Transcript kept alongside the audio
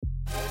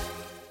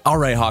All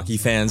right, hockey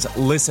fans,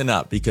 listen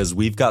up because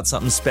we've got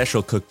something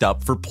special cooked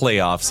up for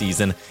playoff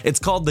season. It's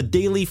called the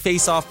Daily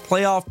Face-Off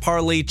Playoff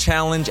Parlay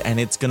Challenge, and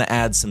it's going to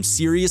add some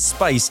serious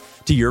spice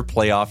to your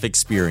playoff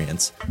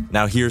experience.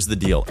 Now, here's the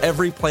deal.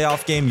 Every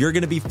playoff game, you're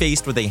going to be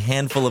faced with a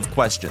handful of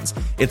questions.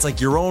 It's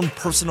like your own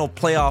personal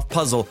playoff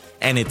puzzle,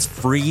 and it's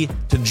free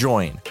to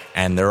join.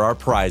 And there are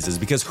prizes,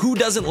 because who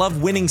doesn't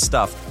love winning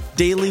stuff?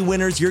 Daily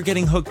winners, you're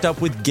getting hooked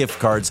up with gift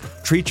cards.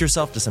 Treat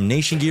yourself to some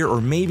Nation gear or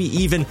maybe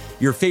even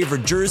your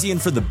favorite jersey.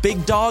 And for the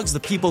big dogs, the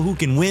people who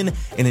can win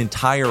an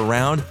entire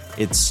round,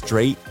 it's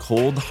straight,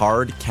 cold,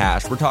 hard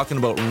cash. We're talking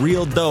about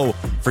real dough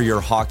for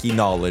your hockey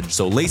knowledge.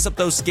 So lace up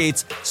those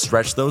skates,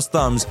 stretch those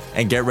thumbs,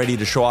 and get ready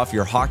to show off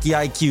your hockey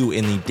IQ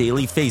in the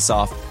Daily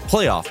Face-Off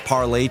Playoff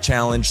Parlay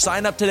Challenge.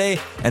 Sign up today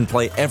and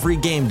play every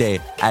game day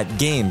at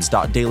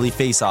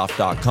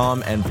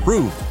games.dailyfaceoff.com and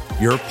prove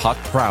your puck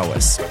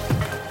prowess.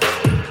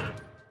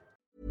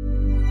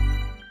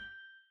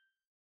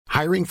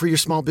 Hiring for your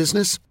small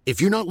business?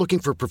 If you're not looking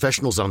for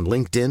professionals on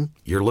LinkedIn,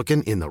 you're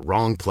looking in the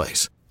wrong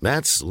place.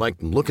 That's like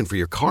looking for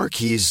your car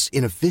keys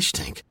in a fish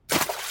tank.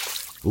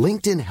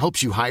 LinkedIn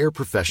helps you hire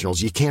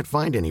professionals you can't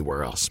find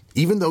anywhere else,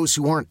 even those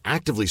who aren't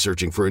actively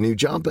searching for a new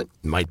job but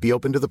might be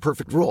open to the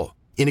perfect role.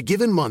 In a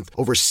given month,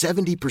 over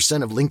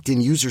 70% of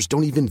LinkedIn users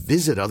don't even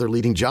visit other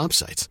leading job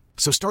sites.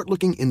 So start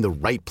looking in the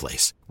right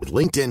place. With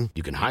LinkedIn,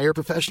 you can hire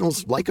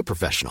professionals like a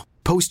professional.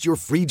 Post your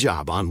free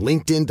job on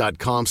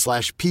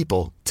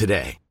linkedin.com/people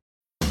today.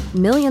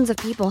 Millions of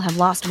people have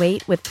lost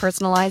weight with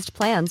personalized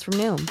plans from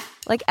Noom.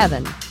 Like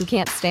Evan, who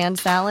can't stand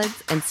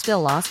salads and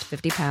still lost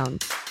 50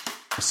 pounds.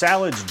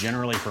 Salads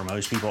generally for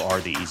most people are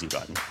the easy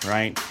button,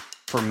 right?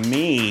 For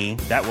me,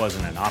 that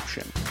wasn't an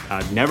option.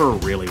 I never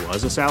really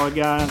was a salad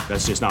guy.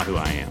 That's just not who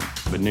I am.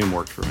 But Noom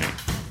worked for me.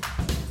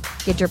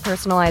 Get your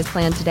personalized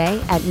plan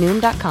today at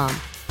Noom.com.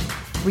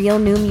 Real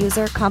Noom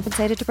user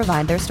compensated to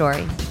provide their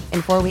story.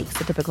 In 4 weeks,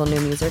 the typical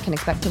Noom user can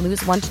expect to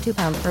lose 1 to 2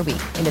 pounds per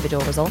week.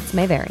 Individual results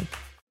may vary.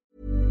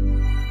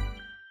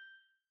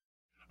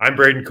 I'm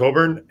Braydon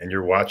Coburn, and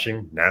you're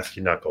watching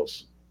Nasty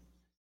Knuckles.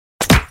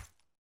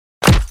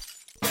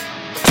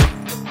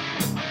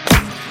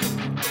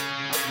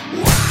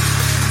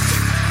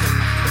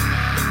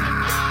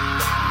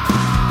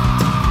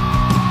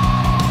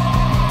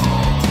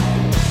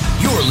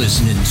 You're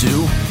listening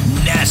to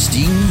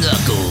Nasty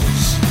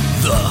Knuckles,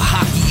 the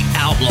Hockey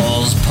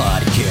Outlaws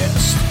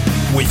podcast,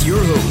 with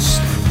your hosts,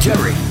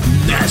 Derek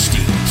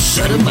Nasty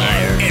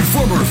Sotomayor and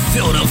former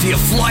Philadelphia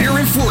Flyer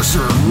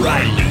enforcer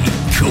Riley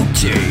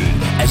Cote,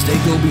 as they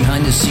go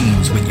behind the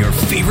scenes with your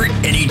favorite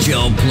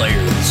NHL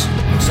players.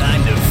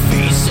 Time to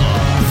face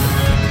off.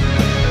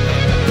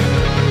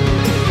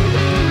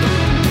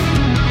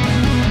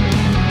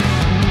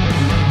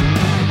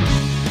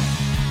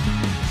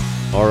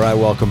 All right,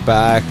 welcome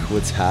back.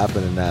 What's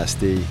happening,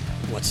 Nasty?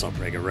 What's up,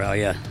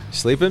 Regarelia?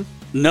 Sleeping?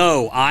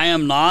 No, I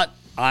am not.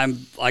 I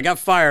got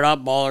fired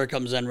up. Baller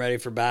comes in ready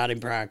for batting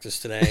practice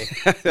today.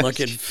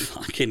 Looking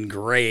fucking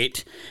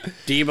great.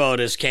 Debo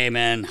just came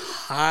in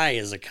high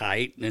as a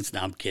kite.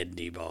 I'm kidding,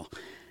 Debo.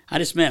 I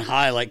just meant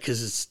high, like,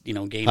 because it's,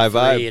 game high 3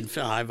 vibe. and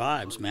high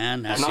vibes,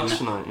 man. Canucks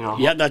tonight,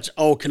 Yeah,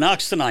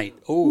 Canucks tonight.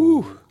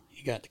 Ooh.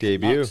 You got the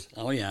Debut. Canucks.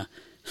 Oh, yeah.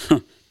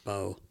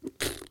 Bo.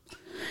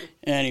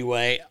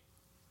 Anyway,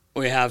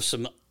 we have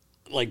some,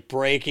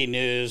 breaking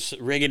news.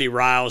 Riggedy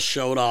Riles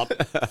showed up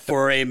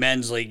for a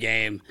men's league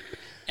game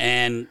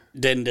and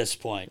didn't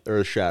disappoint.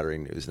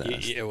 Earth-shattering news,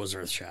 Nasty. It was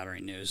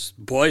earth-shattering news.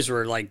 Boys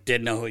were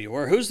didn't know who you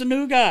were. Who's the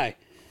new guy?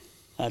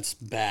 That's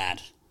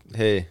bad.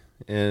 Hey,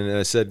 and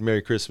I said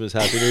Merry Christmas,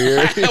 Happy New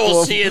Year.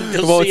 We'll see you.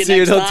 Won't see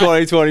you until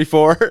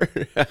 2024.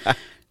 That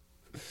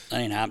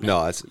ain't happening.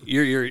 No,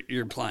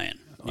 you're playing.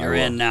 You're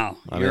in now.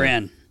 You're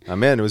in.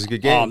 I'm in. It was a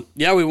good game.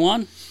 Yeah, we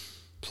won.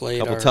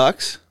 Played couple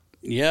tucks.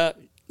 Yeah.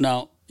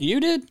 No,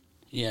 you did.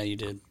 Yeah, you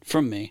did.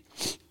 From me.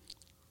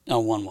 No,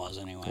 one was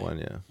anyway. One,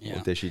 yeah.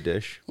 Little dishy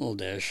dish. Little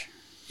dish.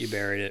 You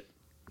buried it.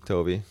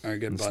 Toby. Our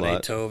good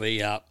buddy, Toby.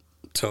 Yeah,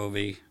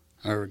 Toby.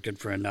 Our good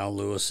friend now,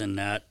 Lewis, in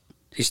that.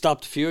 He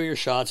stopped a few of your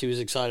shots. He was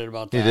excited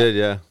about that. He did,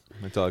 yeah.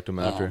 I talked to him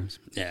after.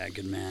 Yeah,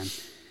 good man.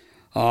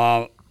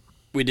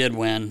 We did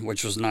win,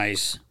 which was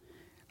nice.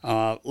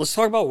 Let's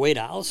talk about Wade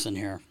Allison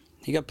here.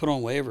 He got put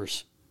on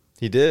waivers.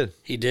 He did.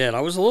 He did.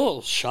 I was a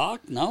little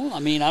shocked. No, I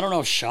mean, I don't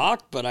know if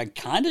shocked, but I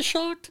kind of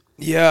shocked.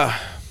 Yeah.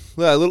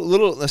 Well, a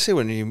little. Let's say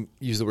when you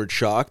use the word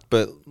shocked,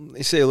 but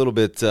they say a little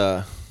bit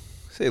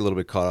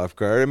caught off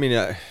guard. I mean,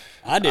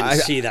 I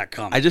didn't see that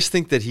coming. I just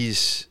think that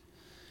he's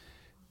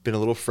been a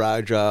little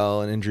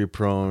fragile and injury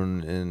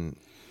prone and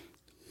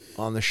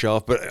on the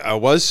shelf. But I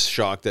was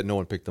shocked that no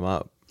one picked him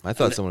up. I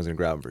thought someone was going to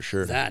grab him for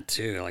sure. That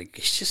too.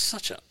 He's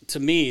just to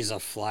me, he's a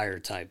flyer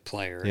type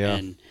player. Yeah.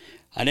 And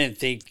I didn't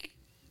think.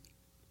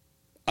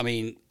 I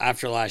mean,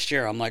 after last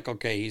year, I'm like,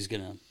 okay, he's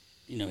gonna,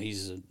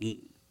 he's a,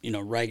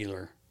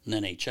 regular in the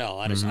NHL.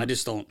 I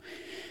just don't.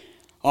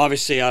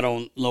 Obviously, I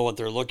don't know what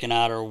they're looking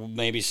at, or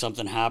maybe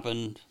something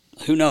happened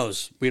who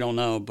knows? We don't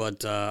know.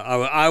 But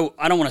I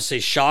don't want to say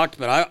shocked,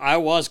 but I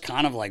was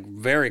kind of like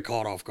very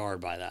caught off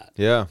guard by that.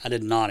 Yeah. I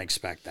did not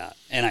expect that.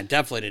 And I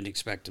definitely didn't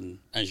expect him,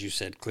 as you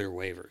said, clear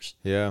waivers.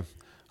 Yeah.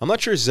 I'm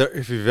not sure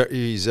if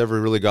he's ever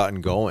really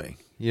gotten going.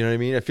 You know what I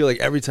mean? I feel like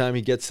every time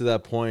he gets to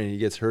that point, he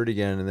gets hurt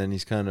again, and then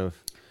he's kind of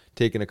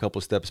taking a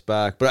couple steps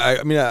back. But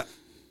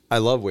I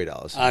love Wade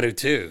Allison. I do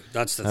too.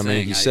 That's the thing. I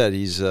mean, he said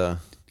he's.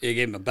 He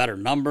gave him a better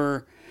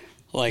number.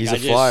 Like he's a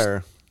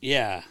flyer.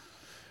 Yeah.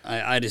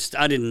 I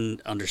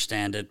didn't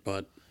understand it,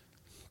 but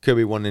could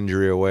be one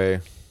injury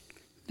away.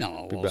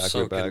 No, well,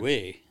 so could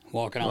we.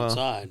 Walking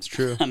outside. It's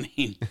true. I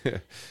mean,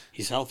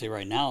 he's healthy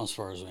right now, as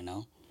far as we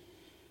know.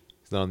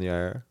 He's not on the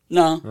IR.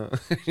 No.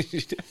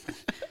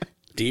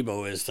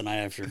 Debo is tonight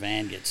after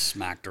Van gets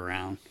smacked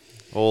around.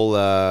 Old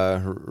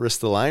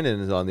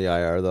Ristolainen is on the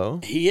IR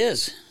though. He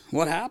is.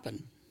 What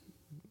happened?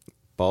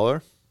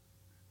 Baller.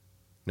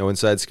 No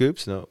inside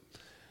scoops. No.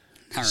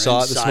 Just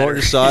saw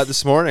it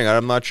this morning.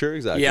 I'm not sure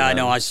exactly. Yeah, I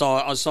know. I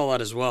saw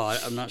that as well.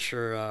 I'm not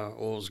sure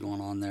what was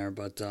going on there,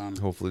 but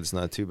hopefully it's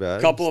not too bad.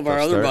 A couple of our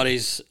other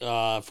buddies,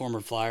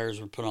 former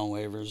Flyers, were put on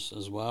waivers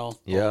as well.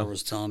 Yeah, Baller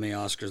was telling me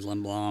Oscar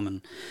Lindblom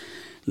and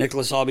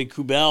Nicholas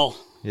Aubé-Kubel.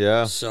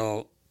 Yeah.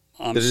 So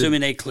I'm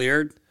assuming they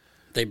cleared.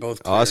 They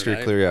both cleared. Oscar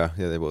right? cleared.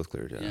 Yeah, they both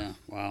cleared. Yeah.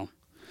 Wow.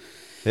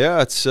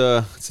 Yeah, it's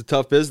a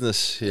tough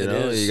business. You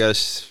know, is. you got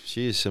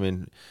to. I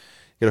mean,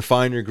 you got to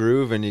find your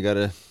groove and you got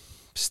to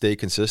stay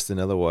consistent.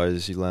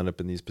 Otherwise, you land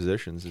up in these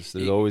positions.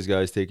 There's always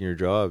guys taking your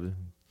job.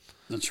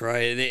 That's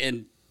right.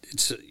 And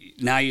it's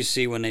now you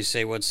see when they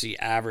say what's the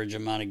average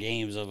amount of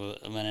games of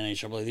an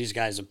NHL player. These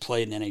guys have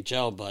played in the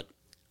NHL, but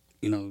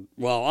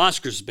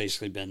Oscar's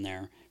basically been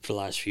there for the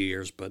last few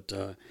years, but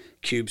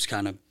Cube's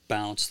kind of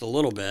bounced a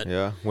little bit.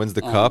 Yeah, wins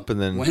the cup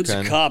and then wins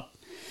the cup.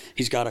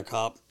 He's got a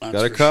cup. That's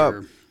got a cup.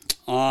 Sure.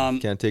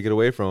 Can't take it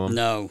away from him.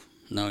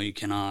 No, you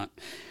cannot.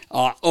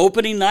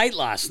 Opening night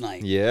last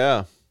night.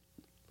 Yeah.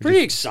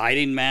 Pretty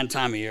exciting, man,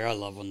 time of year. I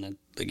love when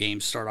the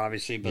games start,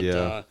 obviously.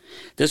 But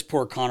this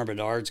poor Connor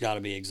Bedard's got to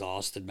be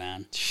exhausted,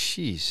 man.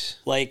 Jeez.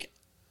 Like,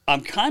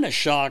 I'm kind of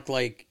shocked.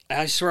 Like,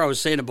 I swear I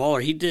was saying to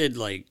Baller, he did,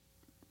 like,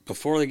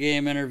 before the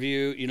game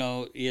interview,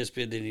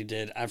 ESPN, then he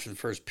did after the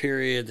first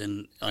period,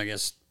 and I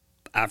guess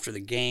after the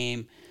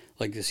game.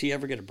 Like, does he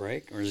ever get a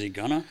break, or is he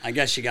gonna? I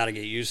guess you got to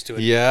get used to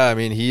it. Yeah, I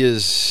mean, he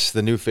is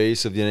the new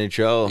face of the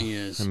NHL. He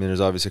is. I mean, there's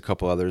obviously a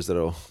couple others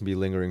that'll be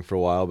lingering for a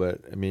while,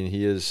 but, I mean,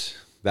 he is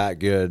that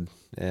good,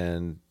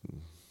 and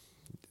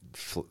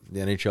the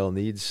NHL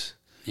needs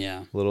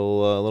a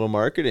little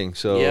marketing.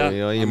 So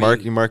you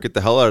market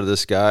the hell out of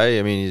this guy.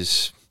 I mean,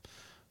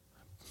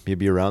 he'll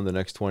be around the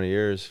next 20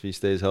 years if he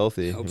stays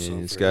healthy.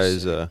 This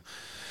guy's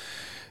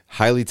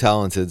highly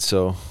talented.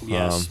 So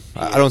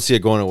I don't see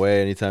it going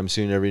away anytime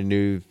soon. Every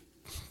new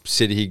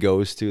city he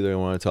goes to, they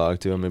want to talk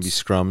to him. Maybe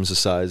scrums the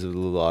size of the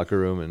locker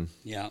room, and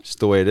just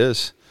the way it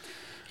is.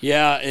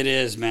 Yeah, it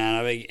is, man.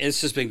 I mean, it's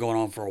just been going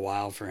on for a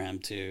while for him,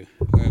 too.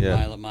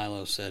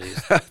 Milo said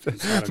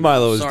he's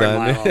Milo's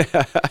done. Milo.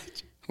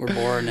 We're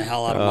boring the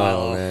hell out of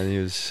Milo. Oh, man,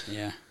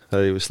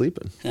 thought he was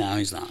sleeping. No,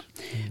 he's not.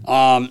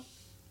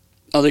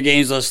 Other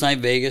games last night,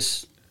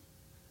 Vegas.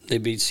 They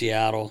beat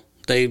Seattle.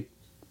 They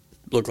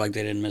looked like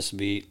they didn't miss a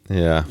beat.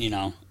 Yeah.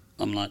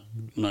 I'm not.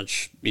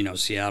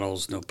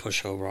 Seattle's no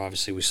pushover.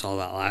 Obviously, we saw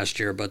that last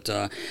year. But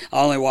I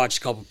only watched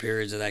a couple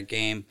periods of that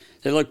game.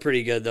 They looked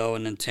pretty good, though.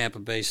 And then Tampa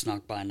Bay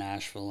snuck by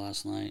Nashville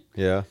last night.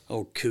 Yeah.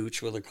 Oh,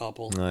 Cooch with a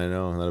couple. I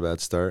know. Not a bad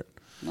start.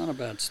 Not a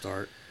bad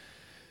start.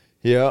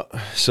 Yeah.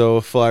 So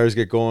Flyers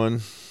get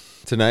going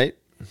tonight?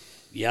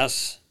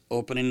 Yes.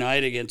 Opening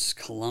night against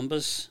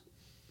Columbus.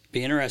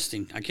 Be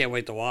interesting. I can't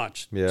wait to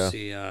watch.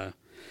 Yeah.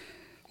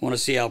 Want to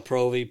see how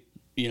Provy,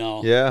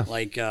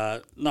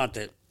 not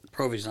that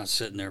Provy's not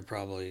sitting there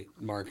probably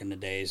marking the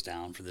days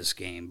down for this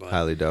game, but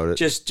highly doubt it.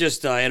 Just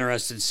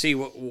interested to see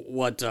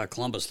what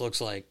Columbus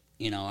looks like,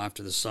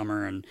 after the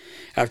summer and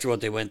after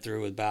what they went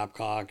through with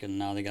Babcock, and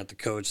now they got the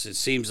coach. It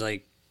seems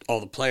like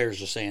all the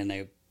players are saying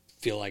they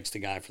feel like's the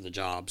guy for the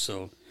job,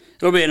 so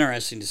it'll be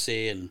interesting to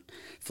see. And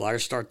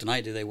Flyers start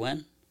tonight. Do they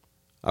win?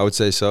 I would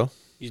say so.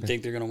 You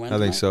think they're going to win? I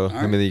think so. Right.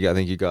 I mean, I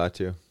think you got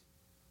to.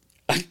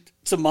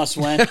 It's a must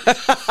win.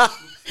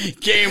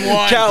 Game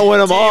one. Can't win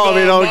them all if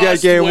you don't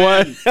get game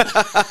one.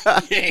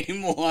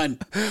 Game one.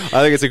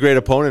 I think it's a great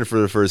opponent for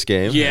the first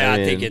game. Yeah, I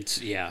think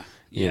it's you're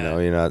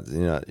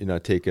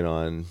not taking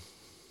on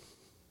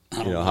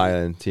high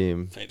end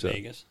team.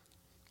 Vegas.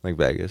 Like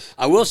Vegas.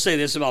 I will say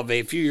this about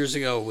Vegas. A few years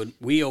ago when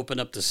we opened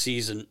up the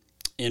season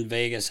in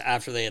Vegas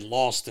after they had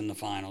lost in the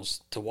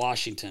finals to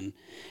Washington,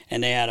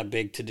 and they had a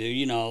big to do,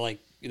 like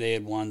they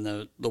had won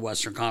the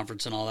Western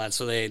Conference and all that,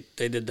 so they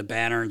did the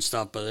banner and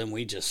stuff, but then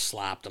we just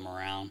slapped them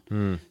around.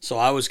 So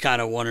I was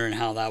kind of wondering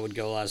how that would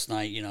go last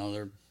night.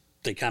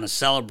 They kind of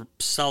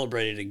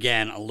celebrated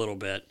again a little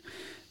bit,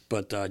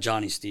 but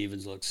Johnny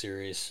Stevens looked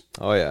serious.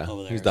 Oh yeah,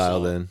 over there. He's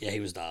dialed in. Yeah,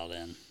 he was dialed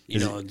in.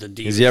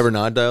 Is he ever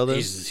not dialed in?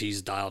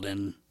 He's dialed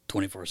in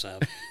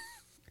 24/7.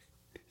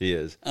 He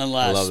is.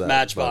 Unless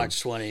Matchbox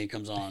 20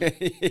 comes on.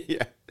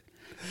 Yeah.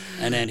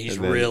 And then he's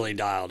really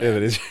dialed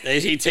in.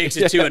 He takes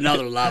it to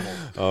another level.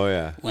 Oh,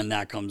 yeah. When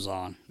that comes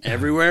on.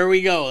 Everywhere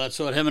we go, that's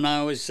what him and I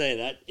always say.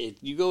 That if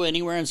you go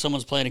anywhere and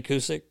someone's playing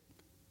acoustic,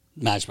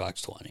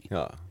 Matchbox 20.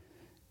 Oh.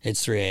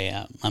 It's 3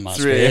 a.m. I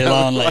must be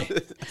lonely.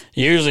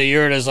 Usually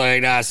you're just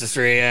like, nah, it's the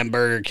 3 a.m.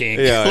 Burger King.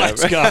 Yeah,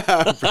 let's go.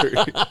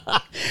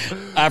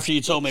 After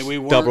you told me we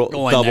weren't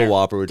going double there.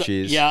 Whopper with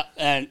cheese. Yeah,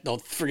 and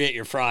don't forget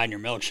your fry and your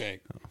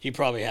milkshake. He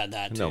probably had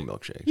that, too. No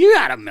milkshake. You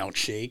had a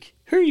milkshake.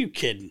 Who are you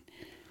kidding?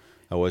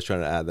 I was trying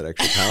to add that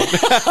extra pound.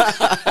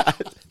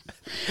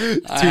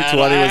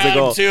 220 was the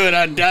goal. Too, and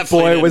I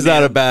definitely Boy, was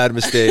that a bad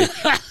mistake.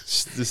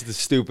 This is the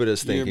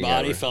stupidest thing. Your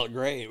body felt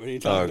great. What are you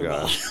talking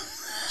about?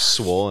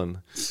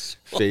 Swollen.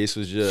 Face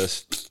was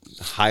just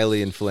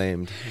highly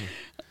inflamed.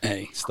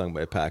 Hey. Stung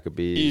by a pack of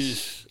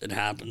bees. It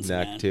happens,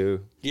 Neck, man.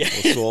 too. Yeah.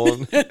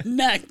 Swollen.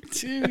 Neck,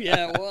 too.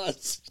 Yeah, it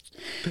was.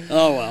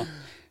 Oh, well.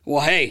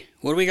 Well, hey,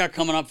 what do we got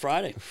coming up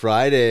Friday?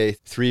 Friday,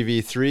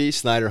 3v3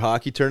 Snyder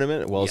Hockey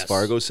Tournament at Wells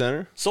Fargo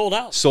Center. Sold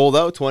out. Sold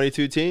out,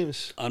 22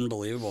 teams.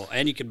 Unbelievable.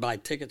 And you can buy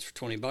tickets for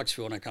 $20 if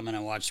you want to come in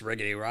and watch the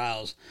Riggedy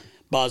Riles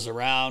buzz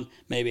around.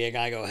 Maybe a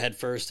guy go head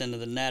first into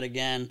the net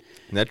again.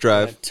 Net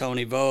drive.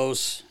 Tony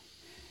Vos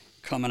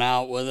coming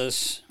out with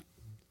us.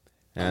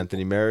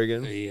 Anthony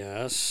Merrigan.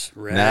 Yes.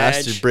 Reg.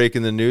 Nast is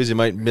breaking the news. He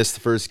might miss the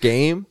first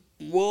game.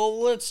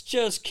 Well, let's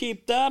just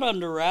keep that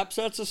under wraps.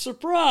 That's a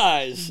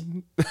surprise.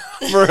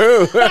 For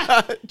who?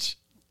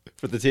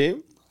 For the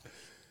team?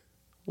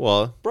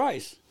 Well,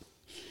 Bryce.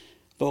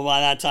 But by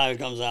that time it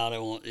comes out,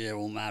 it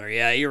won't matter.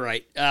 Yeah, you're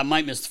right.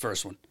 Might miss the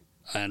first one.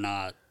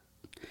 And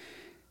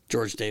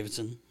George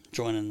Davidson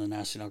joining the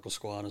Nasty Knuckle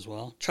squad as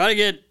well. Try to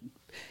get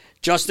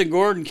Justin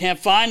Gordon. Can't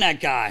find that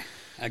guy.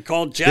 I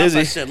called Jeff. Busy.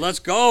 I said, let's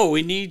go.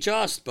 We need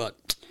Just. But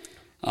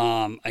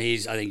I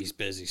think he's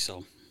busy,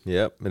 so.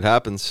 Yep, it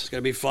happens. It's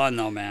going to be fun,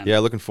 though, man. Yeah,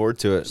 looking forward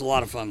to it. It was a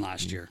lot of fun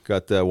last year.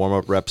 Got the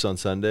warm-up reps on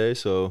Sunday,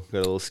 so got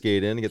a little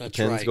skate in, get the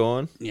pins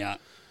going. Yeah.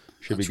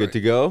 Should be good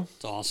to go.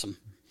 It's awesome.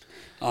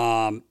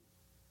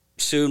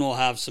 Soon we'll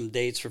have some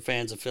dates for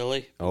fans of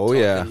Philly. Oh,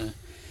 yeah.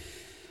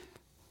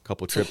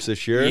 Couple trips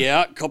this year.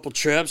 Yeah, a couple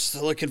trips.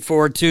 Looking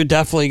forward to.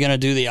 Definitely going to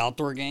do the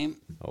outdoor game.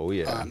 Oh,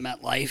 yeah.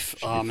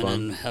 MetLife. And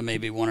then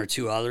maybe one or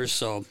two others.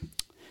 So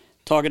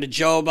talking to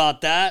Joe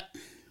about that.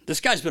 This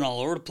guy's been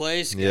all over the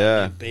place.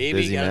 Yeah,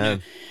 baby. Busy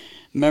man.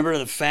 Member of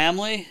the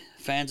family,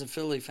 fans of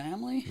Philly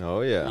family.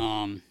 Oh, yeah.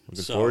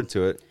 Looking forward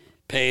to it.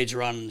 Paige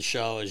running the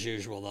show as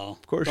usual, though.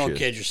 Of course. Don't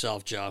kid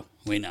yourself, Joe.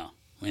 We know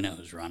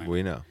who's running.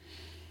 We know.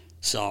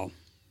 So,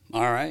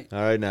 all right.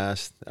 All right,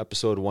 Nas.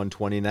 Episode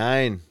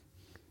 129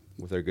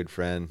 with our good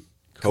friend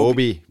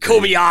Kobe.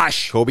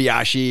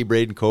 Kobayashi,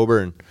 Braydon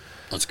Coburn.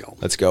 Let's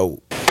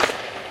go.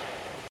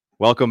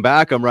 Welcome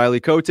back. I'm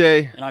Riley Cote.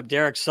 And I'm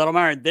Derek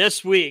Settlemeyer.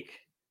 This week,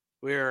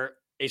 we're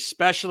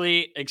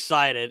especially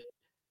excited.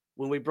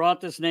 When we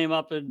brought this name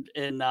up in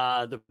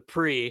the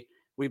pre,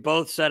 we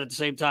both said at the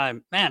same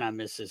time, man, I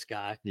miss this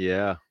guy.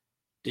 Yeah.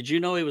 Did you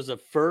know he was the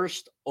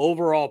first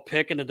overall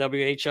pick in the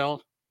WHL?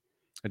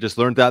 I just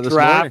learned that this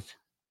morning.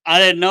 I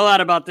didn't know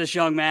that about this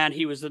young man.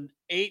 He was the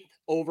 8th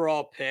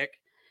overall pick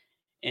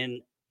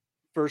in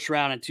first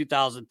round in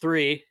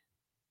 2003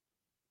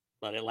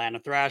 by the Atlanta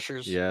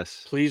Thrashers.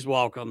 Yes. Please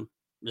welcome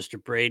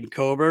Mr. Braydon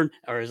Coburn,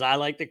 or as I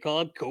like to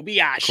call him,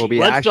 Kobayashi.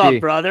 What's up,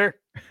 brother?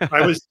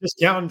 I was just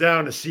counting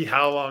down to see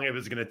how long it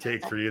was going to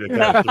take for you to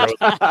kind of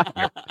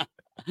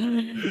throw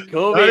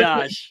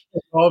Kobayashi.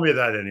 Don't call me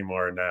that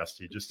anymore,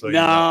 Nasty. Just so no, you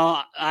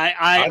know.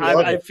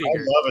 I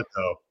figured. I love it,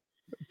 though.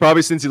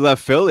 Probably since you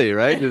left Philly,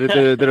 right?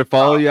 Did it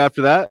follow you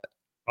after that?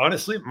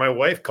 Honestly, my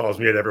wife calls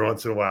me it every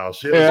once in a while.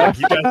 She was like,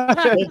 you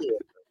guys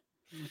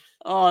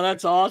Oh,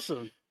 that's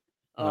awesome.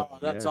 Oh,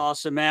 that's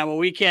awesome, man. Well,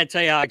 we can't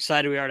tell you how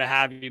excited we are to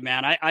have you,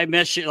 man. I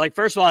miss you. Like,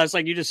 first of all, it's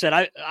like you just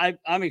said,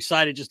 I'm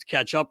excited just to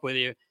catch up with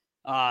you.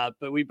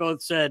 But we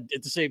both said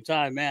at the same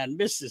time, man,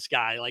 miss this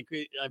guy. Like,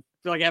 I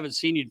feel like I haven't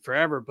seen you in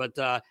forever, but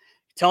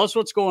tell us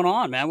what's going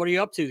on, man. What are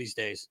you up to these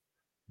days?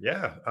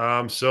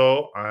 Yeah.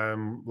 So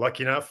I'm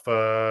lucky enough.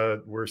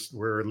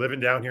 We're living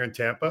down here in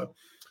Tampa.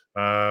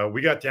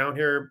 We got down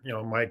here,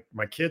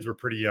 my kids were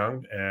pretty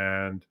young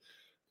and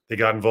they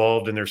got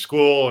involved in their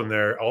school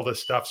and all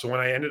this stuff. So when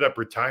I ended up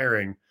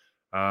retiring,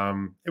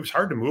 it was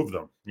hard to move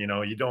them.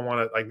 You don't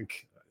want to, I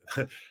think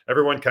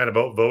everyone kind of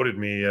outvoted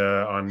me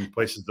on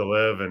places to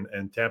live,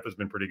 and Tampa's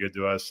been pretty good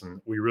to us. And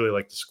we really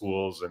like the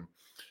schools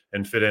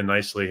and fit in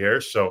nicely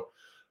here. So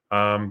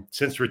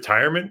since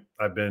retirement,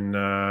 I've been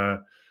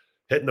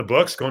hitting the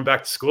books, going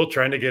back to school,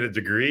 trying to get a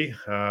degree,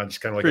 just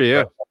kind of like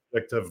a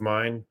project of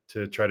mine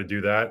to try to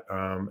do that.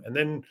 And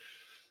then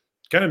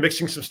kind of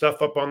mixing some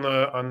stuff up on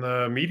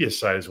the media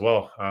side as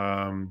well.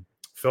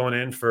 Filling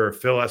in for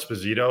Phil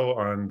Esposito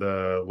on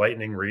the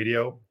Lightning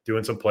Radio,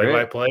 doing some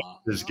play-by-play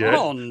is good.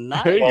 Oh,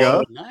 nice. There you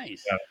go.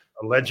 Nice. Yeah.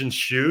 A Legend's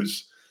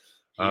Shoes.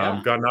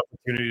 Got an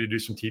opportunity to do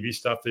some TV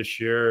stuff this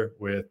year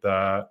with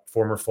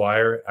former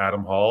Flyer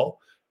Adam Hall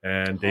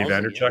and Dave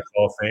Anderchuk,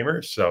 Hall of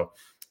Famer. So,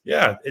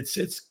 yeah, it's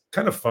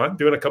kind of fun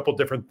doing a couple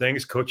different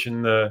things,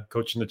 coaching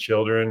the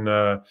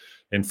children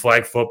in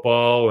flag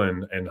football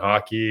and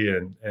hockey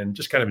and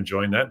just kind of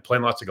enjoying that and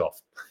playing lots of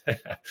golf. There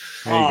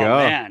you go.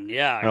 Man,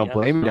 yeah. I don't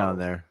blame you down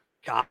there.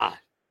 God,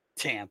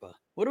 Tampa.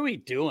 What are we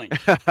doing?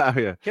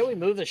 Yeah. Can't we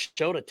move the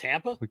show to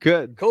Tampa? We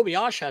could.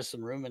 Kobayashi has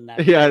some room in that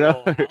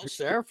house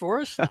there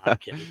for us. No, I'm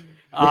kidding.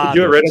 We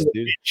do it right on the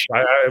beach.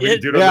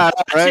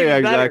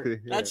 Exactly.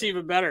 That's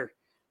even better.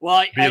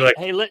 Well,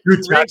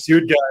 two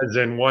tattooed guys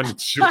and one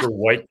super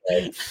white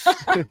guy.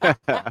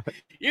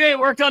 You ain't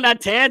worked on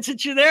that tan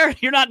since you're there?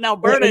 You're not in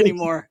Alberta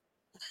anymore.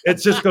 It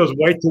just goes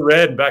white to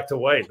red and back to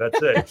white. That's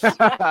it.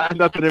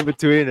 Nothing in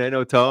between.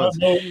 No tones.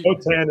 No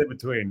tan in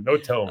between. No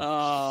tone.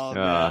 Oh,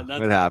 man.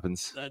 It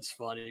happens. That's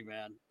funny,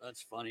 man.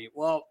 That's funny.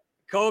 Well,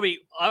 Kobe,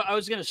 I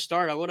was going to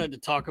start. I wanted to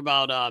talk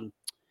about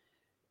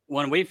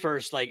when we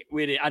first, I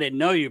didn't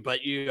know you,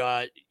 but you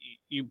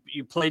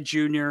played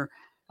junior.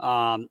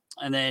 And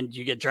then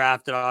you get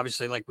drafted,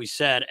 obviously, like we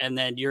said, and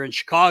then you're in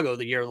Chicago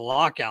the year of the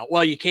lockout.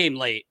 Well, you came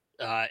late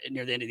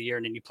near the end of the year,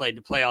 and then you played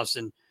the playoffs.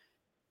 And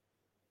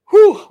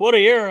what a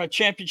year! A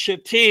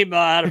championship team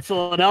out of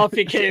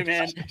Philadelphia came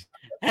in.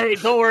 Hey,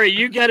 don't worry,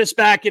 you get us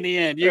back in the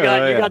end. You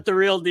got the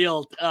real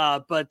deal.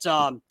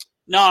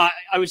 No,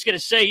 I was going to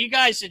say, you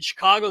guys in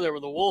Chicago, there were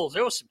the Wolves.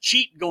 There was some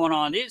cheating going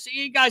on.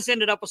 You guys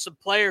ended up with some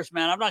players,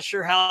 man. I'm not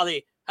sure how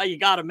you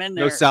got them in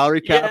there. No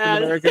salary cap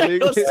in the American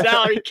League. No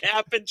salary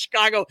cap in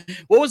Chicago.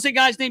 What was the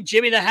guy's name?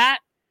 Jimmy the Hat?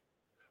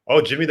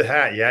 Oh, Jimmy the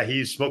Hat. Yeah,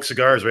 he smoked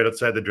cigars right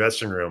outside the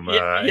dressing room.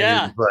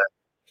 Yeah.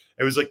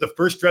 It was like the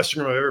first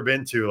dressing room I've ever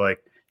been to. Like,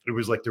 it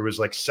was like there was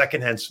like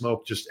secondhand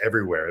smoke just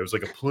everywhere. It was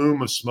like a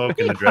plume of smoke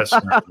in the dressing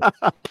room.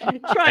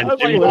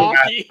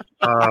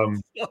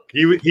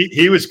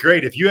 He was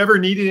great. If you ever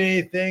needed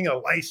anything, a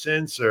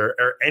license or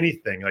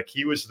anything, like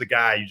he was the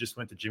guy. You just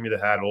went to Jimmy the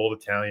Hat, old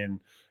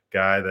Italian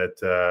guy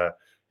that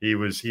he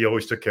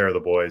always took care of the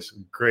boys.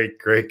 Great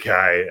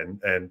guy.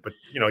 But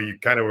you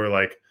kind of were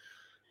like,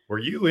 were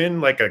you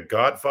in like a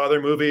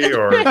Godfather movie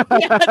or? Yeah,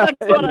 that's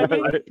what I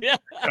mean. Yeah.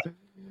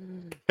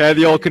 Yeah,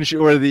 the old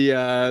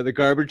the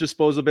garbage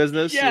disposal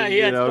business.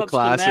 Yeah,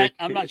 classic. Cement.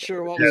 I'm not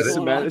sure what was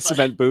going on.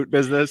 Cement boot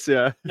business.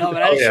 Yeah. No,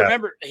 but I just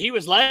remember he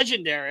was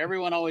legendary.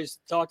 Everyone always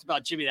talked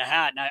about Jimmy the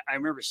Hat, and I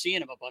remember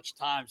seeing him a bunch of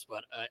times.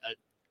 But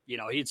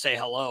he'd say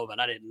hello,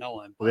 but I didn't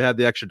know him. But, they had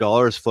the extra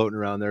dollars floating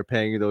around there,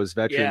 paying those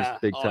veterans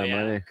big time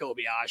money.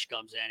 Kobayashi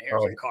comes in.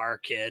 Here's a car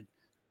kid.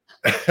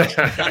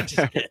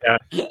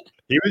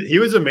 He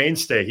was a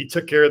mainstay. He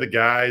took care of the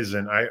guys,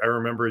 and I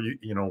remember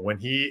when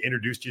he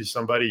introduced you to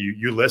somebody,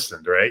 you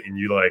listened, right? And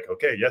you like,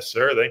 okay, yes,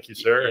 sir, thank you,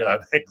 sir,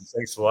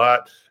 thanks a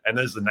lot. And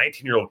there's the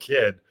 19-year-old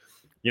kid,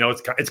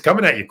 it's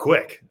coming at you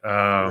quick,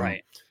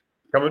 right?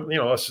 Coming,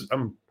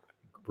 I'm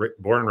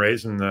born and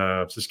raised in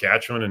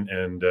Saskatchewan,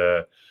 and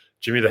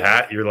Jimmy the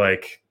Hat, you're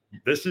like,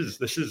 this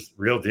is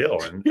real deal,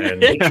 and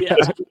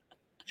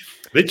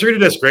they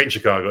treated us great in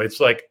Chicago. It's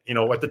like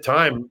at the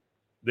time.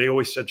 They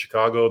always said the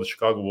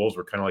Chicago Wolves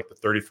were kind of like the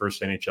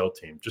 31st NHL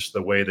team, just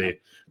the way they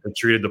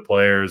treated the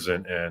players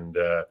and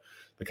the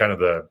kind of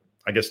the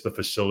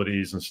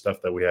facilities and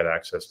stuff that we had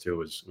access to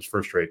was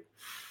first rate.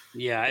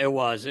 Yeah, it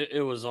was.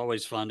 It was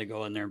always fun to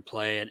go in there and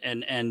play it.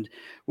 And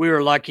we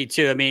were lucky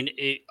too. I mean,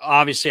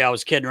 obviously I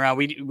was kidding around.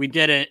 We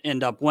didn't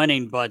end up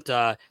winning, but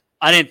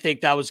I didn't think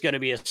that was going to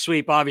be a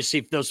sweep. Obviously,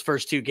 those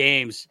first two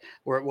games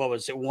were,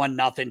 1-0,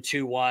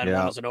 2-1. One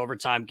was an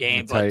overtime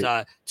game,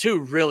 but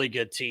two really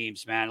good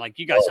teams, man. Like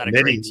you guys had a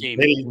great team.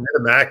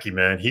 Niedermacki,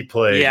 man, he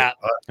played. Yeah.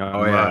 We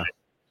had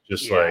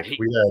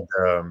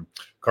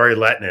Kari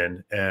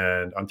Lettinen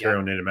and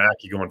Ontario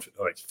Niedermacki going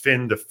like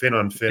fin to fin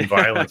on fin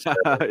violence.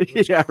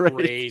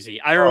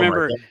 Crazy. I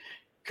remember,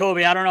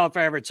 Kobe, I don't know if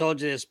I ever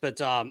told you this, but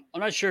I'm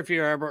not sure if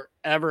you were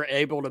ever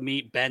able to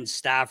meet Ben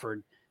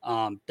Stafford.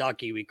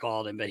 Ducky, we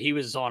called him, but he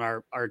was on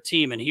our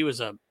team, and he was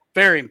a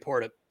very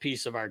important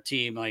piece of our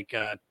team, like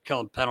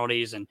killing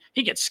penalties, and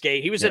he could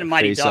skate. He was in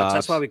Mighty Ducks.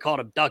 That's why we called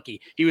him Ducky.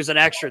 He was an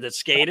extra that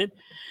skated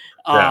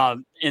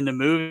in the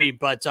movie.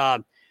 But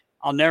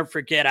I'll never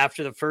forget,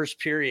 after the first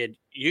period,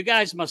 you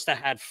guys must have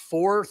had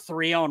 4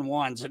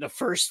 3-on-1s in the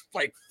first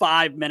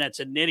 5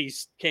 minutes, and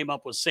Nitty came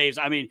up with saves.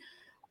 I mean,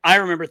 I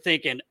remember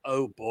thinking,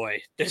 oh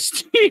boy, this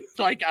team,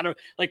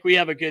 we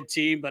have a good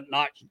team, but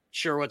not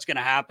sure what's going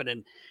to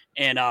happen.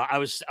 And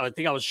I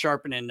think I was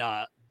sharpening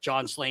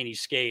John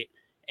Slaney's skate,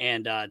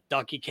 and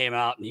Ducky came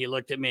out, and he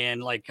looked at me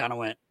and kind of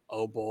went,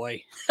 oh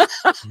boy.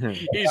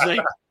 He's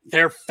like,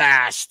 they're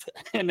fast.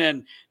 And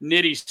then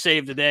Nitty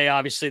saved the day,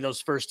 obviously,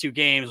 those first two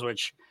games,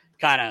 which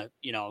kind of,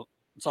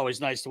 it's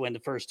always nice to win the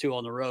first two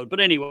on the road. But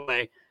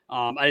anyway,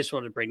 I just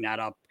wanted to bring that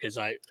up because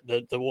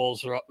the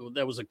Wolves,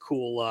 that was a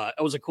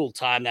cool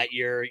time that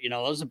year.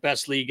 That was the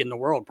best league in the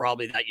world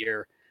probably that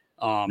year.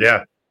 With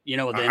the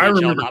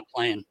NHL not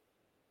playing.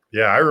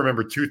 Yeah, I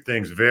remember two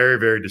things very,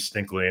 very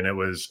distinctly, and it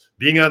was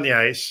being on the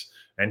ice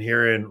and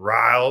hearing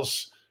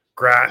Riles,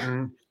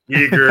 Grattan,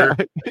 Eager.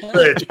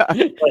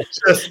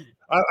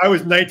 I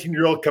was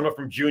 19-year-old coming up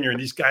from junior, and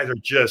these guys are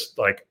just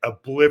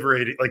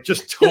obliterating,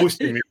 just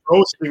toasting me,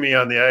 roasting me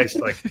on the ice.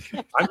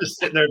 I'm just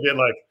sitting there being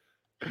like,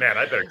 man,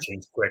 I better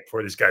change quick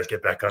before these guys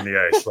get back on the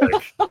ice.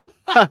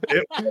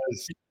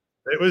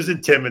 It was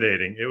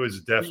intimidating. It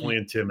was definitely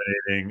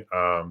intimidating.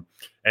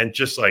 And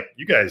just like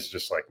you guys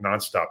just like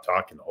nonstop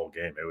talking the whole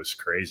game. It was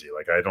crazy.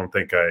 Like, I don't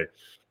think I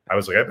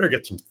was like, I better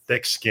get some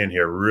thick skin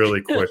here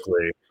really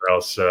quickly or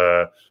else,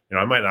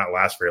 I might not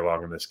last very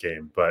long in this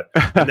game. But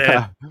and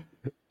then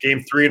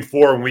game 3 and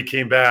 4, when we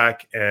came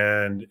back,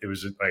 and it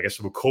was, I guess,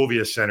 the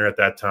Wachovia Center at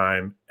that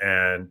time.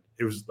 And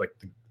it was like,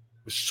 it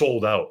was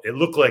sold out. It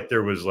looked like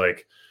there was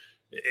like,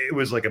 it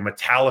was like a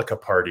Metallica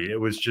party. It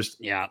was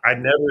just,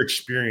 I'd never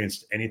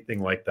experienced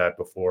anything like that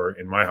before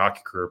in my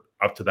hockey career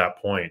up to that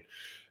point.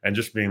 And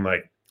just being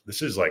like,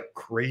 this is like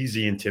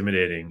crazy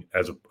intimidating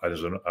as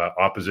an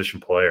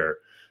opposition player,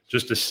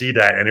 just to see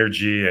that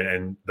energy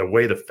and the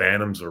way the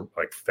Phantoms are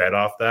like fed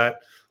off that.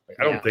 Like,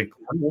 I don't think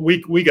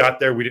we got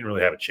there. We didn't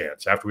really have a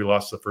chance after we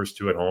lost the first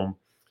 2 at home.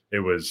 It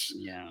was,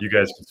 you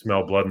guys could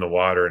smell blood in the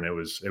water, and it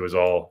was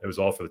all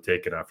for the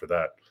taking after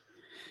that.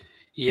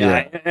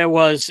 Yeah, it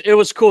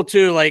was cool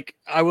too. Like,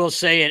 I will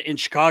say, in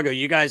Chicago,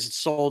 you guys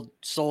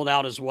sold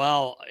out as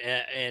well,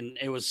 and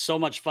it was so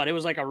much fun. It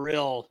was like a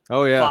real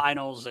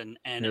finals, and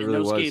really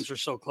those was. games were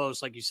so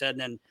close, like you said.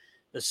 And then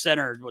the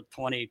center with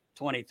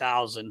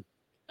 20,000,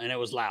 and it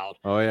was loud.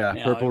 Oh yeah,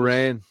 Purple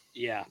Rain.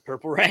 Yeah,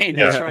 Purple Rain.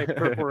 That's right,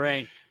 Purple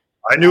Rain.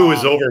 I knew it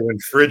was over when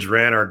Fridge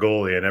ran our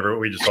goalie, and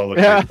we just all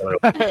looked at each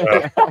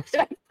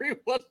other.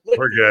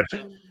 We're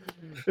good.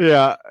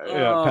 Yeah,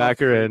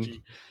 Packer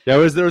in. Yeah,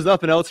 there was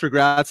nothing else for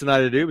Gratz and I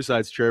to do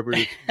besides Trevor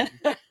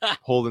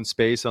holding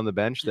space on the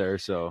bench there.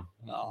 So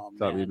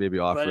thought we'd maybe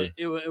offer. But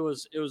it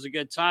was a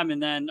good time.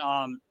 And then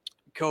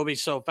Kobe.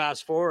 So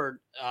fast forward,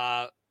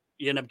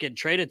 you end up getting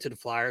traded to the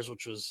Flyers,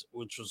 which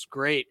was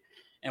great.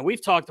 And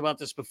we've talked about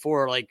this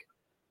before. Like,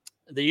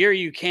 the year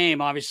you came,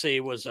 obviously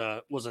was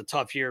a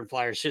tough year in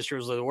Flyers history. It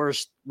was the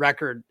worst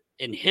record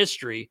in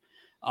history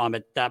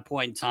at that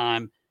point in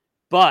time.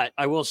 But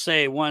I will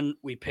say, when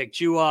we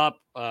picked you up,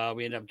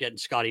 we ended up getting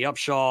Scotty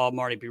Upshaw,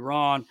 Marty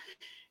Biron,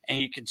 and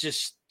you could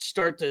just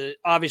start to,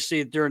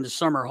 obviously during the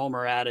summer,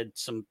 Homer added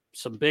some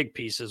big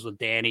pieces with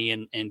Danny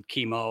and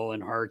Chemo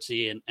and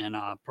Hartsey and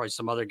probably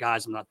some other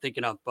guys I'm not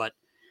thinking of. But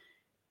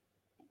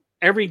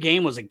every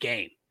game was a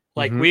game.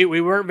 Like, we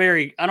weren't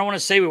very, I don't want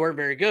to say we weren't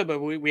very good, but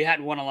we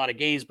hadn't won a lot of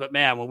games. But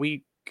man, when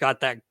we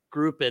got that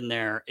group in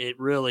there, it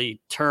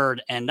really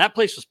turned, and that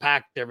place was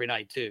packed every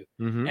night too.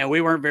 And we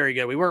weren't very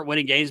good. We weren't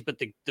winning games, but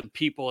the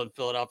people in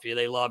Philadelphia,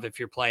 they love if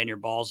you're playing your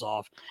balls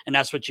off, and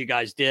that's what you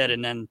guys did.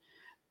 And then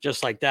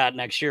just like that,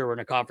 next year we're in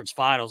the conference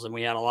finals, and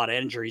we had a lot of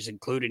injuries,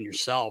 including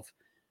yourself.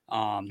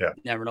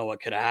 Never know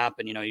what could have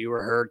happened. You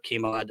were hurt.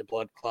 Chemo had the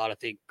blood clot. I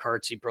think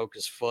Kartsy broke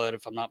his foot,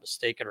 if I'm not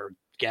mistaken, or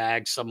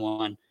gagged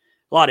someone.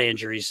 A lot of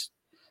injuries.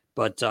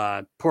 But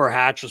poor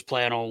Hatch was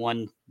playing on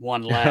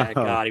one leg.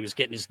 God, he was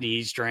getting his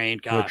knees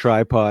strained. God. A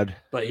tripod.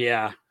 But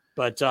yeah.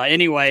 But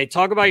anyway,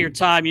 talk about your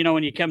time.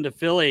 When you come to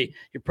Philly,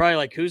 you're probably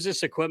like, who's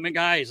this equipment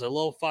guy? He's a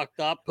little fucked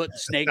up, putting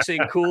snakes in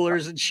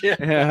coolers and shit.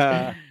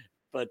 Yeah.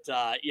 But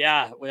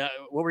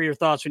what were your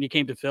thoughts when you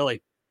came to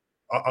Philly?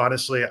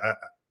 Honestly,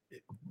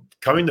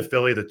 coming to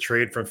Philly, the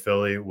trade from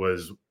Philly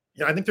was,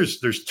 I think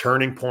there's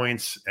turning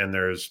points, and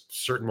there's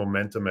certain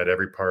momentum at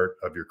every part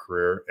of your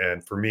career.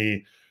 And for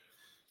me,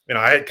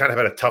 I had kind of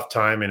had a tough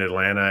time in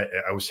Atlanta.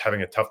 I was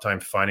having a tough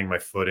time finding my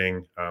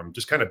footing.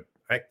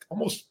 I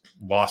almost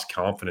lost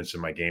confidence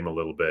in my game a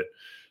little bit.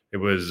 It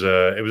was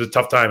a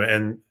tough time,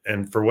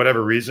 and for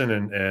whatever reason,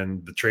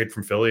 and the trade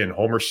from Philly, and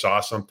Homer saw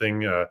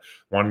something,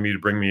 wanted me to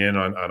bring me in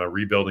on a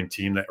rebuilding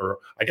team or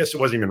I guess it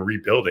wasn't even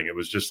rebuilding. It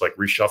was just like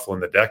reshuffling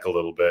the deck a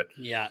little bit.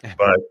 Yeah.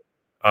 But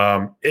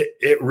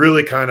it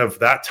really kind of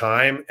that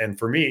time. And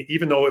for me,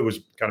 even though it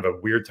was kind of a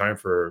weird time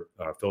for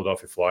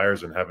Philadelphia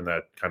Flyers and having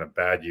that kind of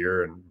bad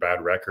year and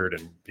bad record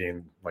and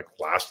being like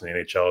last in the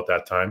NHL at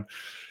that time,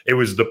 it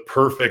was the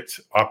perfect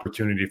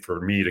opportunity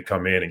for me to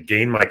come in and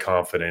gain my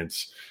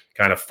confidence,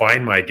 kind of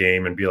find my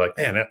game and be like,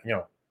 man,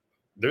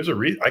 there's a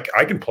reason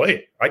I can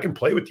play. I can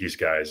play with these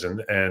guys.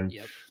 And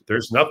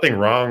there's nothing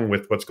wrong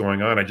with what's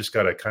going on. I just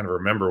got to kind of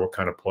remember what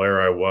kind of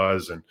player I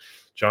was. And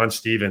John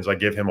Stevens, I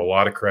give him a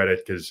lot of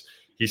credit because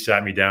he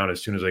sat me down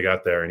as soon as I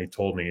got there, and he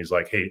told me, he's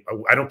like, hey,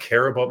 I don't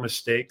care about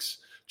mistakes.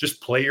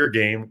 Just play your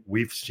game.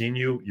 We've seen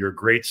you. You're a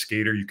great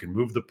skater. You can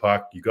move the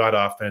puck. You got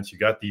offense. You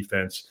got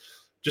defense.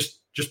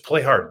 Just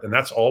play hard. And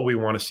that's all we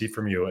want to see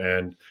from you.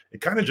 And it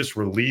kind of just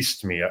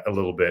released me a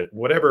little bit.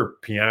 Whatever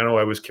piano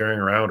I was carrying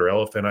around or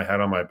elephant I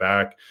had on my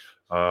back,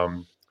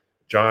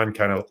 John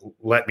kind of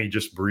let me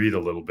just breathe a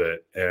little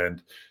bit.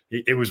 And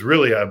it was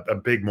really a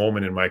big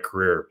moment in my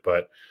career.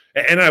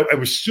 And I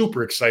was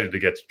super excited to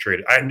get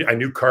traded. I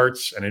knew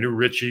Karts and I knew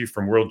Richie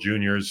from World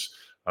Juniors.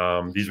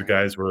 These are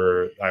guys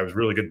I was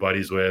really good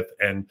buddies with.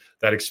 And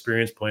that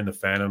experience playing the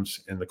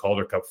Phantoms in the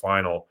Calder Cup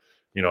final,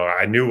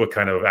 I knew what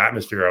kind of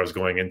atmosphere I was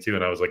going into.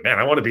 And I was like, man,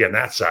 I want to be on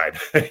that side.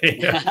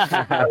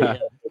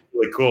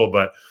 Really cool.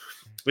 But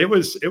it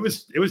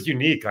was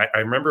unique. I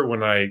remember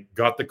when I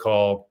got the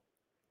call,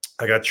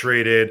 I got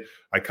traded.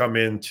 I come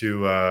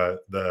into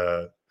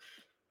the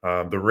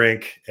the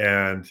rink,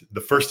 and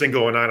the first thing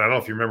going on, I don't know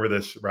if you remember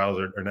this, Rouse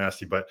or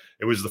Nasty, but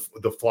it was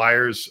the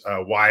Flyers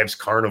Wives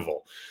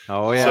Carnival.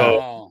 Oh yeah.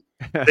 So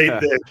they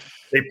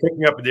pick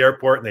me up at the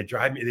airport and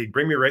they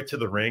bring me right to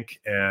the rink,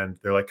 and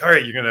they're like, all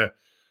right,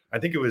 I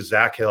think it was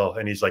Zach Hill,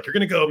 and he's like, you're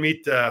gonna go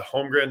meet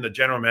Holmgren, the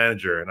general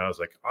manager. And I was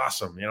like,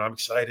 awesome, I'm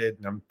excited,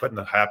 and I'm putting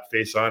the happy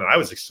face on, and I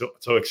was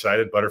so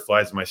excited,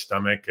 butterflies in my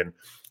stomach, and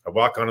I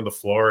walk onto the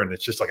floor, and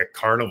it's just like a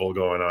carnival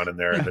going on in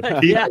there, and the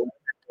people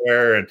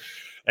there,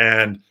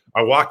 and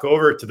I walk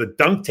over to the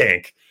dunk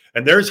tank,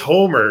 and there's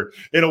Homer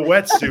in a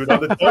wetsuit on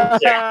the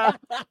dunk tank.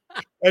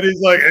 And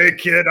he's like, hey,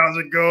 kid, how's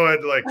it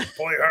going? Like,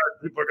 play hard.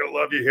 People are going to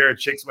love you here. And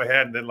shakes my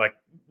hand. And then, like,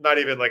 not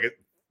even like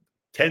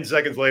 10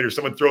 seconds later,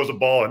 someone throws a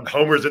ball and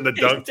Homer's in the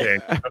dunk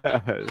tank.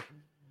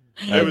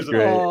 It was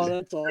great. Oh,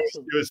 that's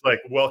awesome. It was like,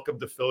 welcome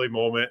to Philly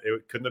moment.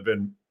 It couldn't have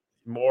been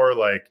more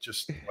like,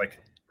 just like,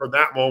 from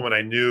that moment,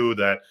 I knew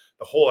that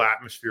the whole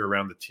atmosphere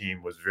around the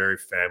team was very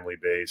family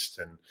based,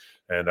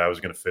 and I was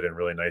going to fit in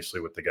really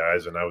nicely with the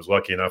guys. And I was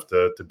lucky enough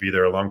to be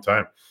there a long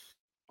time.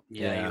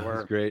 Yeah, you were.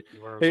 That's great.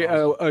 Hey,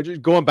 awesome.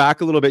 Just going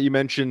back a little bit, you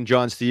mentioned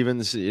John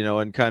Stevens,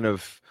 and kind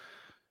of,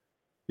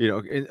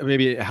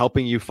 maybe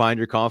helping you find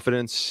your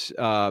confidence.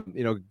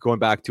 Going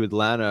back to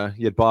Atlanta,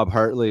 you had Bob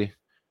Hartley.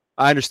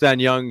 I understand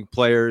young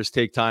players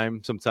take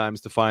time sometimes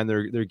to find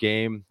their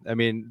game. I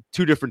mean,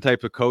 two different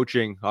types of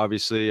coaching,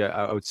 obviously,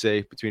 I would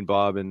say, between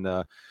Bob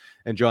and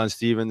John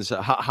Stevens.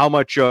 How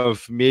much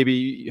of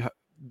maybe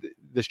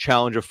this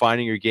challenge of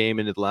finding your game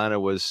in Atlanta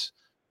was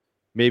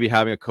maybe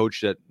having a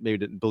coach that maybe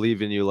didn't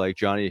believe in you like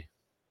Johnny?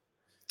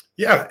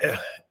 Yeah,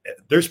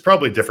 there's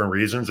probably different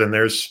reasons, and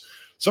there's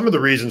some of the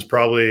reasons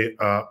probably,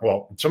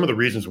 some of the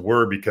reasons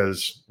were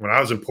because when I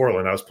was in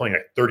Portland, I was playing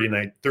like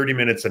 30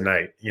 minutes a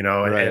night,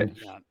 Right.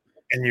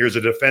 and you're as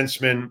a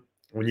defenseman,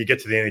 when you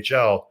get to the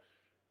NHL,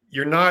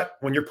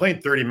 when you're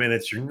playing 30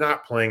 minutes, you're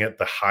not playing at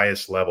the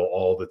highest level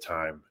all the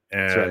time.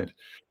 And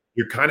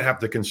you kind of have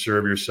to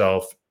conserve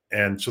yourself.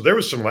 And so there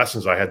was some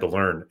lessons I had to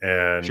learn,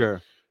 and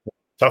Sure.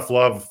 tough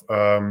love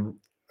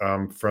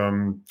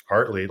from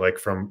Hartley, like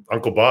from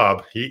Uncle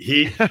Bob.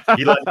 He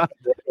let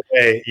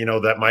me know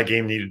that my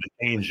game needed to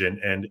change,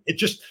 and it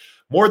just,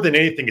 more than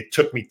anything, it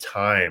took me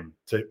time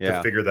to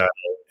figure that out.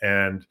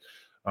 And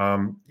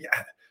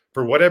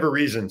for whatever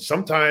reason,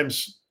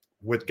 sometimes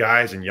with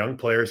guys and young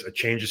players, a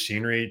change of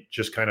scenery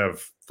just kind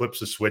of flips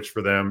the switch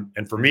for them.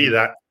 And for me,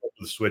 that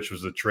the switch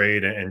was the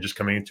trade and just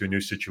coming into a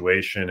new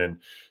situation and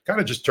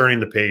kind of just turning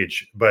the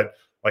page. But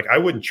like, I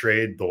wouldn't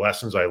trade the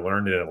lessons I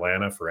learned in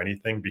Atlanta for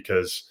anything,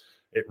 because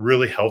it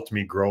really helped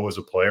me grow as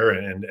a player.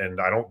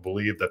 And I don't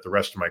believe that the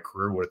rest of my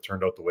career would have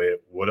turned out the way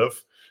it would have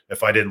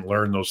if I didn't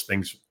learn those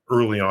things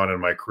early on in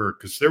my career.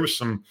 Because there was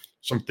some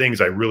things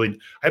I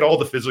had all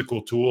the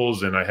physical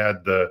tools, and I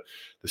had the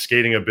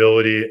skating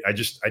ability. I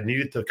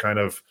needed to kind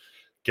of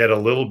get a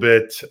little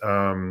bit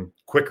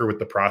quicker with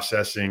the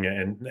processing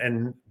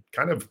and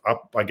kind of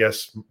up, I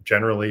guess,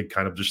 generally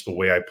kind of just the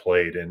way I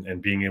played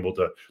and being able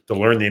to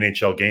learn the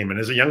NHL game. And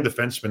as a young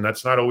defenseman,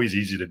 that's not always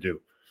easy to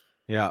do.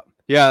 Yeah,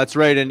 that's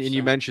right. And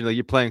you mentioned like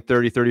you're playing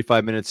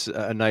 30-35 minutes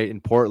a night in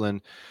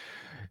Portland.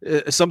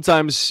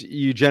 Sometimes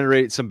you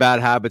generate some bad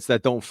habits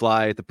that don't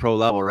fly at the pro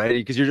level, right?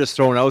 Because you're just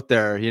thrown out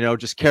there,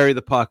 just carry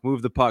the puck,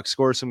 move the puck,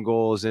 score some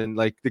goals. And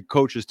like the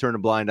coaches turn a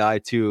blind eye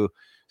to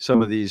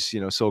some of these,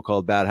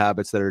 so-called bad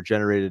habits that are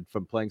generated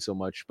from playing so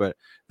much. But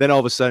then all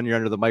of a sudden you're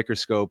under the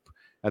microscope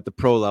at the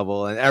pro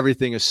level, and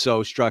everything is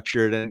so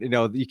structured, and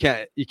you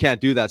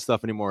can't do that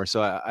stuff anymore.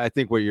 So I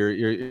think what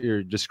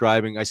you're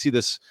describing, I see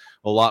this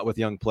a lot with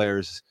young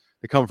players.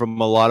 They come from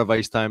a lot of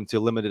ice time to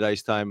limited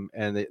ice time,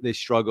 and they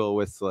struggle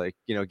with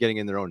getting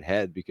in their own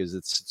head because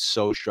it's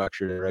so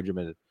structured and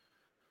regimented.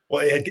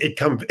 Well, it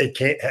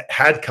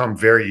had come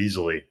very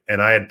easily,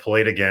 and I had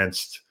played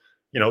against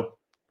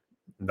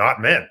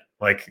not men.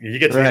 Like, you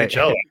get to the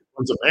NHL,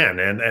 everyone's a man,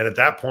 and at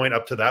that point,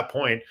 up to that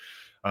point,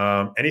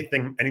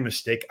 any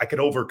mistake, I could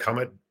overcome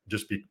it,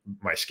 just be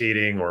my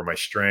skating or my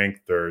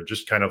strength or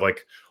just kind of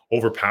like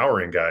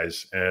overpowering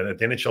guys. And at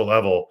the NHL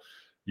level,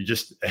 you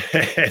just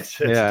it's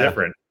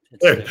different.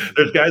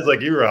 There's guys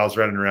like you, Rouse,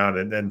 running around,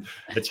 and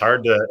it's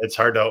hard to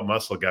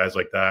outmuscle guys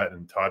like that,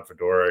 and Todd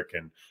Fedoruk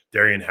and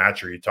Darian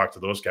Hatcher. You talk to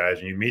those guys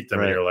and you meet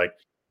them, and you're like,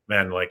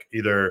 man, like,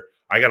 either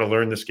I got to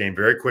learn this game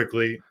very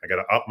quickly, I got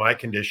to up my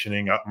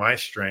conditioning, up my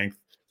strength,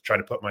 try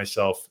to put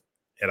myself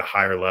at a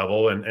higher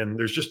level, and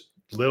there's just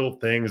little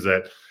things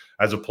that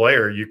as a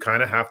player you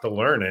kind of have to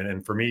learn.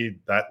 And for me,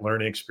 that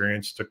learning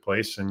experience took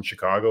place in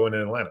Chicago and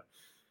in Atlanta.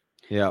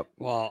 Yeah.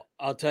 Well,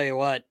 I'll tell you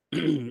what,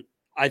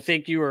 I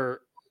think you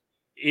were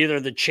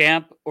either the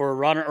champ or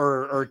runner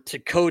or to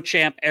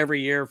co-champ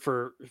every year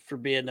for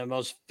being the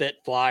most fit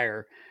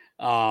flyer.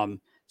 So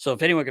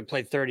if anyone could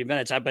play 30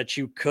 minutes, I bet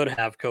you could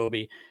have,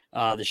 Kobe,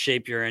 the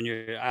shape you're in.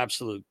 You're an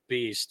absolute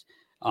beast.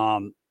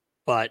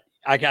 But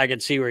I can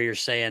see where you're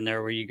saying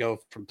there, where you go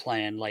from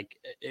playing like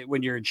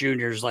when you're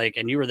juniors, like,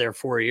 and you were there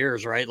 4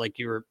 years, right? Like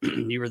you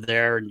were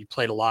there and you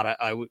played a lot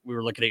of, we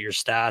were looking at your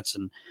stats,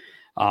 and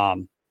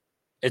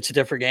It's a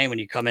different game when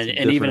you come in,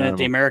 and even at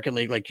the American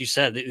League, like you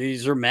said,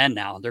 these are men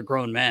now. They're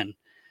grown men,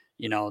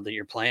 that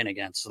you're playing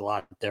against. It's a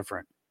lot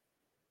different.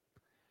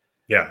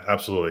 Yeah,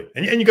 absolutely.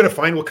 And you got to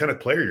find what kind of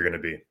player you're going to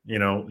be. You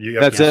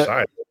have to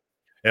decide.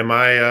 Am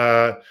I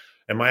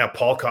a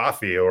Paul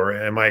Coffey, or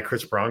am I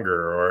Chris Pronger,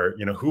 or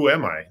who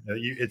am I?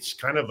 It's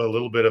kind of a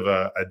little bit of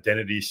a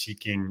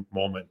identity-seeking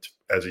moment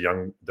as a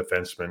young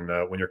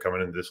defenseman when you're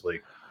coming into this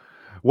league.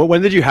 Well,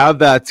 when did you have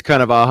that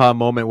kind of aha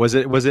moment? Was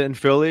it in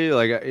Philly?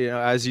 Like,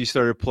 as you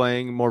started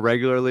playing more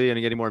regularly and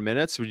getting more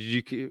minutes,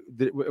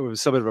 it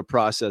was somewhat of a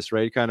process,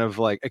 right? Kind of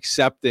like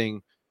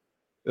accepting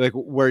like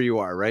where you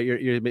are, right?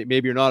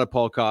 Maybe you're not a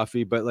Paul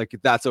Coffey, but like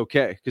that's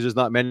okay because there's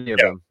not many of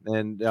them,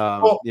 and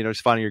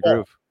just finding your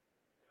groove.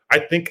 I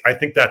think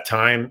that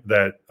time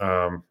that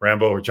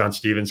Rambo or John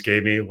Stevens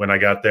gave me when I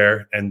got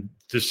there, and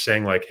just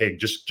saying like, hey,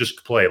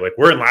 just play. Like,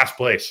 we're in last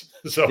place,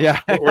 so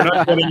we're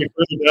not getting you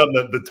further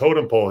down the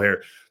totem pole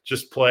here.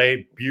 Just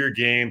play, be your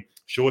game,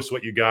 show us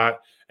what you got.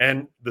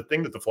 And the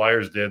thing that the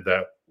Flyers did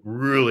that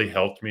really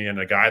helped me, and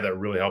a guy that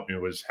really helped me,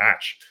 was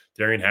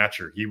Darian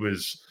Hatcher. He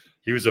was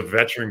a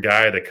veteran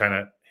guy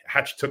that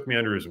Hatch took me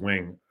under his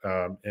wing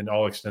in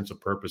all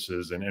extensive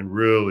purposes, and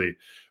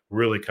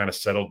really kind of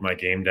settled my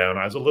game down.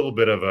 I was a little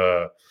bit of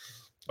a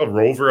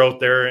rover out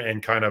there,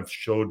 and kind of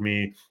showed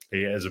me,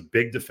 hey, as a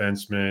big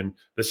defenseman,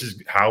 this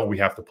is how we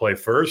have to play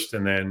first,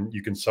 and then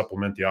you can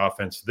supplement the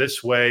offense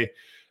this way.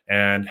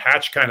 And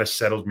Hatch kind of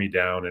settled me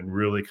down and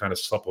really kind of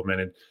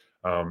supplemented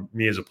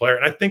me as a player.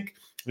 And I think,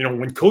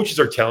 when coaches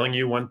are telling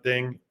you one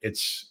thing,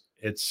 it's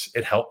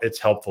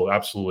helpful,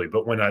 absolutely.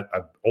 But when an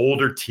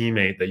older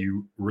teammate that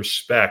you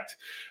respect,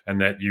 and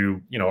that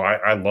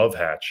I love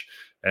Hatch,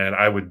 and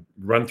I would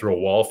run through a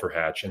wall for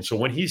Hatch. And so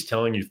when he's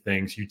telling you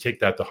things, you take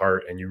that to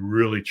heart, and you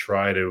really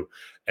try to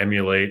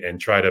emulate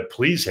and try to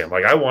please him.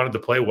 Like, I wanted to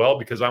play well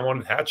because I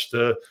wanted Hatch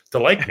to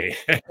like me.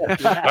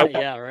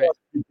 Right.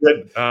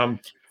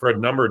 For a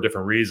number of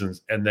different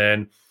reasons. And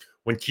then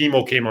when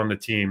Chemo came on the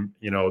team,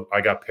 I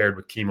got paired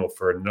with Chemo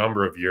for a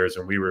number of years,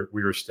 and we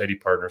were steady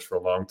partners for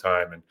a long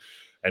time.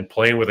 And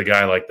playing with a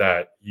guy like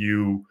that,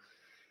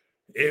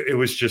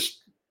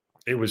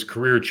 it was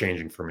career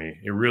changing for me.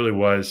 It really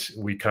was.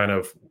 We kind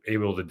of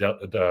able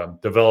to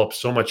develop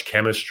so much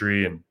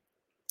chemistry, and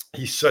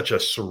he's such a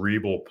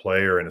cerebral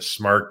player and a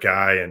smart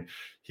guy. And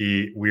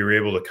we were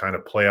able to kind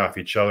of play off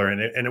each other.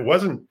 And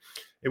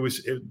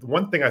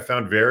one thing I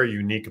found very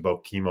unique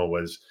about Chemo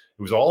was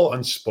it was all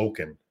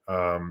unspoken.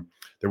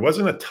 There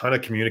wasn't a ton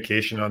of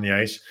communication on the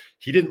ice.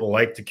 He didn't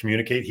like to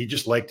communicate. He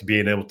just liked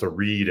being able to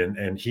read,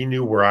 and he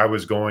knew where I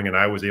was going, and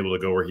I was able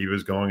to go where he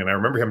was going. And I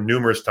remember him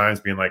numerous times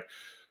being like,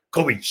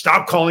 Kobe,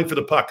 stop calling for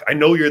the puck. I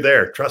know you're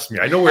there. Trust me.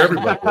 I know where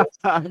everybody is.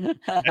 And,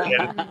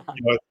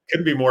 it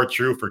couldn't be more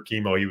true for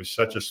Chemo. He was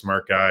such a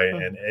smart guy,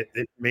 and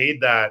it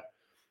made that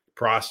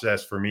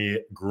process for me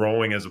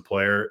growing as a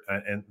player.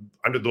 And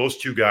under those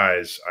two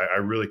guys, I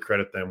really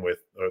credit them with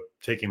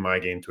taking my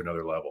game to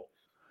another level.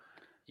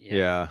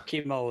 Yeah.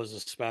 Chemo was a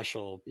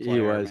special player,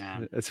 he was.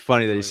 Man. It's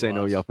funny that he's saying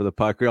no yell for the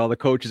puck. All the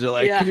coaches are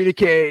like,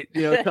 communicate,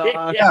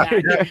 talk.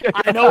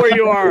 I know where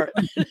you are.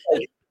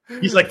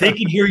 He's like, they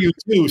can hear you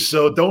too,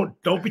 so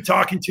don't be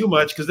talking too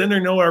much, because then they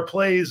know our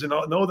plays and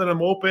know that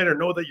I'm open or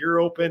know that you're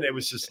open. It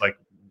was just like,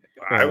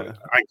 I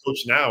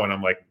coach now, and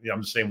I'm like,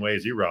 I'm the same way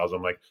as you, Rouse.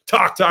 I'm like,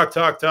 talk.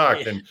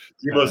 And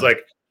he was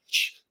like,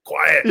 shh,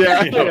 quiet.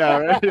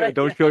 Right?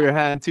 Don't show your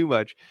hand too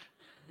much.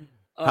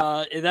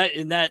 In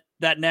that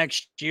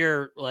next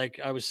year, like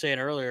I was saying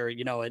earlier,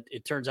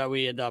 it turns out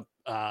we end up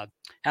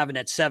having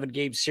that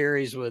 7-game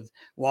series with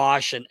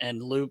Wash,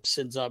 and Loops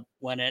ends up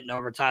winning it in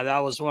overtime. That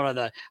was one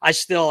of I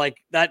still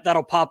like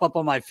that'll pop up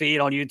on my feed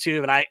on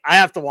YouTube, and I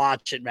have to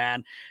watch it,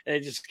 man.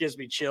 It just gives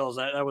me chills.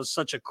 That was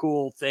such a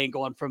cool thing,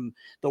 going from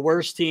the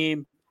worst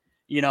team,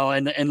 in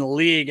the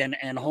league,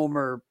 and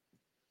Homer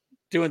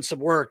doing some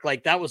work.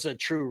 Like, that was a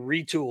true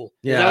retool.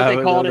 Is that what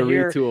they called it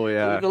here? Retool,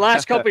 yeah. The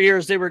last couple of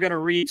years they were going to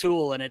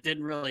retool, and it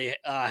didn't really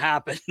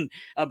happen.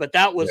 But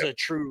that was a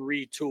true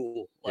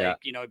retool. Like,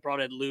 he brought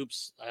in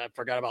Loops. I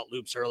forgot about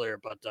Loops earlier,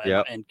 but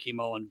and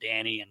Chemo and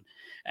Danny,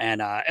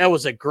 and it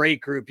was a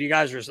great group. You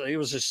guys it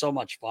was just so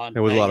much fun. It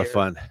was a lot of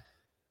fun.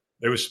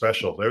 It was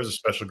special. There was a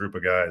special group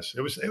of guys.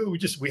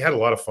 We had a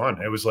lot of fun.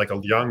 It was like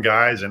a young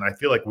guys, and I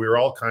feel like we were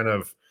all kind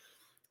of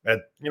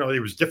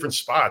there was different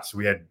spots.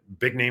 We had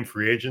big name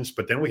free agents,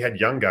 but then we had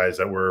young guys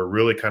that were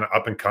really kind of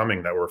up and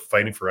coming, that were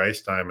fighting for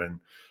ice time. And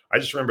I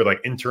just remember, like,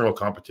 internal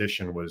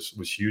competition was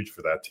huge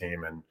for that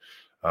team. And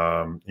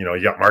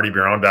you got Marty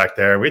Biron back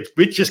there. We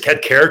just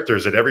had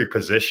characters at every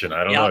position.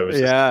 I don't know. It was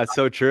it's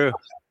so true.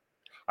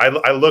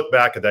 I look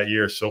back at that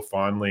year so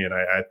fondly, and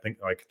I think,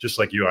 like, just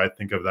like you, I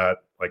think of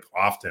that like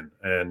often.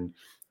 And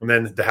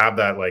then to have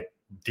that like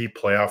deep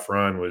playoff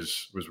run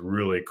was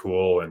really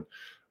cool. And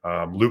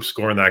Loop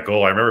scoring that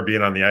goal, I remember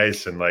being on the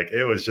ice, and like,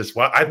 it was just,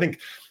 I don't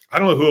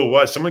know who it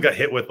was. Someone got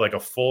hit with like a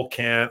full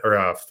can or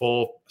a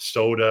full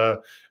soda,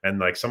 and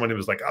like someone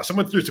was like,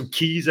 someone threw some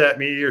keys at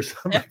me or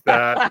something like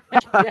that.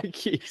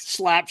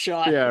 Slap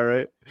shot. Yeah,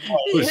 right.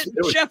 It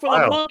was Chef with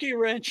a monkey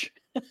wrench.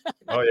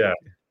 Oh yeah,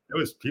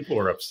 people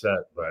were upset,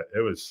 but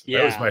that was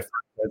my first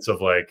sense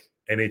of like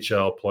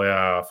NHL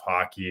playoff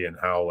hockey and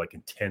how like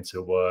intense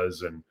it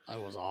was, and that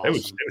was awesome. It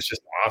was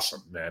just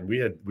awesome, man. We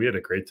had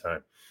a great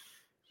time.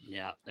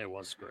 Yeah, it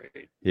was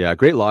great. Yeah,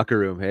 great locker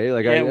room. Hey,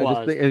 like I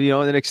just think,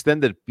 and then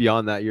extended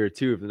beyond that year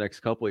too. For the next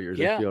couple of years,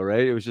 I feel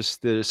right. It was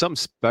just there's something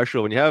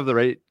special when you have the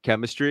right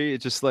chemistry. It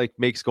just like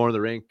makes going to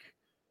the rink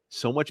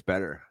so much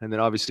better. And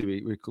then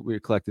obviously we're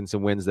collecting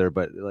some wins there,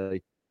 but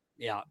like,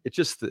 it's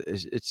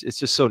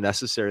just so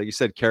necessary. Like you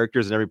said,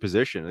 characters in every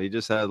position. You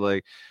just had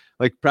like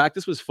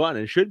practice was fun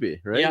and it should be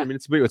right. I mean,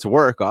 it's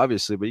work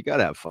obviously, but you got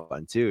to have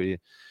fun too.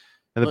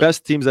 And the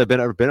best teams I've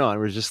ever been on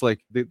was just like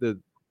the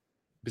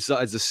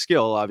besides the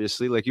skill,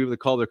 obviously, like even the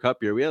Calder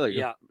Cup year, we had like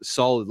a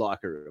solid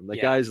locker room.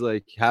 Like guys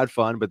like had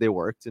fun, but they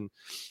worked. And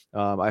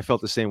I felt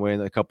the same way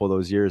in a couple of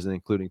those years, and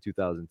including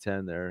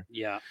 2010 there.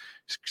 Yeah.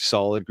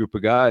 Solid group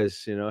of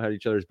guys, had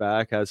each other's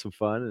back, had some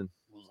fun, and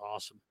it was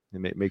awesome.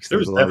 It makes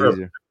things a lot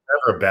easier.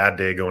 Never a bad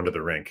day going to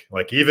the rink.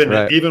 Like even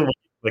when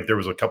like there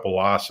was a couple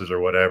losses or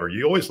whatever,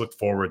 you always look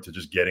forward to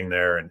just getting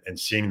there and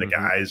seeing the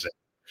guys.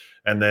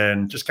 And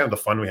then just kind of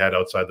the fun we had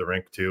outside the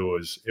rink too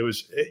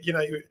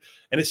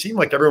and it seemed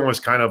like everyone was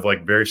kind of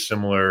like very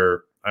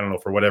similar. I don't know,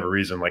 for whatever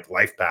reason, like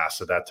life paths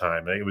at that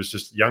time. It was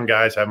just young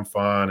guys having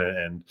fun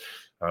and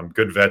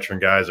good veteran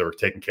guys that were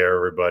taking care of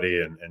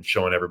everybody and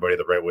showing everybody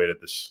the right way to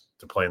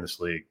play in this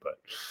league. But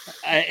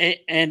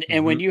and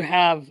when you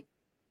have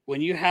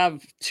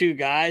 2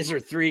 guys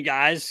or 3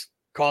 guys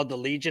called the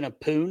Legion of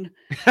Poon,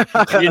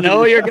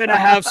 you're going to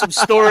have some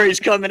stories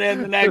coming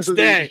in the next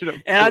day.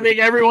 And I think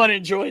everyone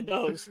enjoyed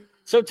those.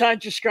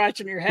 Sometimes you're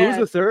scratching your head. Who's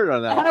the third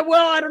on that? I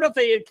don't know if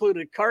they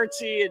included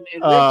Cartsy and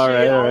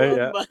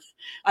Richie. But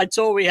I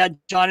told we had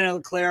Johnny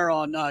Leclerc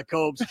on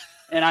Cobes,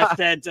 and I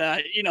said,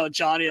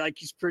 Johnny, like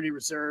he's pretty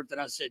reserved.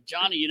 And I said,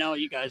 Johnny,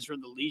 you guys were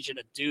the Legion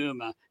of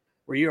Doom.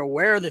 Were you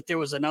aware that there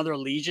was another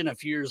Legion a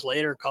few years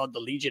later called the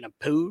Legion of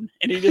Poon?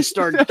 And he just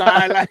started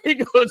dying. He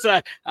goes,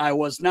 I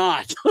was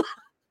not.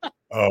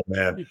 Oh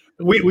man,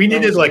 we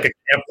needed like a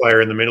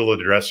campfire in the middle of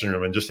the dressing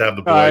room and just have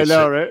the boys. I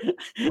know, right?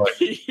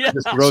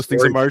 Just roasting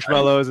some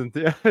marshmallows and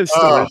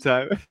story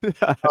time.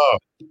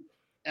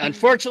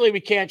 Unfortunately, we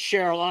can't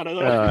share a lot of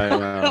those. I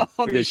know.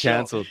 Get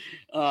canceled.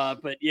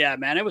 But yeah,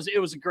 man, it was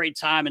a great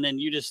time. And then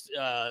you just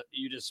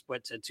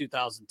went to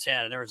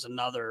 2010, and there was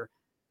another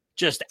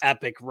just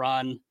epic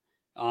run.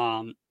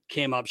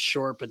 Came up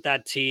short, but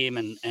that team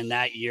and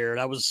that year,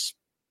 that was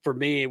for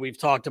me. We've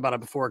talked about it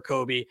before,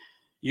 Kobe.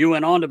 You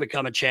went on to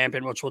become a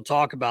champion, which we'll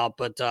talk about.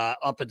 But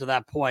up until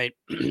that point,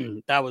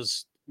 that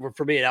was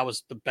for me. That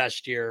was the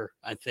best year,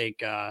 I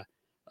think,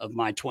 of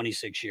my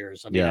 26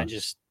 years. I mean,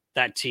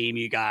 that team,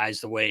 you guys,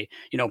 the way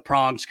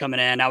Prong's coming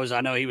in.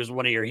 I know he was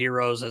one of your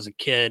heroes as a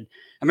kid.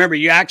 I remember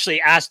you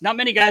actually asked. Not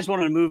many guys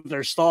wanted to move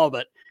their stall,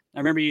 but I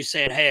remember you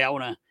saying, "Hey, I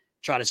want to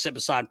try to sit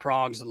beside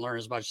Prongs and learn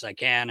as much as I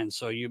can." And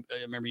so I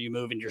remember you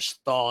moving your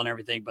stall and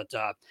everything, but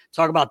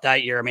talk about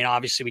that year. I mean,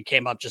 obviously we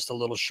came up just a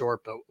little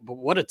short, but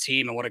what a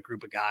team and what a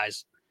group of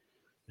guys.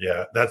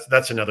 Yeah,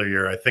 that's another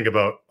year I think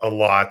about a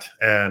lot.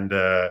 And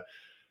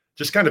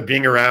just kind of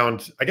being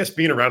around a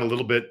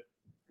little bit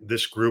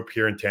this group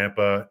here in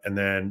Tampa, and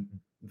then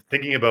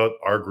thinking about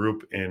our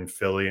group in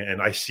Philly.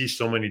 And I see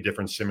so many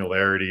different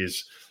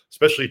similarities,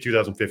 especially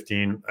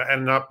 2015,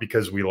 and not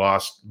because we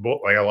lost.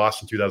 I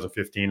lost in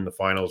 2015 in the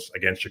finals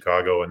against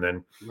Chicago, and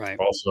then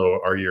also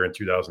our year in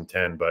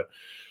 2010. But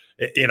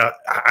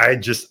I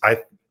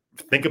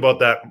think about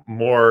that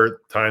more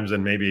times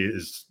than maybe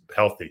is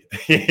healthy.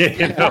 You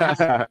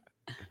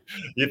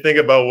think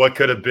about what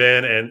could have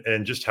been,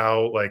 and just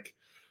how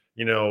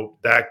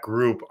that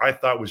group I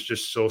thought was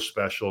just so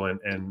special.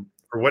 And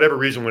for whatever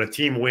reason, when a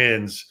team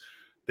wins,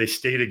 they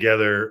stay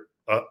together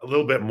a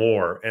little bit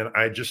more. And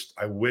I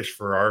wish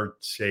for our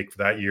sake for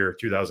that year,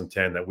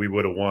 2010, that we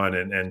would have won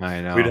and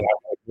we'd have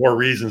more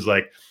reasons,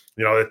 like,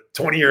 the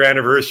 20-year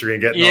anniversary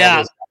and getting all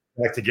those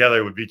back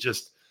together would be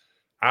just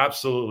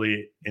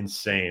absolutely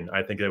insane.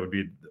 I think that would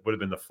have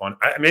been the fun.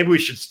 Maybe we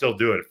should still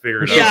do it.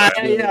 Figure it out.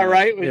 Yeah,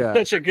 right. We're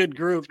such a good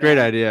group. Great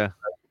idea.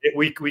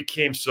 We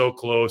came so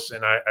close,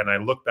 and I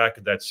look back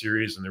at that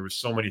series, and there was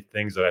so many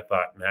things that I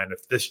thought, man,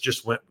 if this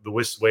just went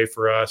this way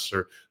for us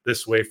or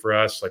this way for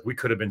us, like we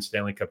could have been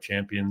Stanley Cup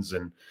champions.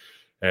 And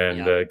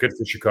good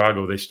for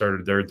Chicago. They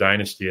started their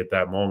dynasty at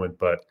that moment.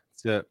 But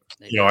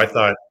I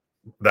thought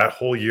that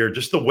whole year,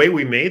 just the way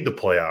we made the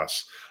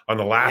playoffs on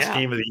the last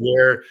game of the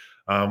year,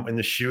 in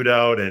the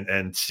shootout,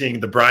 and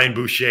seeing the Brian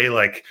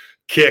Boucher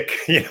kick,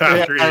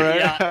 after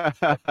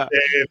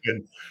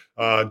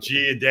and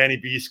G and Danny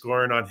B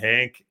scoring on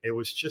Hank. It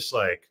was just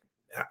like,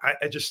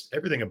 I just,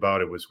 everything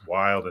about it was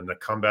wild. And the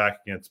comeback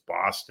against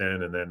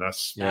Boston, and then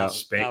us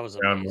spanking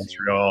around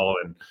Montreal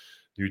and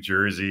New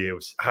Jersey.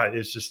 It's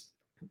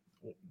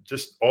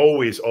just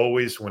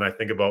always when I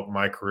think about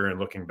my career and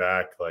looking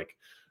back, like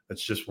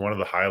that's just one of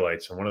the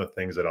highlights and one of the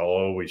things that I'll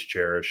always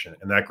cherish,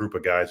 and that group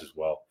of guys as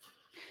well.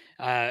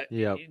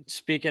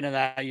 Speaking of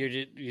that,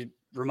 you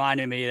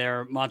reminded me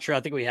there, Montreal.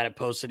 I think we had it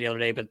posted the other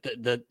day, but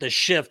the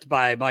shift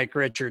by Mike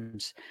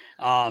Richards.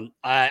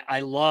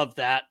 I love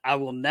that. I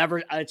will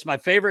never. It's my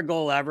favorite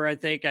goal ever. I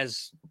think,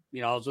 as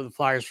you know, I was with the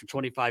Flyers for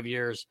 25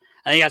 years.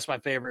 I think that's my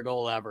favorite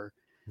goal ever.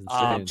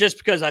 Just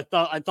because I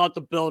thought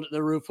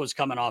the roof was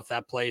coming off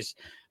that place.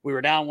 We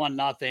were down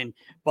 1-0.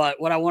 But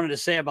what I wanted to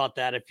say about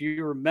that, if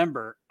you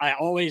remember, I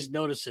always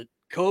noticed it.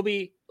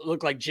 Kobe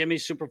looked like Jimmy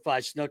Superfly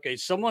Snuka.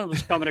 Someone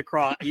was coming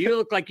across. You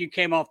look like you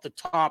came off the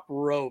top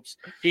ropes.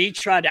 He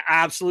tried to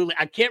absolutely,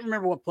 I can't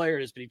remember what player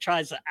it is, but he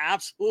tries to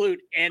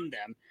absolute end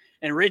them.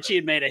 And Richie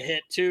had made a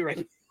hit too,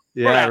 right?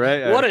 Yeah,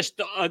 right.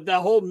 What the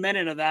whole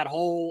minute of that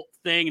whole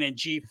thing, and then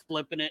G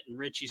flipping it and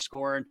Richie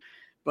scoring.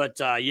 But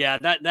yeah,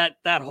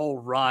 that whole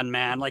run,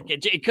 man, like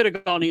it could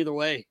have gone either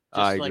way.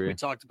 Just like we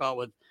talked about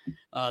with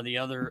the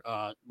other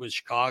with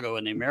Chicago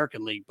in the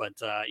American League. But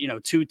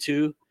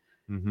 2-2.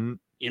 Mm-hmm.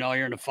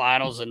 You're in the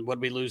finals, and would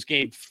we lose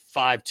game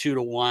 5,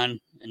 2-1,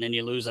 and then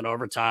you lose in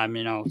overtime?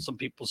 Some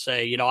people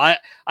say, I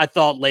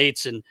thought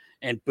Lates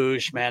and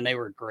Bush, man, they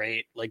were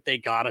great. Like they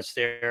got us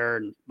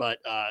there, but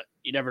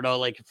you never know.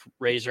 Like if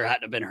Razor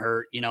hadn't have been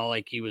hurt,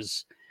 like he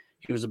was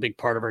a big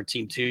part of our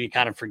team too. You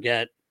kind of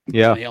forget.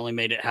 Yeah, he only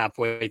made it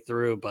halfway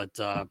through, but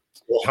how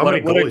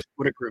many goalies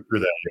what a group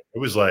through that? It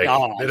was like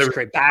it was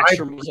great.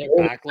 Backstrom was there,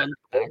 Backlund,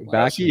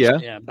 Backy,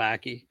 yeah,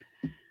 Backy.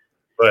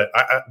 But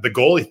the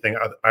goalie thing,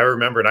 I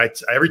remember, and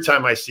every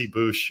time I see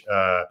Bush,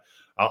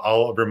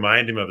 I'll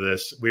remind him of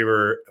this. We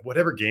were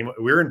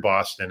in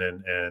Boston,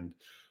 and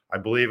I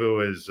believe it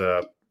was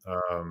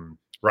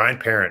Ryan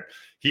Parent.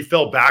 He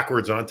fell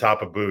backwards on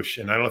top of Bush,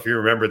 and I don't know if you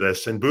remember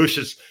this. And Bush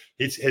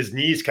his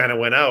knees kind of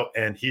went out,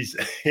 and he's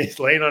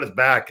laying on his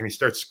back, and he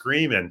starts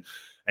screaming,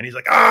 and he's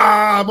like,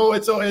 Mo,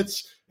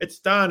 it's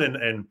done,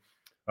 and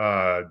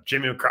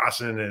Jimmy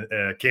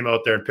McCrossan came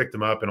out there and picked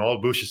him up, and all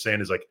Bush is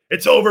saying is like,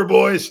 "It's over,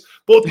 boys.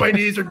 Both my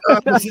knees are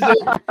done. This is it."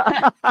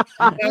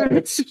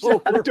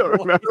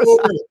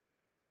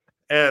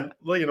 And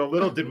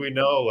little did we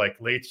know, like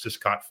Lates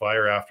just caught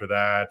fire after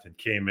that and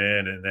came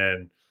in, and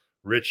then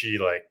Richie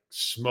like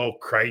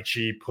smoked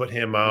Krejci, put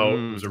him out.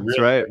 It was a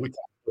real we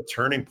talked about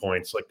turning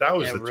points. Like that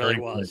was the really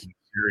turning point in the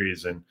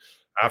series, and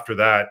after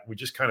that, we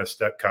just kind of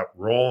kept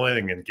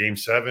rolling in Game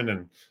 7,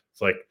 and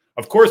it's like.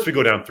 Of course, we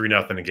go down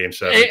 3-0 in Game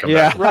 7.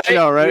 Yeah, right. I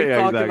know, right? We've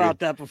talked about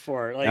that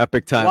before. Like,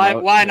 epic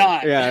time. Why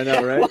not? Yeah, I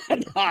know, right?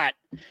 Why not?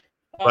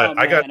 But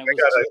I don't know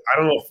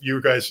if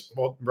you guys,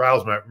 you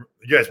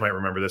guys might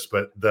remember this,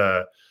 but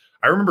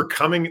I remember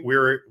coming. We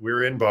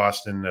were in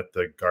Boston at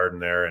the Garden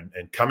there, and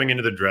coming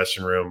into the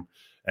dressing room,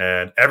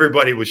 and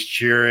everybody was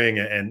cheering,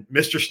 and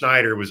Mr.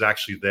 Snyder was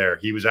actually there.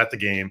 He was at the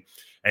game,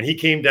 and he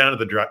came down to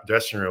the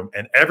dressing room,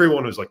 and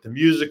everyone was like, the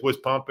music was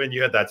pumping.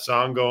 You had that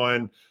song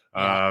going.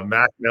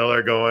 Mac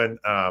Miller going,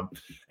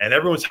 and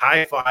everyone's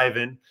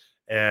high-fiving.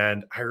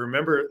 And I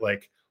remember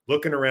like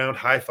looking around,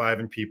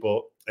 high-fiving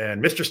people,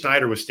 and Mr.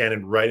 Snyder was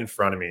standing right in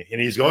front of me, and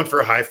he's going for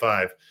a high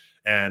five.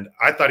 And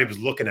I thought he was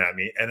looking at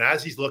me. And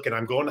as he's looking,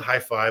 I'm going to high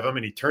five him,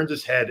 and he turns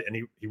his head, and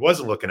he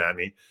wasn't looking at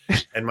me.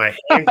 And my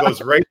hand goes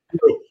right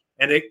through,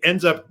 and it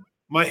ends up,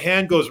 my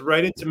hand goes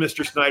right into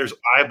Mr. Snyder's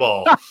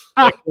eyeball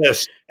like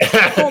this. And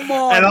all of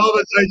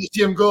a sudden, I just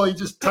see him go. He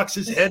just tucks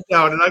his head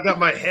down, and I got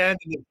my hand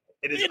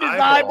in his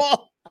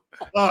eyeball.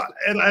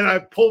 And I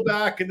pull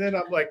back, and then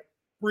I'm like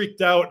freaked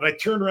out, and I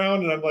turn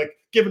around, and I'm like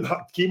giving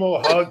Chemo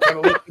a hug, kind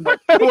of looking like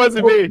it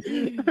wasn't me.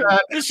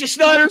 Mr.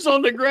 Snyder's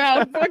on the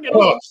ground.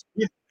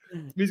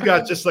 He's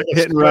got just like a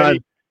hit and run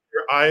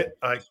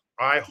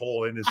eye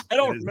hole in his. I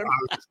don't remember.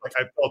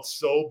 I felt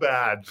so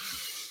bad.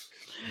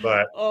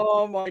 But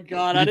oh my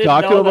God, I didn't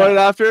talk to him about it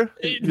after.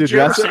 Did you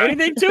ever say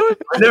anything to him?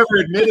 I never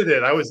admitted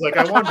it. I was like,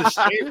 I wanted to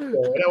stay there.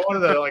 I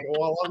wanted a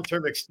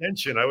long-term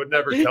extension. I would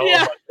never tell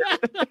him.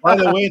 By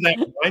the way, that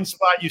blind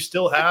spot you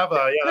still have,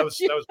 that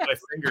was my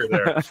finger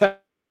there.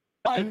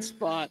 Blind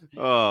spot.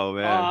 Oh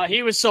man,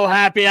 he was so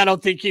happy. I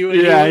don't think he would.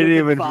 Yeah, he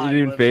didn't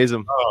even phase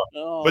him.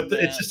 But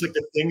it's just like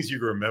the things you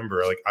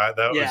remember. Like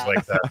that was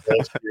like that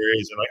whole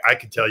series, and like I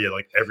could tell you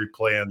like every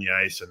play on the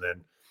ice, and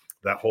then.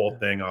 That whole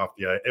thing off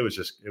the ice, it was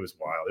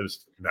wild. It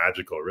was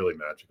magical, really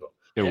magical.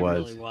 It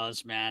really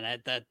was, man.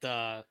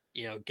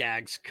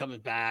 Gags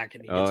coming back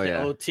and he gets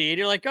the OT, and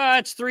you're like, oh,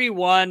 it's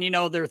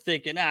 3-1. They're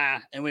thinking,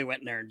 and we went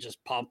in there and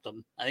just pumped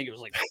them. I think it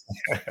was like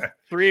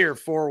 3 or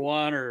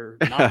 4-1 or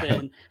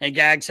nothing. And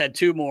Gags had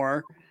 2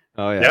 more.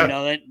 Oh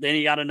yeah. Then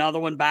he got another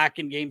one back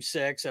in Game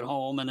 6 at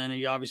home, and then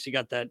he obviously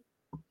got that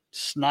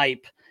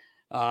snipe.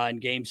 In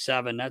Game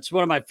 7. That's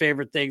one of my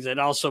favorite things. It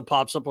also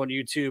pops up on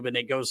YouTube, and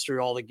it goes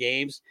through all the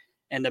games.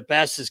 And the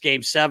best is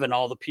Game 7.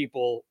 All the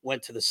people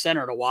went to the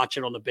center to watch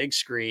it on the big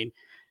screen.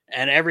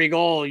 And every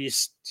goal, you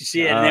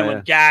see it. And then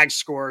when Gag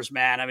scores,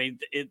 man, I mean,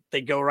 they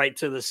go right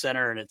to the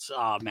center, and it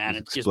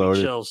gives me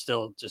chills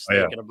still just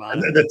thinking about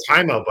it. And the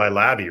timeout by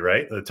Labby,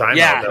 right? The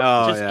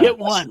timeout. Get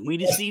one. We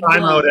just need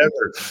timeout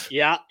ever.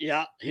 Yeah.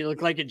 He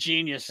looked like a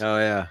genius. Oh,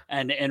 yeah.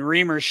 And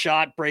Reamer's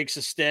shot breaks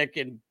a stick,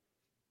 and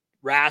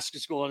Rask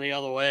is going the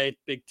other way.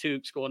 Big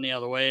Took's going the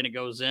other way, and it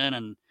goes in.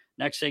 And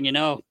next thing you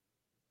know,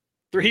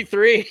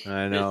 3-3.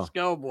 I know. Let's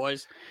go,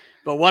 boys.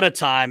 But what a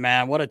time,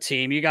 man. What a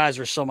team. You guys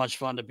were so much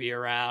fun to be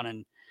around.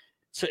 And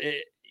so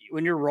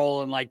when you're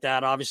rolling like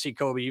that, obviously,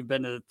 Kobe, you've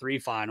been to the 3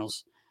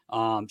 finals.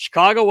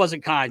 Chicago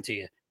wasn't kind to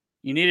you.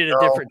 You needed a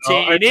different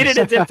team. You needed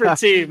a different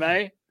team,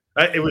 eh?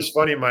 It was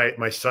funny.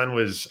 My son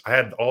I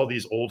had all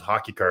these old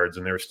hockey cards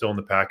and they were still in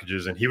the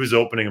packages, and he was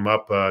opening them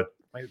up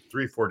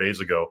 3-4 days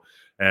ago.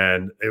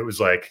 And it was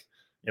like,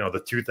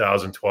 the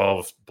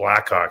 2012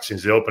 Blackhawks.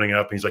 He's opening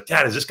up and he's like,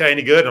 "Dad, is this guy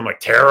any good?" And I'm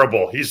like,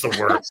 "Terrible. He's the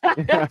worst."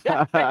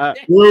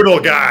 Brutal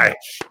guy.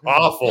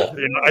 Awful.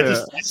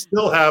 I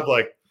still have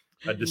like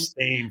a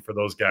disdain for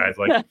those guys.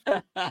 Like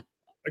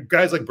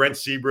guys like Brent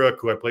Seabrook,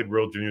 who I played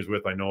World Juniors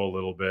with, I know a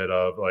little bit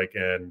of,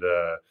 and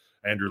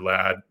Andrew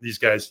Ladd. These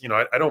guys,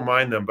 I don't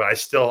mind them, but I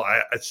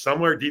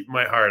somewhere deep in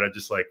my heart, I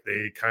just like,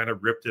 they kind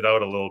of ripped it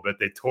out a little bit.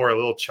 They tore a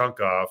little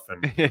chunk off,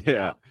 and trying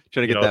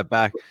to get that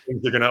back.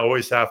 They're going to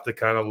always have to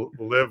kind of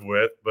live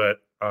with, but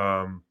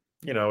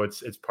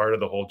it's part of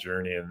the whole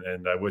journey,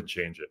 and I would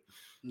change it.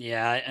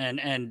 Yeah,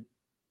 and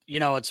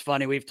it's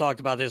funny. We've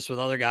talked about this with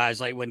other guys.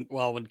 Like when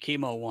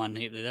Chemo won,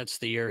 that's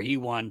the year he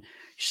won.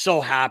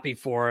 So happy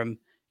for him.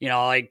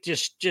 Like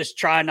just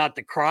try not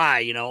to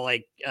cry,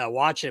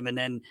 watch him. And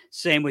then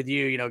same with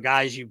you,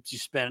 guys, you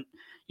spent,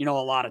 a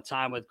lot of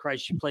time with.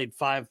 Christ. You played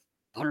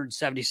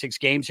 576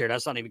 games here.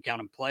 That's not even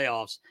counting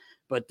playoffs,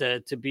 but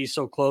to be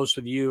so close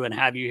with you and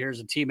have you here as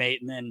a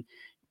teammate and then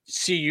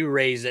see you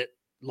raise it,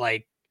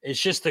 like, it's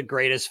just the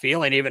greatest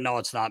feeling, even though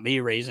it's not me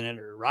raising it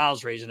or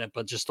Riles raising it,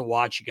 but just to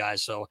watch you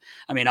guys. So,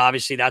 I mean,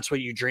 obviously that's what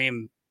you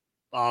dream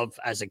of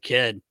as a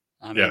kid.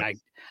 I mean,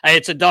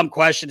 it's a dumb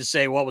question to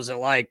say, what was it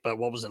like? But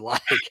what was it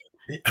like?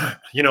 It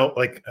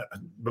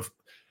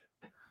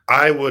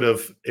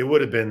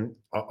would have been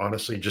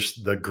honestly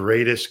just the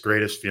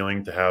greatest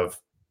feeling to have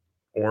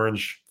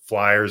orange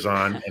Flyers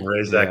on and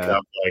raise that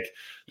cup like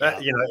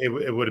that.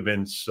 It would have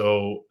been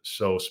so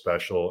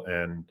special.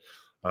 And,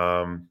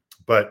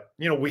 but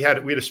we had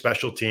a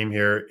special team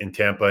here in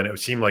Tampa, and it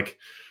seemed like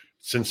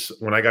since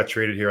when I got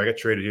traded here, I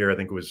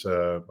think it was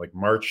like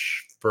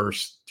March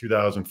 1st,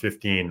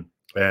 2015.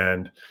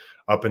 And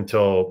up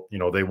until,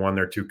 they won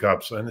their 2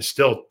 cups, and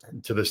still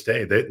to this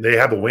day, they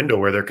have a window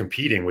where they're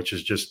competing, which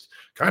is just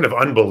kind of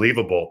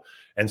unbelievable.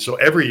 And so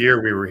every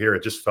year we were here,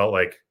 it just felt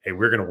like, hey,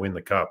 we're going to win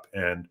the cup.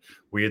 And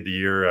we had the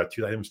year, I think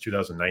it was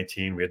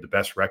 2019. We had the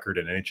best record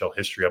in NHL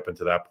history up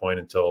until that point,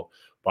 until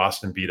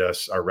Boston beat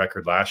us our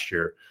record last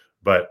year.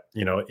 But,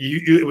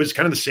 it was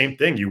kind of the same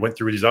thing. You went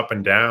through these up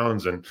and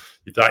downs, and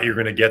you thought you were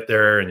going to get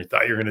there, and you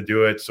thought you were going to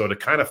do it. So to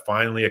kind of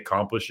finally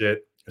accomplish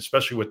it,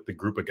 especially with the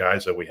group of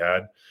guys that we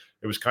had,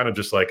 it was kind of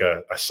just like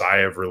a sigh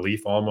of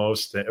relief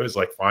almost. It was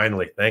like,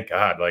 finally, thank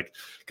God. Like,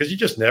 because you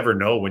just never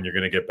know when you're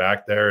going to get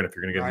back there and if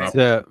you're going to get an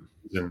opportunity.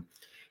 And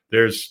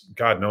there's,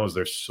 God knows,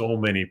 there's so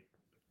many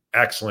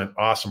excellent,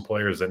 awesome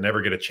players that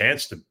never get a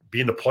chance to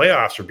be in the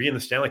playoffs or be in the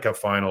Stanley Cup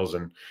finals.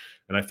 And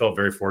I felt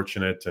very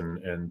fortunate,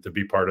 and to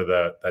be part of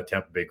that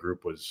Tampa Bay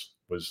group was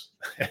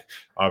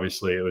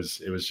obviously it was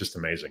just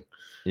amazing.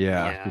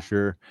 Yeah, for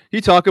sure. You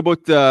talk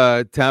about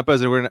Tampa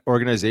as an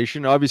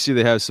organization. Obviously,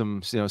 they have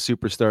some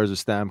superstars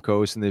with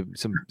Stamkos, and they've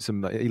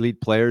some elite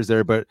players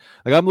there. But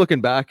like, I'm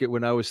looking back at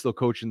when I was still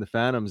coaching the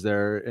Phantoms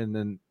there, and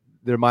then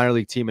their minor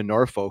league team in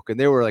Norfolk, and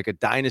they were like a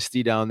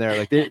dynasty down there.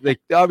 Like they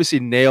obviously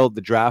nailed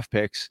the draft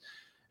picks,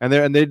 and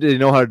they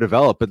know how to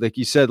develop. But like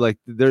you said, like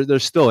they're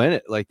still in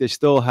it. Like they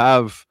still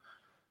have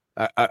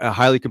a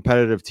highly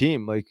competitive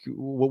team. Like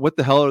what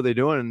the hell are they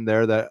doing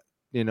there that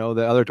the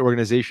other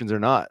organizations are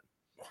not?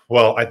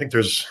 Well, I think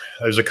there's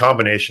a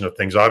combination of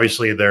things.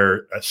 Obviously,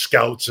 their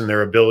scouts and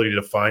their ability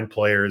to find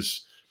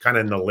players kind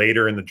of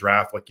later in the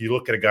draft. Like you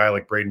look at a guy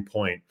like Braydon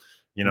Point,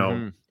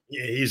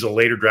 he's a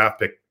later draft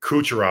pick.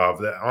 Kucherov,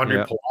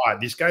 Andre Palat.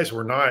 These guys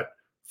were not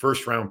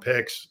first round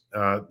picks.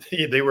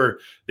 They were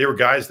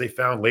guys they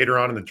found later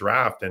on in the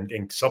draft,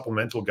 and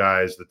supplemental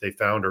guys that they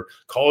found, or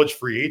college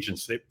free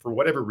agents. For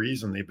whatever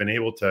reason, they've been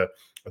able to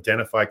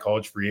identify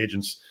college free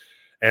agents.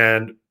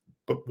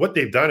 But what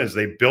they've done is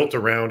they built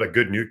around a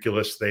good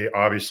nucleus. They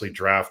obviously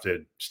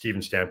drafted Steven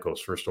Stamkos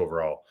first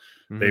overall.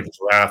 Mm-hmm. They've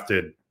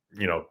drafted,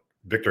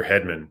 Victor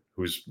Hedman,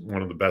 who's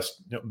one of the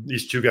best.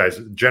 These 2 guys,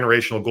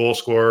 generational goal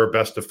scorer,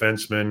 best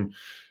defenseman.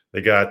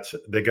 They got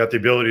the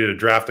ability to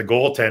draft a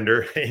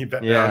goaltender.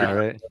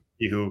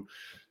 Who,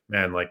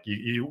 man, like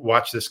you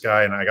watch this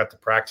guy, and I got to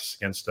practice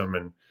against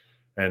him,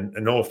 and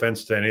no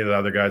offense to any of the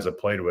other guys I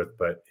played with,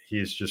 but he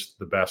is just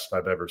the best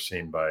I've ever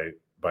seen by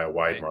a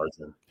wide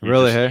margin.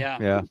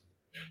 Yeah.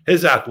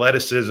 His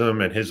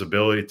athleticism and his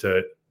ability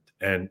to,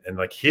 and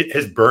like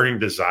his burning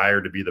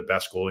desire to be the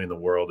best goalie in the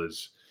world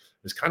is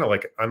kind of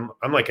like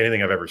unlike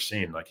anything I've ever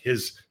seen. Like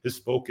his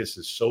focus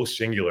is so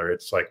singular.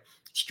 It's like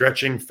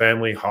stretching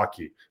family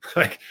hockey.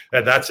 Like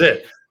that's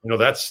it.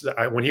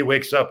 When he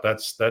wakes up,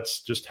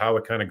 that's just how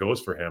it kind of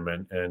goes for him.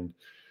 And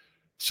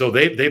so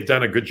they've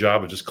done a good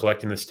job of just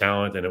collecting this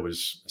talent. And it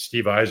was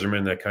Steve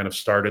Yzerman that kind of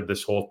started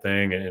this whole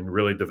thing and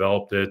really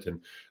developed it. And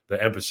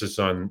the emphasis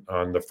on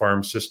the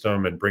farm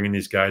system and bringing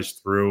these guys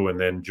through. And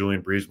then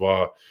Julien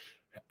Brisebois,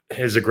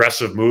 his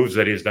aggressive moves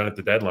that he's done at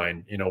the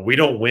deadline. We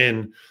don't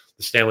win the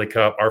Stanley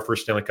Cup, our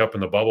first Stanley Cup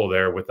in the bubble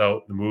there,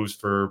 without the moves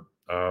for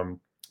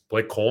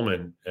Blake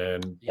Coleman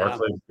and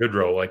Barclay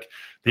Goodrow. Like,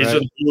 these are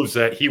the moves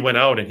that he went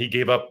out and he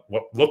gave up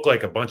what looked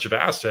like a bunch of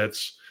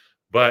assets.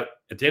 But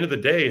at the end of the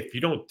day, if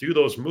you don't do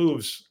those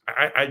moves,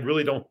 I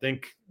really don't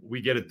think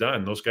we get it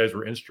done. Those guys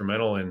were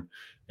instrumental in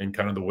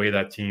kind of the way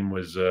that team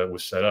was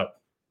set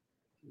up.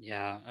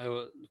 Yeah,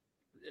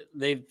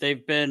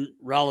 they've been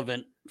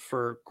relevant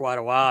for quite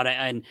a while.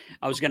 And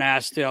I was going to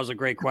ask too. That was a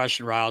great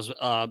question, Riles.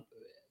 How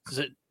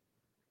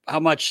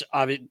much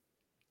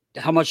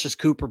does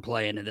Cooper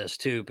play into this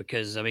too?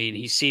 Because I mean,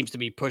 he seems to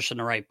be pushing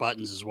the right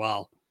buttons as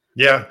well.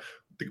 Yeah.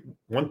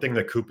 One thing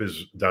that Coop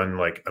has done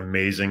like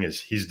amazing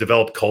is he's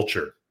developed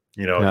culture.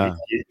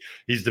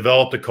 He's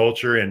developed a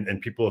culture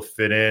and people have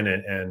fit in.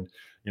 And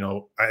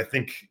I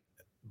think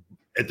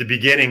at the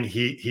beginning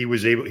he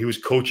was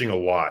coaching a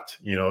lot.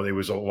 There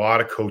was a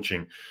lot of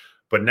coaching,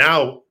 but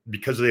now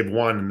because they've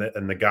won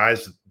and the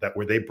guys that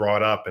they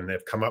brought up and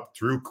they've come up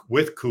through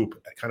with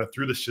Coop kind of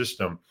through the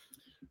system,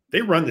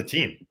 they run the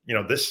team.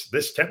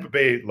 This Tampa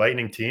Bay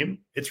Lightning team,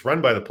 it's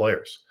run by the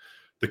players.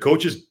 The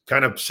coaches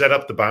kind of set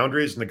up the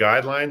boundaries and the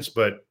guidelines,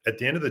 but at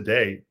the end of the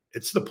day,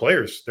 it's the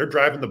players. They're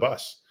driving the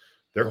bus.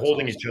 They're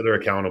holding each other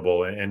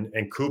accountable.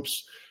 And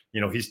Coop's,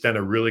 he's done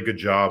a really good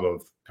job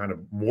of kind of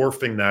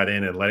morphing that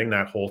in and letting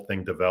that whole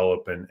thing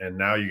develop. And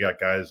now you got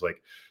guys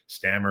like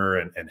Stammer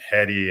and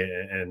Hetty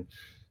and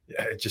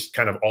just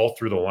kind of all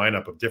through the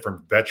lineup of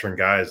different veteran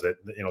guys that,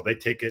 they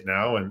take it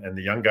now. And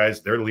the young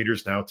guys, they're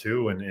leaders now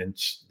too. And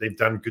they've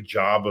done a good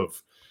job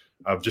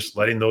of just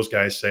letting those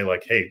guys say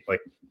like, hey,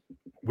 like,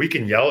 we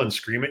can yell and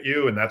scream at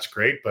you and that's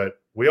great. But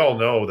we all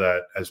know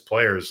that as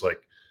players,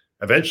 like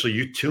eventually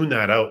you tune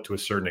that out to a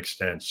certain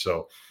extent.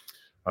 So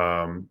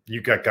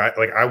you got guys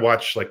like I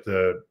watched like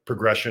the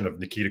progression of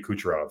Nikita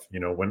Kucherov,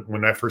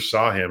 when I first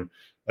saw him,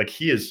 like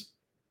he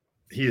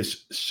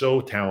is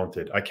so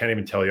talented. I can't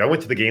even tell you. I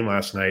went to the game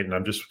last night and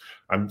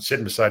I'm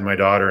sitting beside my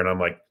daughter and I'm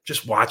like,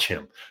 just watch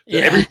him.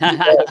 Yeah.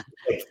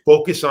 Like,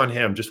 focus on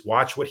him. Just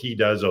watch what he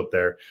does out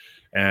there.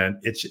 And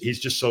he's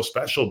just so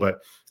special. But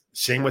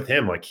same with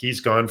him. Like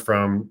he's gone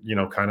from,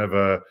 kind of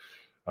a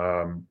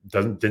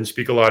didn't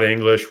speak a lot of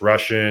English,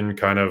 Russian,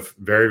 kind of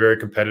very, very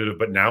competitive,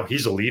 but now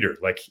he's a leader.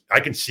 Like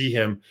I can see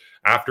him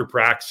after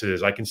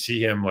practices. I can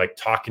see him like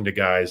talking to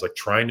guys, like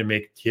trying to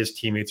make his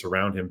teammates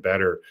around him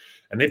better.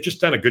 And they've just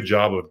done a good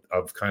job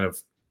of kind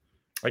of,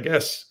 I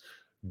guess,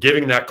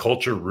 giving that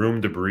culture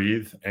room to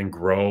breathe and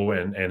grow.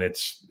 And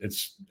it's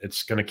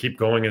going to keep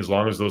going as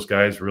long as those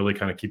guys really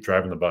kind of keep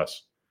driving the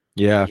bus.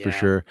 Yeah, for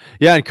sure.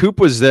 Yeah, and Coop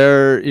was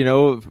there, I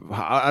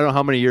don't know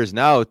how many years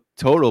now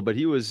total, but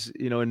he was,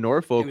 in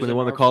Norfolk when they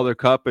won the Calder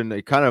Cup and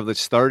they kind of the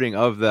starting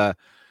of the,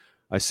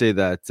 I say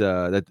that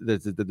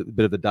the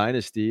bit of the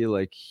dynasty.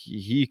 Like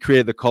he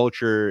created the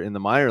culture in the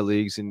minor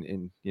leagues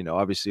and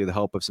obviously the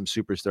help of some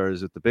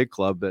superstars at the big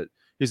club, but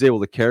he was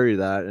able to carry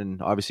that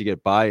and obviously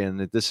get buy-in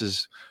that this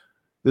is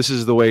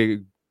the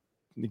way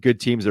good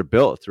teams are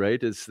built,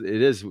 right? It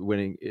is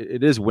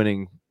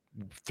winning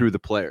through the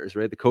players,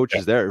 right? The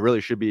coaches there, it really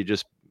should be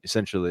just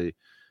essentially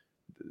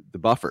the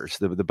buffers,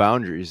 the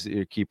boundaries,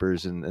 the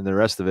keepers, and the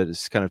rest of it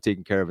is kind of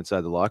taken care of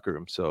inside the locker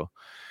room. So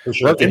for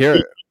sure. Love to hear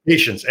it.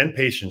 Patience,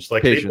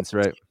 like patience,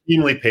 right?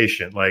 Extremely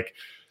patient. Like,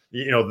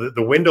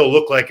 the window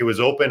looked like it was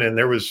open, and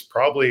there was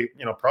probably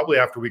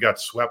after we got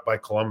swept by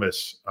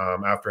Columbus,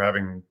 after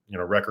having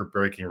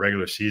record-breaking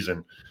regular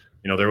season,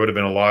 there would have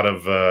been a lot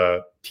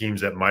of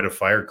teams that might have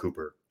fired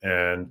Cooper.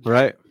 And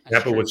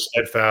Tampa was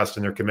steadfast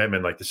in their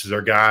commitment. Like, this is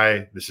our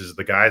guy. This is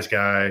the guy's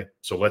guy.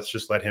 So let's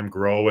just let him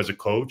grow as a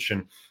coach.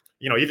 And,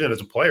 even as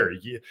a player,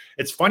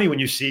 it's funny when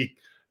you see,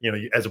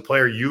 as a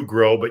player, you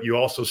grow, but you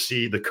also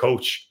see the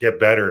coach get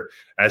better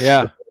as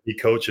he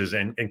coaches.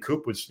 And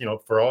Coop was,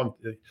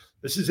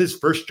 this is his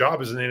first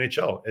job as an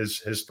NHL.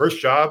 His first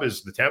job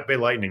is the Tampa Bay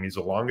Lightning. He's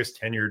the longest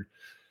tenured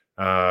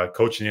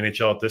coach in the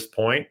NHL at this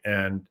point,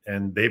 and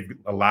they've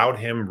allowed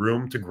him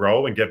room to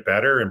grow and get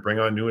better and bring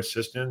on new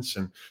assistants,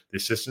 and the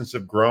assistants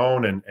have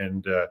grown,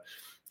 and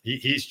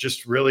he's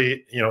just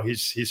really,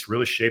 he's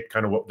really shaped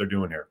kind of what they're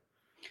doing here.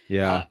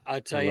 Yeah, I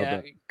tell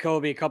you,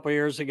 Kobe, a couple of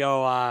years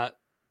ago,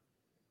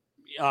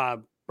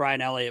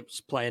 Brian Elliott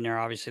was playing there,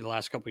 obviously the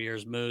last couple of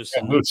years. Moose,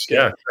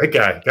 great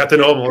guy. Got to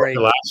know him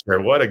last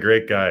year. What a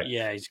great guy.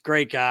 Yeah, he's a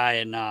great guy,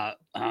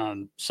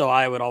 and so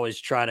I would always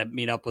try to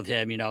meet up with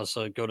him,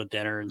 so go to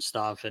dinner and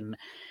stuff. And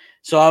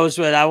so I was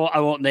with, I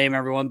won't name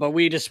everyone, but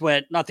we just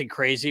went nothing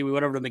crazy. We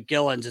went over to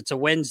McGillen's. It's a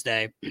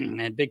Wednesday,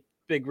 and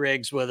big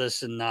Rigs with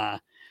us, and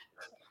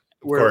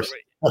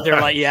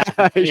they're like,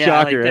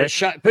 Shocker,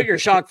 like put your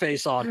shock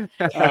face on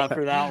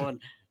for that one.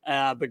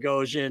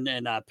 Bogosian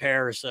and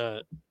Paris,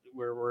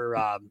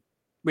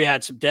 we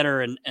had some dinner,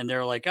 and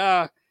they're like,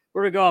 where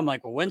do we go? I'm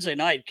like, well, Wednesday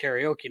night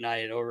karaoke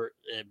night over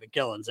at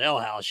McGillen's Ale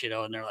House,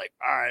 and they're like,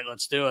 all right,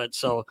 let's do it.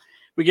 So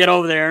we get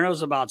over there, and it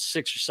was about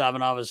 6 or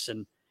 7 of us,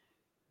 and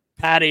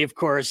Patty, of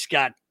course,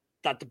 got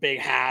the big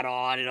hat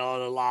on,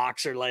 the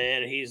locks are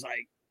lit. He's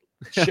like,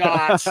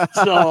 shots.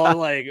 So I'm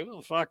like,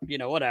 oh, fuck,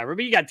 whatever.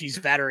 But you got these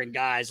veteran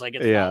guys, like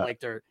it's not like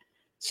they're.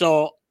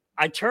 So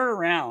I turn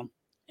around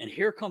and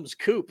here comes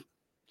Coop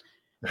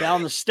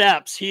down the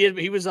steps.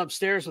 He was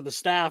upstairs with the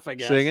staff, I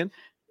guess. Singing?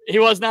 He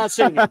was not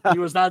singing. He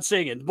was not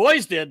singing. The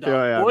boys did,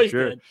 though. Yeah, Boys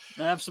sure. did.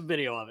 I have some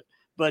video of it.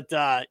 But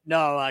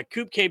no,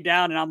 Coop came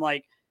down and I'm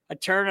like, I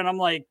turn and I'm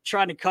like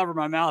trying to cover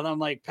my mouth. I'm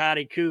like,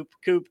 Patty, Coop.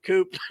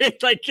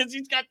 Like, because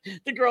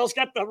the girl's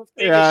got the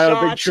thing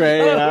of big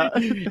tray. Yeah.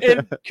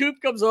 And Coop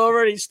comes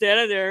over and he's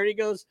standing there and he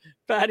goes,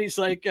 Patty's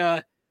like,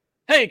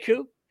 hey,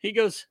 Coop. He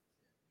goes,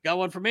 got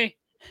one for me.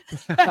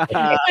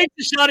 The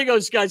shot, he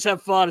goes, guys,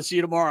 have fun. I'll see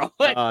you tomorrow.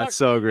 It's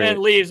so great. And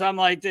leaves. I'm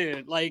like,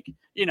 dude, like,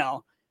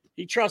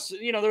 he trusts,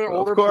 they're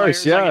older of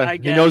course, players. yeah.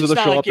 Like, he knows it'll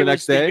they'll show up the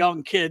next day.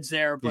 Young kids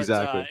there, but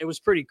exactly. It was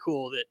pretty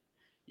cool that,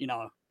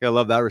 I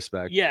love that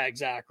respect. Yeah,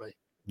 exactly.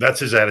 That's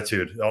his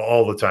attitude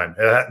all the time.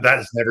 That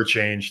has never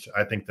changed.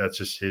 I think that's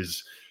just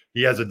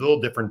he has a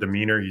little different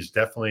demeanor. He's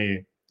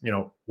definitely,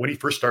 when he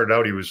first started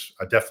out, he was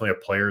definitely a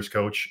player's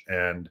coach,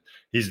 and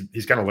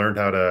he's kind of learned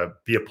how to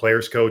be a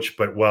player's coach,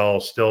 but while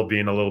still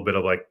being a little bit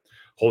of like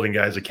holding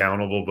guys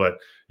accountable. But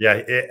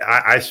yeah,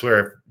 I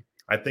swear,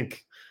 I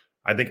think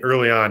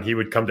early on he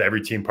would come to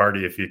every team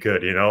party if he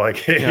could, he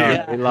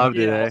loved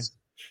it. Eh?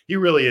 He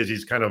really is.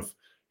 He's kind of,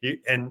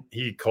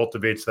 he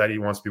cultivates that. He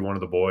wants to be one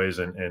of the boys,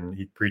 and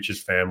he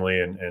preaches family,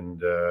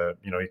 and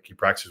he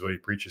practices what he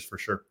preaches for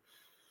sure.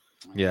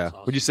 Yeah.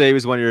 Awesome. Would you say he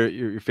was one of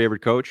your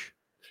favorite coach?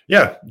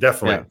 Yeah,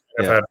 definitely.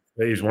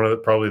 He's one of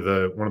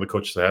the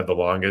coaches that had the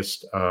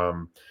longest,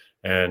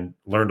 and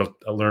learned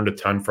a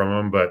ton from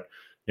him. But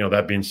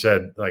that being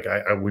said, like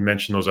we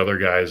mentioned those other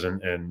guys,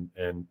 and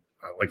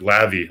like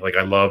Lavi, like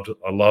I loved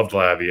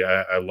Lavi.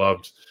 I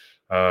loved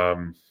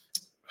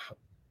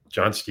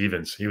John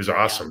Stevens. He was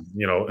awesome.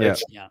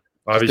 It's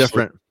obviously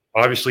different.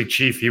 Obviously,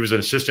 Chief, he was an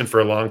assistant for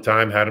a long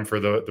time, had him for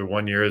the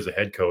 1 year as a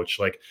head coach.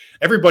 Like,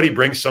 everybody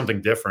brings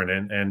something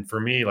different. And for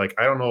me, like,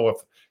 I don't know if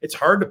it's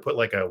hard to put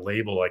like a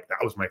label, like that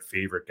was my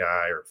favorite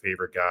guy,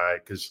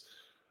 because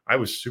I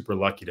was super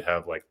lucky to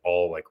have like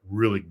all like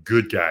really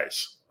good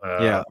guys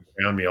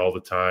around me all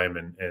the time.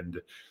 And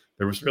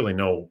there was really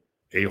no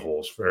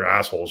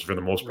assholes for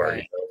the most part.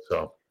 Right.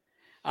 So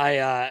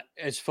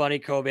it's funny,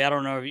 Kobe. I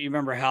don't know if you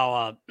remember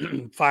how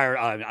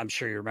I'm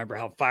sure you remember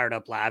how fired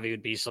up Lavi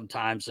would be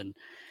sometimes, and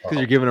because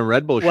you're giving him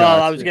Red Bull shots.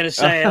 Well, I was gonna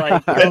say,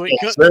 like, there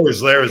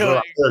was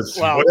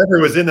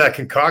whatever was in that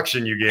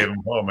concoction you gave him.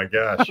 Oh my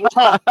gosh!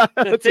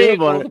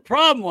 The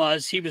problem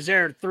was he was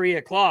there at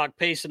 3:00,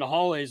 pacing the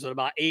hallways with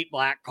about 8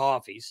 black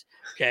coffees.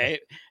 Okay,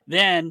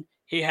 then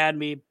he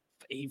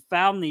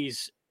found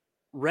these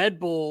Red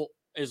Bull.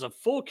 Is a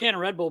full can of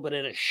Red Bull, but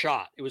in a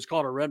shot. It was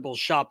called a Red Bull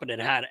shot, but it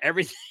had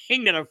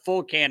everything that a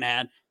full can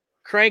had.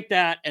 Cranked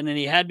that, and then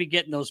he had me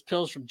getting those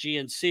pills from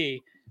GNC,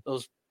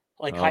 those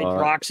like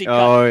hydroxy.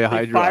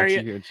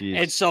 Hydroxy.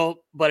 And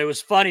so, but it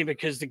was funny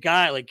because the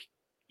guy, like,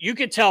 you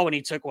could tell when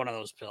he took one of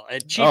those pills.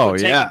 And Chief would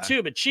take it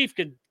too, but Chief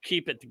could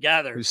keep it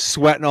together. He was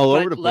sweating all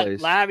over the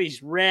place.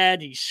 Lavi's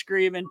red, he's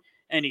screaming,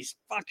 and he's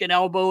fucking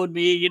elbowing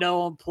me,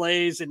 on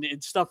plays and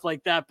stuff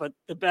like that. But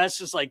the best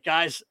is like,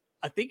 guys,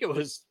 I think it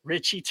was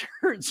Richie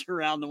turns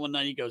around the one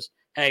night. He goes,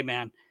 hey,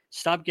 man,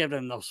 stop giving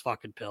him those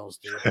fucking pills,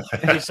 dude.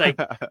 And he's like,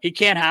 he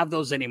can't have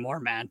those anymore,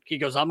 man. He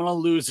goes, I'm going to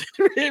lose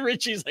it.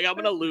 Richie's like, I'm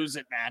going to lose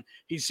it, man.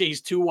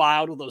 He's too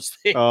wild with those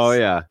things. Oh,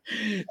 yeah.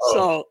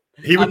 So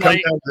he would come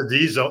down to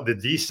the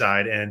D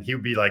side, and he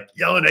would be like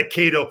yelling at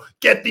Cato,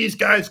 get these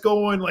guys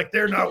going. Like,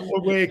 they're not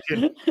awake.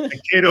 And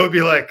Cato would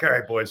be like, all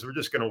right, boys, we're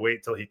just going to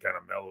wait till he kind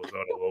of mellows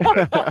out a little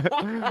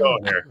bit. Go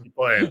in there. Keep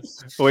playing.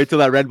 Wait till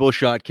that Red Bull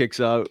shot kicks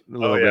out a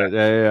little bit.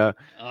 Yeah.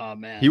 Oh,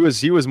 man. He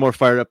was more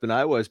fired up than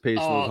I was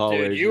pacing those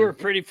hallways. Dude, you were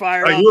pretty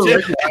fired up,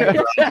 too.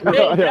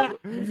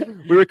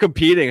 We were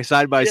competing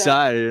side by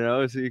side,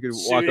 so you could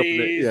walk up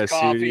and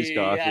coffee. You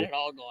had it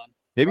all going.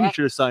 Maybe you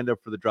should have signed up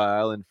for the dry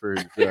island for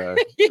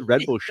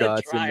Red Bull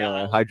shots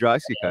and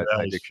hydroxy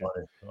addiction.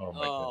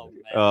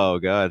 Oh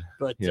God!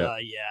 But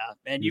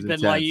and you've been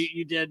intense. Like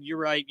you did. You're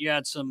right. You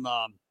had some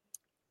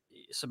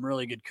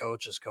really good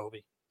coaches,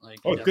 Kobe.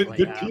 Like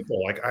good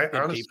people. Like I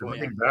honestly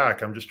looking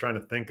back, I'm just trying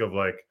to think of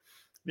like,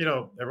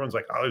 everyone's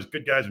like, oh, there's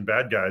good guys and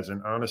bad guys,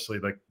 and honestly,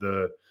 like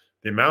the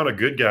amount of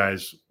good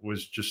guys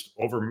was just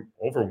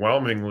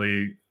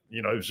overwhelmingly.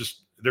 It was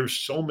just. There's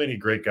so many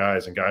great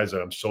guys and guys that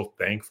I'm so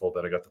thankful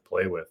that I got to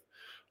play with.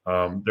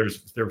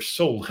 There were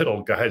so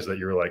little guys that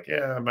you were like,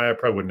 yeah, I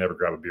probably would never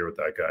grab a beer with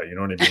that guy. You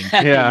know what I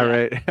mean? Yeah,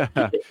 right.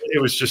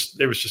 It was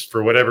just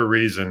for whatever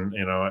reason,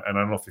 and I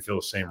don't know if you feel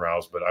the same,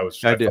 Rouse, but I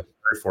felt very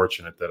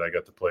fortunate that I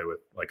got to play with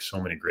like so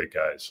many great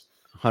guys.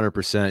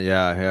 100%.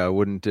 Yeah. I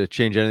wouldn't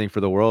change anything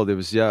for the world. It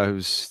was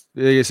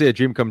like I say, a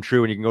dream come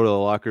true when you can go to the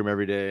locker room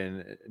every day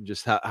and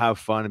just have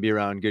fun and be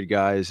around good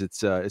guys. It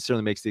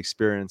certainly makes the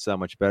experience that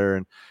much better.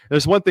 And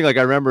there's one thing, like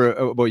I remember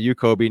about you,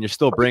 Kobe, and you're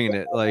still bringing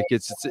it. Like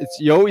it's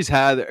you always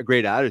had a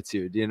great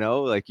attitude,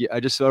 like I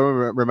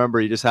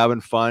remember you just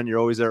having fun. You're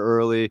always there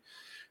early.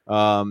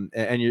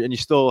 And you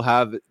still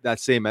have that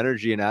same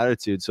energy and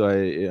attitude. So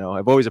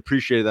I've always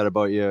appreciated that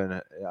about you,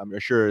 and I'm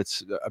sure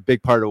it's a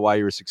big part of why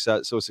you were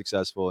so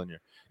successful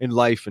in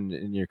life and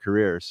in your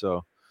career.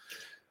 So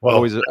I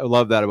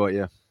love that about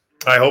you.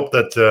 I hope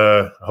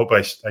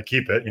I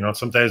keep it.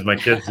 Sometimes my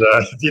kids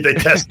they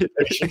test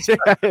patience.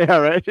 Yeah,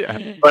 right.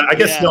 Yeah. But I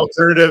guess the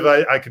alternative,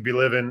 I could be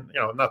living.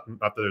 Not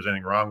that there's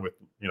anything wrong with.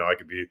 I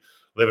could be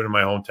living in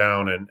my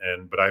hometown,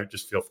 but I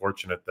just feel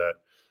fortunate that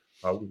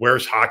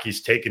where's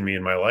hockey's taken me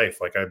in my life.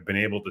 Like I've been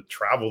able to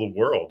travel the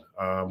world,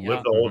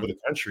 lived all over the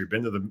country,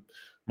 been to the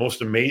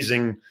most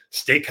amazing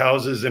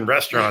steakhouses and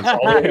restaurants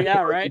all over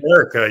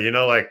America.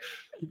 Like,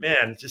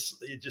 man,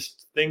 just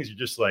things you're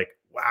just like,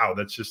 wow,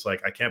 that's just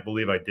like, I can't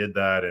believe I did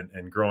that.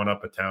 And growing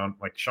up a town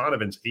like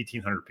Shaunavan's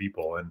 1,800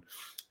 people, and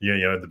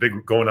the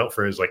big going out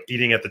for is like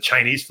eating at the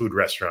Chinese food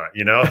restaurant,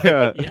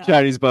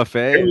 Chinese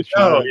buffet. There we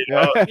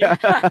go,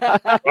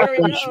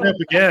 shrimp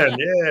again,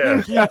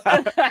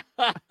 yeah.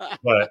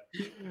 But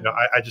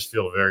I just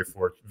feel very,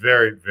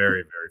 very,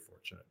 very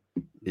fortunate.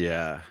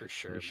 Yeah, for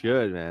sure. You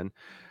should, man.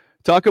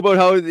 Talk about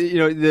how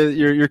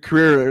your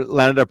career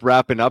landed up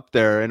wrapping up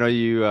there. I know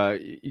you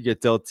get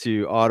dealt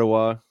to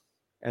Ottawa,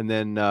 and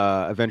then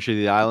eventually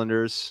the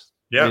Islanders.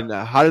 Yeah. I mean,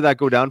 how did that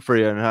go down for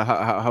you, and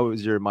how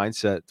was your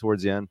mindset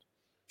towards the end?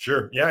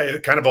 Sure. Yeah,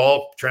 it kind of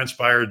all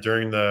transpired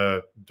during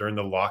the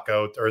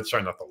lockout, or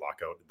sorry, not the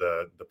lockout,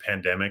 the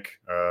pandemic.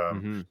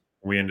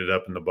 We ended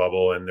up in the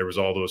bubble, and there was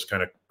all those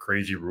kind of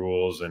crazy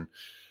rules, and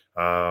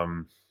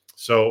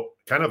so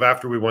kind of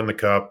after we won the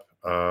cup,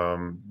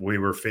 we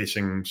were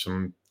facing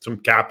some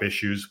cap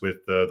issues with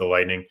the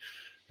Lightning,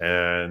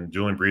 and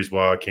Julian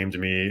Brisebois came to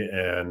me,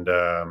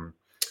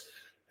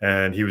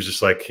 and he was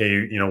just like,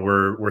 hey,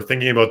 we're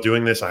thinking about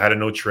doing this. I had a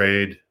no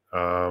trade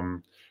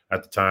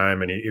at the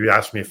time, and he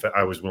asked me if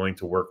I was willing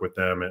to work with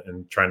them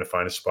and trying to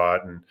find a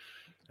spot,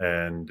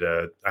 and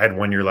I had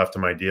 1 year left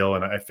of my deal,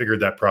 and I figured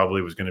that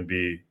probably was going to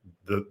be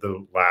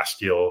the last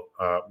deal,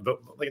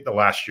 the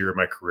last year of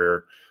my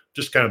career,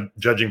 just kind of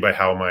judging by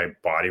how my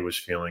body was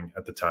feeling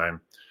at the time.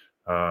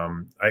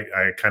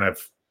 I kind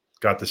of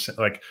got this,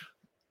 like,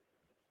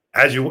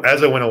 as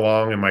I went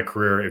along in my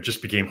career, it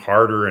just became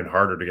harder and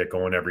harder to get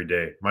going every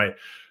day.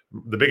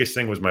 The biggest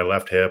thing was my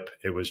left hip.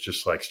 It was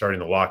just like starting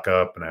to lock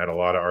up, and I had a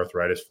lot of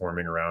arthritis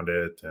forming around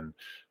it, and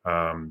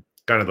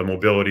kind of the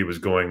mobility was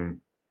going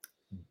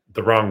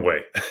the wrong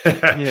way.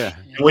 Yeah.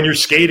 When you're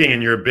skating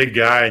and you're a big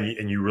guy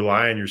and you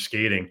rely on your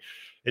skating,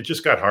 it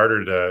just got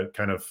harder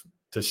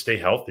to stay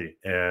healthy.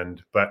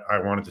 But I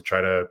wanted to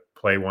try to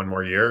play one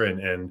more year,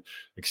 and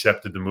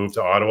accepted the move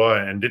to Ottawa,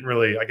 and didn't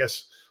really, I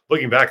guess,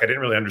 looking back, I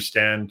didn't really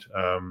understand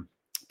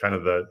kind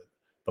of the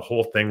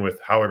whole thing with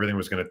how everything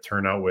was going to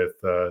turn out with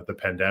the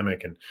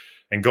pandemic,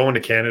 and going to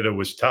Canada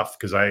was tough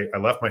because I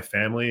left my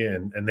family,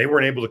 and they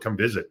weren't able to come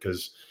visit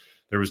because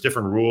there was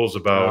different rules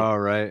about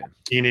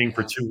quarantining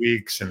for 2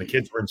 weeks, and the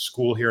kids were in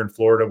school here in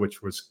Florida,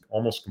 which was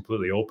almost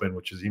completely open,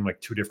 which is even like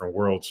two different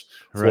worlds,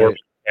 Florida and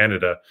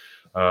Canada.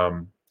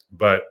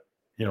 But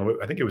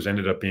I think it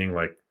ended up being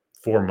like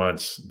 4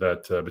 months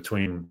that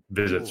between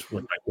visits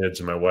with my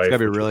kids and my wife. It's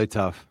gotta be really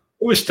tough.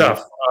 It was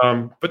tough,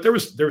 but there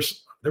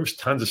was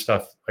tons of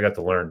stuff I got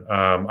to learn.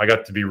 I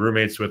got to be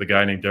roommates with a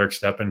guy named Derek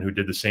Steppen, who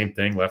did the same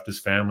thing, left his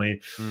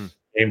family,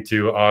 came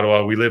to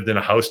Ottawa. We lived in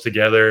a house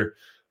together.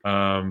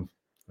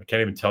 I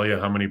can't even tell you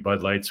how many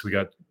Bud Lights we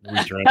drank.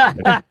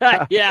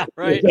 Yeah,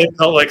 right. It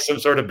felt like some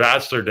sort of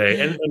bachelor day,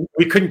 and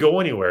we couldn't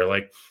go anywhere.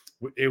 Like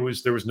there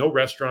was no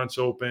restaurants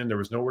open. There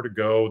was nowhere to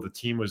go. The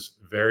team was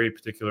very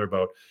particular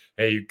about,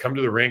 hey, you come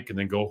to the rink and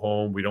then go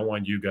home. We don't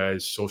want you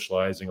guys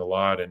socializing a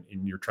lot, and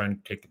you're trying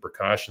to take the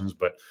precautions,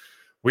 but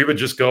we would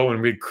just go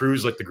and we'd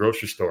cruise like the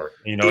grocery store,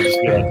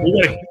 just be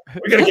like,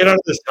 we gotta get out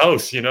of this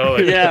house,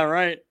 like, yeah,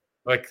 right.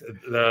 Like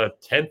the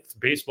 10th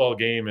baseball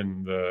game,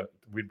 and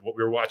we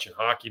were watching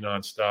hockey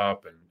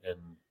nonstop, and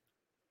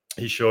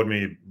he showed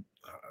me,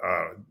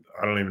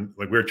 I don't even,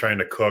 like, we were trying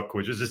to cook,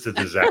 which is just a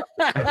disaster.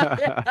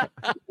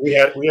 we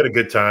had a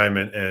good time,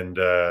 and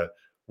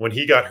when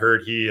he got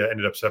hurt, he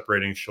ended up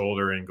separating his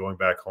shoulder and going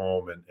back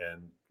home, and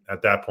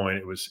at that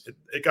point,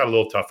 it got a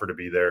little tougher to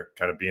be there,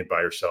 kind of being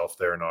by yourself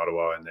there in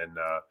Ottawa. And then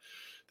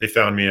they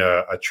found me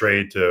a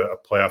trade to a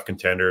playoff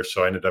contender.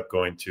 So I ended up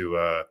going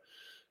to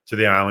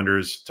the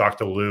Islanders, talked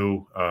to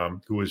Lou,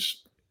 who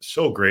was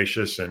so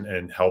gracious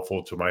and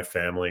helpful to my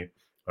family.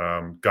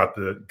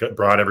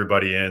 Brought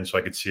everybody in so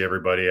I could see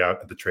everybody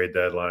out at the trade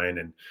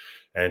deadline.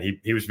 And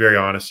he was very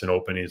honest and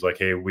open. He's like,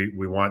 hey,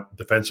 we want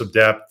defensive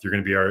depth. You're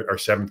going to be our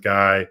seventh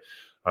guy.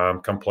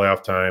 Come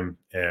playoff time.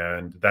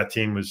 And that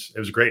team it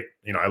was great.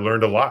 I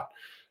learned a lot,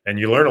 and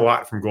you learn a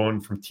lot from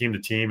going from team to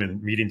team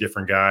and meeting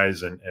different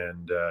guys. And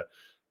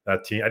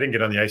that team, I didn't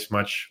get on the ice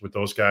much with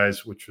those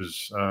guys, which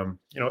was,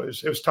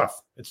 it was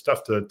tough. It's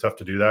tough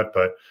to do that,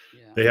 but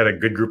they had a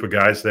good group of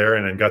guys there,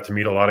 and then got to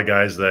meet a lot of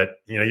guys that,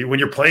 when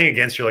you're playing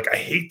against, you're like, I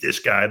hate this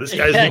guy. This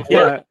guy's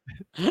Matt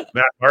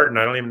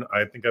Martin.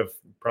 I think I've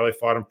probably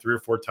fought him 3 or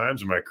 4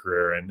 times in my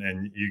career.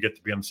 And you get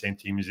to be on the same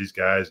team as these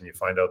guys, and you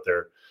find out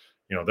they're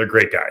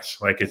great guys.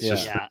 Like, it's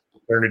just the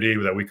fraternity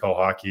that we call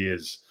hockey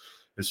is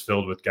is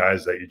filled with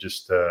guys that you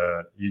just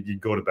you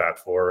go to bat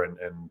for,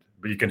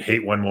 but you can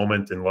hate one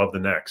moment and love the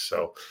next.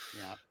 So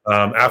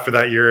after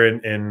that year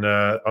in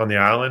on the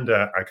island,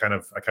 I kind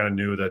of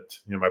knew that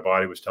my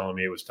body was telling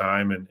me it was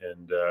time, and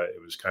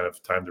it was kind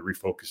of time to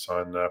refocus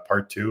on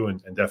part two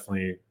and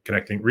definitely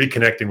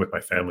reconnecting with my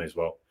family as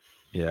well.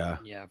 Yeah,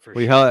 for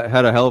we sure.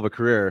 had a hell of a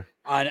career.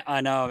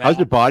 I know. Man. How's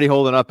your body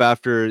holding up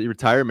after your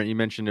retirement? You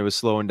mentioned it was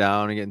slowing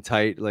down and getting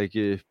tight. Like,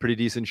 pretty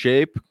decent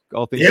shape,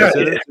 all things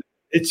considered.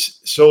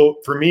 It's so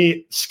for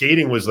me,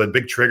 skating was a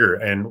big trigger,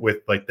 and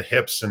with like the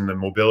hips and the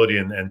mobility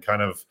and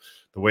kind of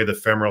the way the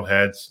femoral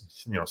head,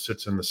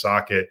 sits in the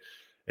socket,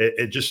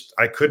 it just,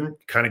 I couldn't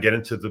kind of get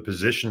into the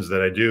positions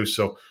that I do.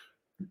 So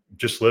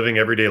just living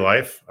everyday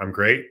life, I'm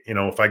great.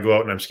 If I go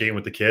out and I'm skating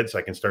with the kids,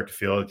 I can start to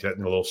feel it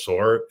getting a little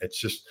sore. It's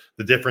just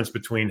the difference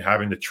between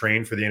having to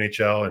train for the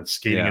NHL and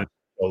skating at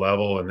a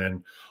level, and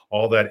then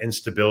all that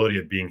instability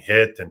of being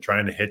hit and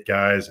trying to hit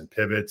guys and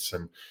pivots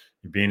and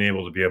being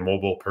able to be a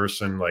mobile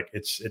person. Like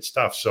it's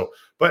tough. So,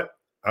 but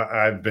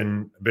I've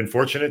been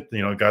fortunate,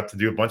 got to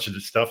do a bunch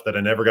of stuff that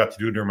I never got to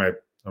do during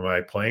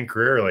my playing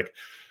career. Like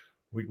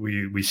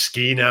we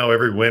ski now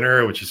every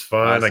winter, which is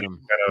fun. Awesome.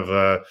 I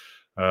kind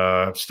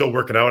of still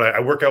working out. I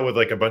work out with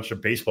like a bunch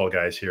of baseball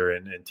guys here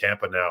in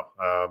Tampa now,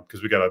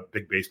 because we got a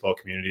big baseball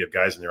community of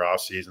guys in their off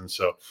season.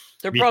 So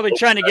they're probably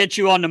trying to get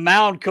you on the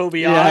mound,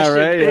 Kobe. Yeah,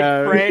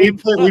 right. We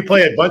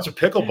play a bunch of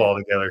pickleball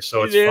together,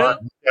 so it's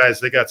fun.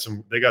 Guys, they got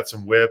some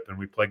whip, and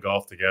we play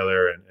golf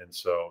together, and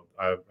so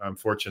I'm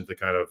fortunate to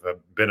kind of have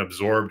been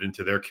absorbed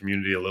into their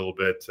community a little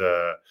bit.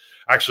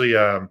 Actually,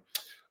 the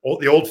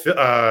old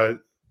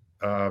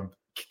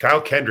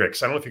Kyle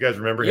Kendricks. I don't know if you guys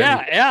remember him.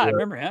 Yeah, I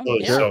remember him.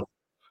 So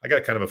I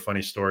got kind of a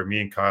funny story.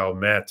 Me and Kyle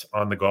met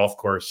on the golf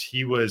course.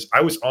 I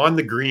was on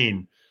the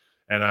green,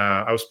 and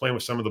I was playing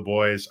with some of the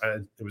boys.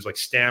 It was like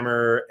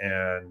Stammer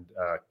and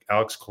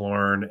Alex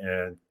Killorn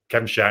and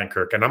Kevin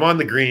Shattenkirk. And I'm on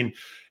the green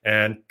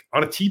and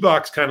on a tee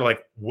box, kind of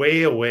like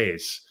way a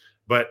ways,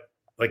 but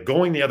like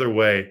going the other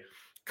way.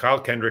 Kyle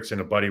Kendricks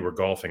and a buddy were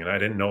golfing, and I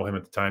didn't know him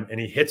at the time. And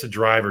he hits a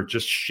driver,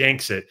 just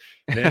shanks it,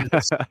 and then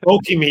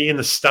poking me in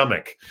the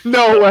stomach.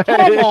 No way!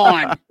 Come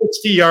on,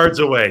 60 yards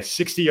away,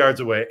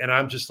 and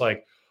I'm just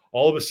like,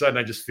 all of a sudden,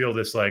 I just feel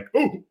this like,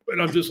 oh, and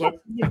I'm just like,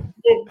 and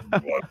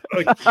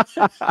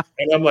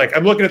I'm like,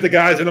 I'm looking at the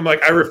guys, and I'm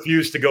like, I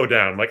refuse to go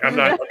down. Like I'm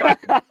not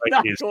like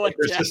these. Like,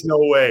 there's just no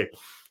way.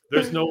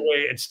 There's no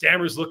way. And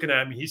Stammer's looking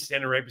at me. He's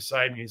standing right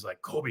beside me. He's like,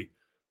 Kobe,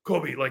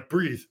 like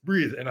breathe.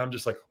 And I'm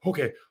just like,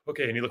 okay.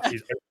 And he looks,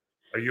 he's like,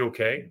 are you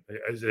okay?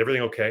 Is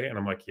everything okay? And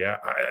I'm like, yeah,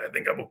 I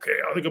think I'm okay.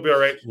 I think I'll be all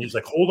right. And he's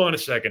like, hold on a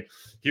second.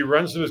 He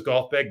runs to his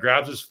golf bag,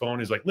 grabs his phone.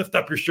 He's like, lift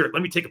up your shirt.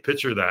 Let me take a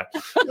picture of that.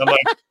 And I'm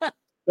like,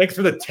 thanks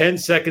for the 10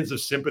 seconds of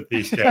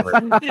sympathy, Stammer.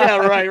 Yeah,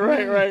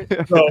 right.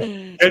 So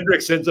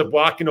Hendricks ends up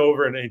walking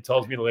over, and he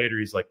tells me later,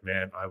 he's like,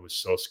 man, I was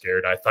so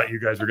scared. I thought you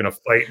guys were going to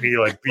fight me,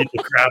 like beat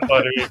the crap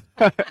out of me.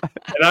 And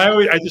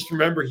I just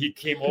remember he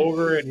came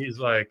over, and he's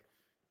like,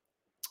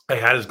 I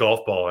had his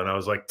golf ball, and I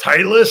was like,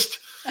 Titleist?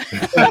 And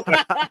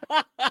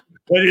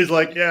he's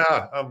like,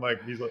 yeah. I'm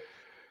like, he's like,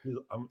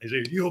 are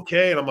you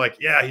okay? And I'm like,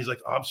 yeah. He's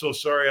like, oh, I'm so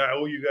sorry. I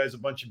owe you guys a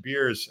bunch of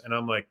beers. And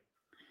I'm like,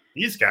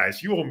 these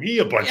guys, you owe me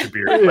a bunch of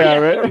beers. Yeah,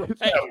 right.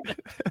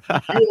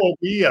 You owe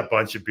me a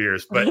bunch of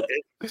beers. But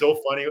it's so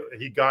funny.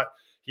 He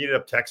ended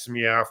up texting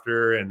me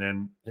after, and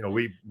then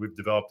we've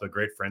developed a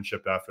great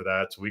friendship after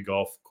that. So we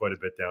golf quite a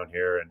bit down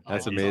here, and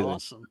that's amazing.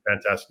 Awesome.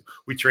 Fantastic.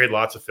 We trade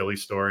lots of Philly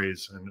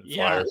stories and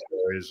Flyer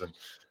stories, and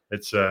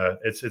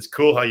it's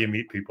cool how you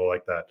meet people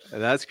like that.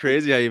 And that's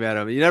crazy how you met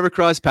him. You never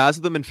crossed paths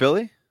with them in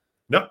Philly?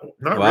 No,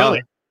 not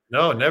really.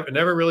 No,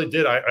 never really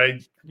did.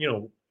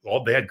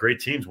 They had great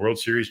teams, World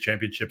Series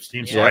championships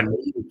teams. So I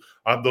knew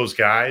of those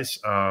guys.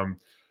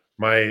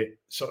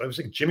 So it was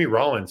like Jimmy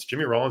Rollins.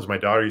 My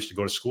daughter used to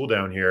go to school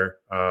down here.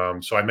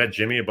 So I met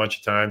Jimmy a bunch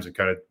of times and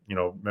kind of,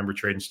 remember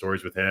trading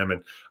stories with him.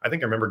 And I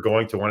think I remember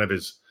going to one of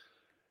his,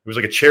 it was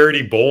like a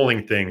charity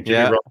bowling thing.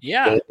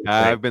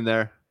 I've been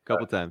there a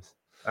couple times.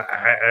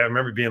 I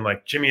remember being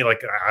like, Jimmy,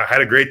 like I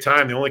had a great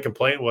time. The only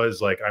complaint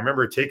was like, I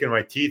remember taking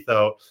my teeth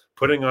out,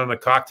 putting on a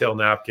cocktail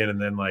napkin,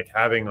 and then like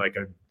having like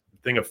a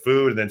thing of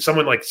food, and then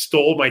someone like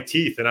stole my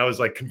teeth, and I was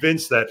like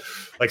convinced that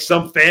like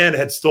some fan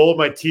had stole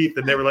my teeth,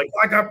 and they were like,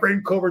 I got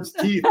Braydon Coburn's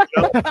teeth,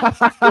 and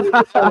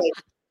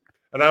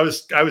I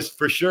was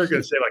for sure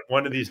gonna say like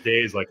one of these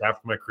days, like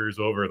after my career's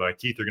over, my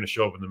teeth are gonna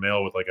show up in the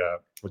mail with like a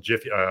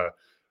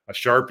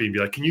Sharpie and be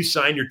like, can you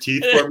sign your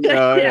teeth for me?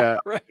 Right.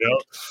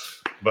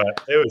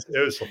 But it was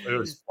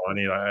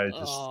funny. I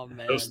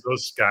just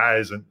those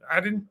guys, and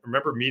I didn't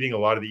remember meeting a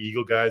lot of the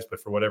Eagle guys,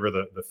 but for whatever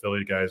the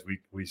Philly guys, we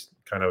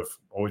kind of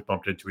always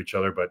bumped into each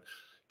other. But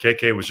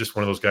KK was just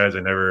one of those guys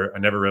I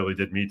never really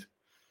did meet.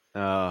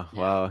 Oh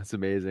wow, it's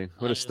amazing!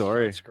 What a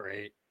story! That's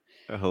great.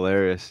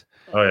 Hilarious.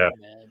 Oh yeah,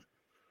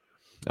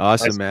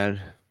 awesome,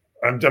 man.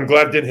 I'm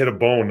glad it didn't hit a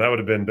bone. That would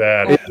have been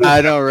bad. I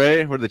know,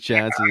 right? What are the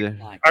chances?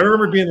 I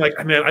remember being like,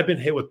 man, I've been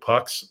hit with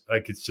pucks.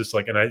 Like it's just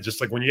like, and I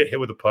just like when you get hit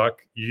with a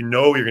puck, you're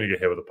going to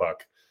get hit with a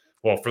puck.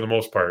 Well, for the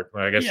most part,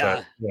 I guess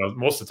that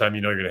most of the time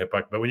you're going to hit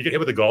puck, but when you get hit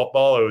with a golf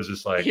ball, it was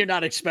just like you're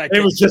not expecting.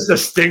 It was just a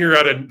stinger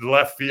out of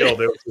left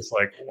field. It was just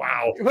like,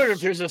 wow. I wonder if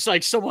there's just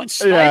like someone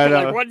sniping,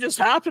 like what just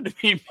happened to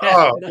me, man?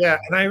 Oh yeah,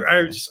 and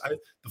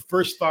the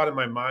first thought in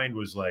my mind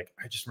was like,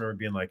 I just remember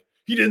being like,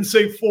 he didn't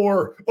say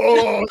 4.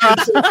 Oh,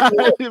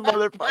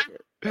 motherfucker.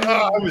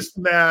 I was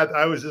mad.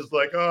 I was just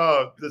like,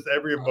 just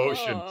every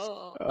emotion.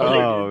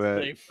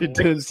 Man, he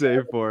didn't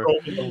say 4.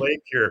 In the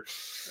lake here.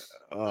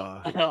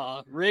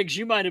 Riggs,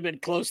 you might have been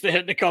close to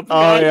hitting a couple.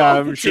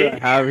 I'm sure I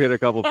have hit a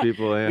couple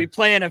people. Yeah. We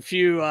play in a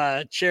few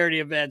charity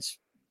events.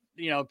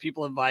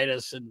 People invite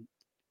us, and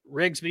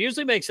Riggs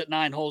usually makes it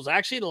 9 holes.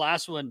 Actually, the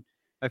last one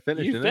I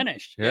finished. You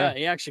finished. Yeah,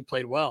 he actually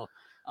played well.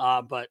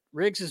 But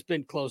Riggs has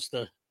been close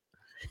to.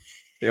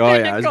 Oh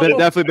yeah, there's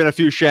definitely been a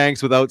few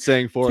shanks without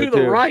saying 4 to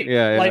the right.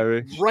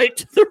 Yeah, right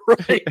to the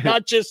right,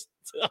 not just.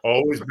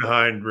 Always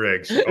behind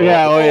Riggs.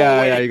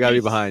 Yeah. You gotta be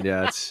behind.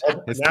 Yeah,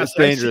 it's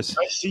dangerous.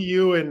 I see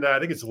you, and I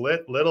think it's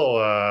Little.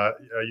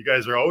 You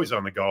guys are always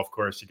on the golf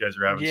course. You guys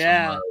are having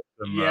some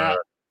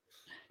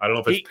I don't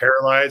know if it's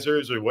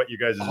paralyzers or what you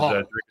guys is.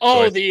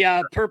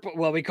 The purple.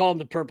 Well, we call them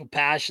the purple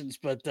passions,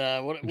 but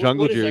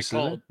jungle what juice, is that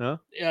called? No?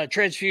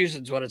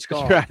 Transfusions, what it's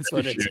called.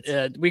 But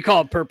it's we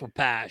call it purple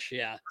pash.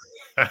 Yeah.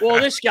 Well,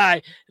 this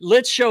guy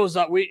Litz shows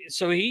up.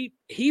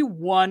 He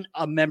won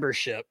a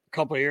membership a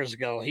couple of years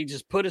ago. He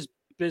just put his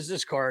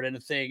business card in a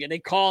thing, and they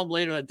call him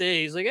later that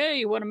day. He's like, "Hey,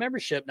 you won a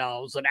membership now."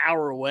 It was an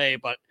hour away,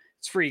 but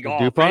it's free golf.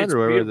 DuPont, or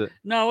where was it?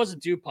 No, it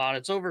wasn't DuPont.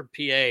 It's over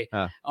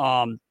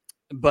PA.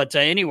 But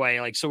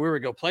anyway, so we were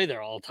go play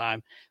there all the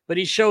time. But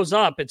he shows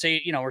up. It's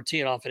we're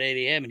teeing off at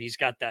 8 a.m. and he's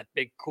got that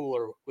big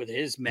cooler with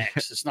his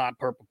mix. It's not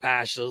purple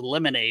pash, it's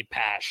lemonade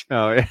pash.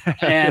 Oh yeah.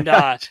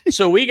 And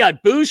so we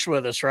got Boosh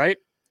with us, right?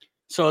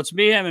 So it's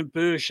me, him, and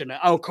Boosh, and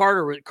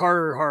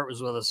Carter Hart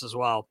was with us as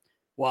well.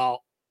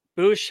 Well,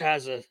 Boosh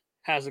has a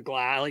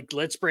glass. Like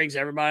Litz brings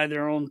everybody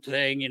their own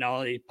thing.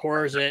 He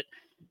pours it,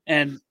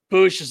 and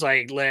Boosh is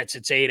like, Litz,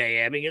 it's 8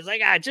 a.m. He goes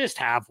like, I just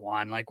have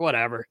one, like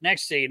whatever.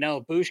 Next thing you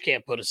know, Boosh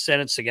can't put a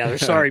sentence together.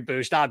 Sorry,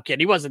 Boosh. No, I'm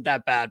kidding. He wasn't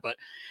that bad, but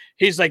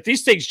he's like,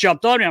 these things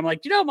jumped on me. I'm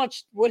like, you know how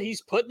much what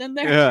he's putting in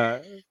there?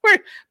 Yeah.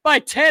 By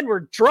 10, we're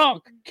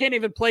drunk. Can't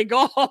even play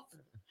golf.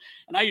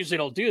 And I usually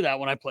don't do that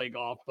when I play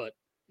golf, but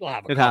we'll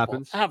have a couple.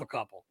 Happens. I have a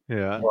couple.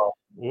 Yeah. Well,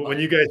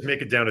 when you guys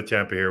make it down to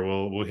Tampa here,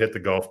 we'll hit the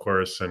golf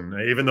course, and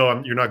even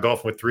though you're not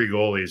golfing with 3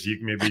 goalies,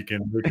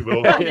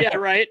 we'll yeah,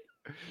 right.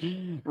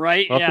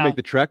 Right. We'll have to make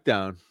the trek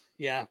down.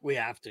 Yeah, we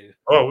have to.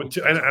 Oh,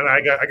 and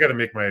I got to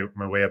make my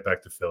way up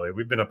back to Philly.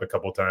 We've been up a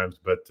couple of times,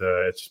 but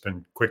it's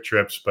been quick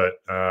trips. But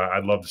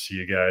I'd love to see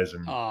you guys.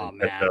 And man,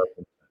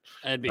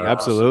 that'd be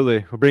absolutely.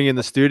 Awesome. We'll bring you in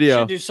the studio.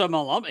 You should do some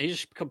alumni. You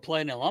should come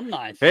play an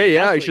alumni. Hey,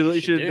 yeah,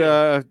 you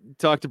should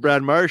talk to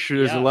Brad Marsh.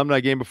 There's an alumni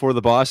game before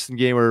the Boston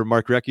game where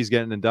Mark Recchi's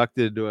getting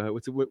inducted.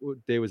 What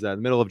day was that?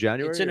 The middle of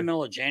January? It's in the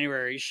middle of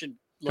January. You should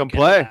come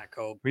play.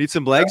 We need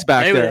some legs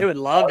back there. They would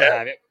love to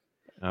have it.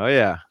 Oh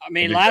yeah. I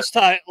mean, last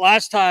time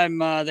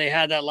they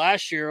had that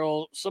last year,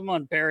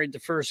 someone buried the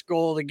first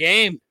goal of the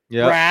game.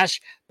 Yeah.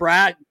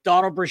 Brad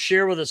Donald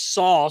Brashear with a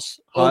sauce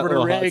over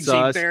to Riggs.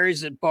 He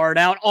buries it barred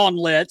out on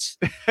Litz.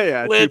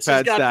 Yeah, Litz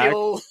has got the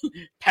old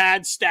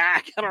pad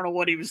stack. I don't know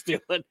what he was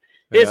doing.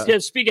 His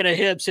hips. Speaking of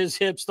hips, his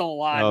hips don't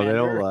lie. Oh, man. They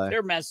don't lie.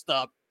 They're messed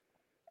up.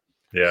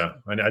 Yeah,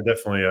 I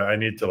definitely I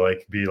need to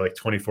be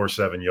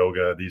 24/7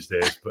 yoga these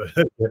days, but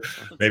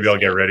maybe I'll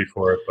get ready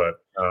for it. But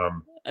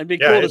it'd be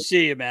cool to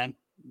see you, man.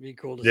 It'd be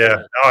cool to see you.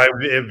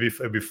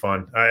 It'd be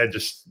fun.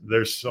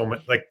 There's so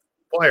much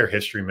Flyer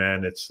history,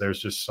 man. There's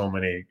just so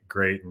many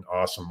great and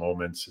awesome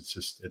moments.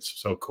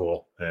 It's so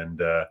cool, and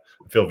I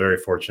feel very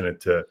fortunate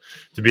to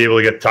be able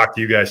to get to talk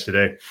to you guys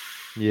today.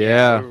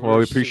 Yeah, well,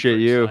 we appreciate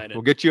you. Excited.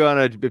 We'll get you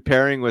on a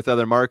pairing with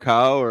either Mark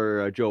Howe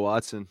or Joe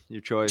Watson.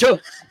 Your choice.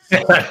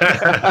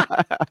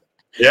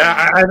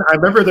 Yeah, I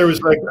remember there was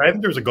I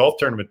think there was a golf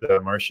tournament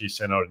that Marshy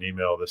sent out an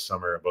email this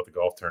summer about the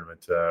golf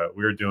tournament.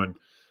 We were doing.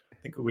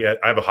 I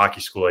have a hockey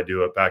school. I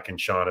do it back in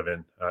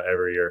Shaunavon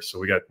every year.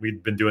 So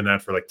we'd been doing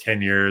that for 10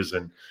 years,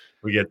 and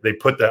they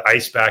put the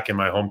ice back in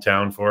my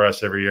hometown for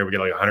us every year. We get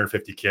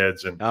 150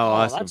 kids, and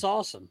awesome. That's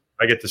awesome.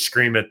 I get to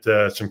scream at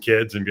some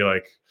kids and be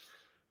like,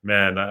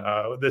 "Man,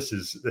 this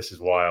is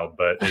wild."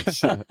 But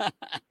it's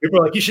people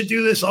are like, "You should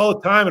do this all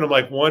the time," and I'm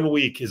like, "1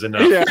 week is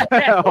enough."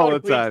 Yeah, all the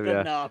time.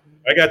 Yeah, enough.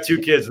 I got 2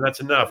 kids, and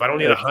that's enough. I don't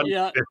need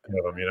 150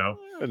 of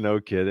them. No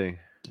kidding.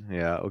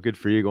 Yeah, well, good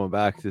for you going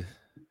back to.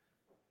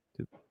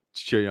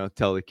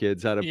 Tell the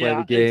kids how to play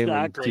the game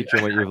and teach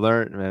them what you've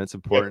learned, man. It's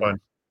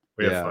important.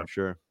 We have fun.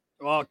 Sure.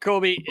 Well,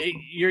 Kobe,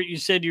 you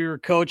said you were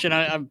coaching.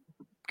 I've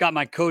got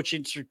my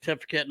coaching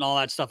certificate and all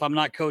that stuff. I'm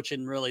not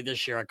coaching really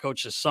this year. I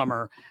coached this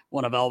summer,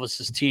 one of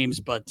Elvis's teams,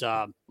 but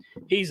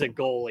he's a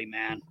goalie,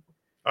 man.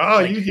 Oh,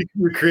 you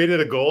created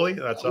a goalie?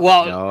 That's awesome.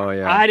 Well,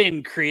 I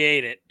didn't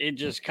create it. It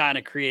just kind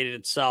of created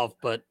itself.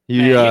 But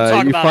you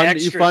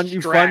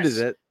funded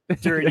it.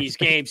 During these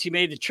games, he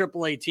made the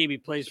AAA team. He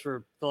plays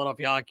for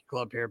Philadelphia Hockey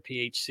Club here,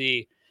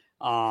 PHC.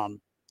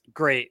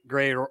 Great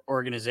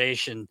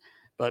organization.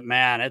 But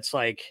man, it's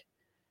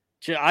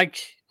I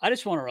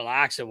just want to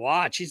relax and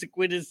watch. He's like,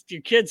 when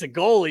your kid's a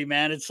goalie,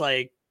 man, it's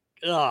like,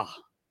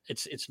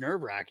 it's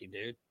nerve wracking,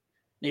 dude.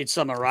 Need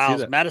some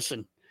aroused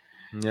medicine.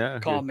 Yeah,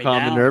 calm the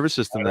down. nervous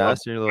system.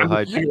 That's your little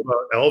I'm thinking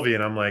about Elvie,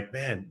 and I'm like,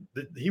 man,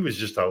 he was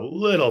just a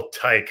little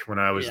tyke when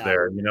I was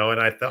there, you know. And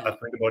I think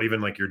about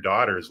even like your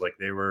daughters, like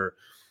they were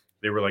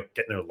like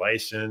getting their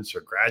license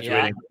or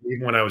graduating,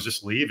 even when I was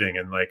just leaving.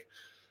 And like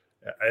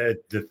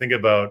to think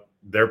about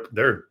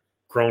they're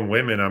grown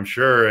women, I'm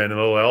sure, and a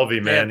little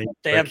Elvie, man,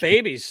 they have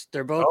babies.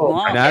 They're both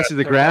moms. Nasty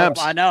the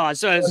Gramps. I know.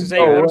 So I was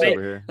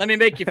saying, let me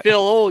make you feel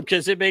old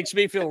because it makes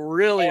me feel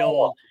really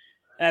old.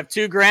 I have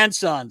 2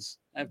 grandsons.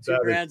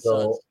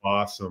 So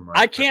awesome.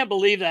 I can't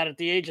believe that at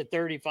the age of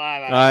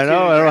 35. I know. I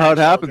don't know how it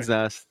happens,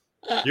 Nast.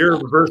 You're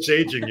reverse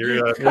aging.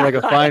 You're like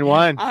a fine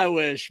wine. I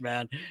wish,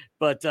 man.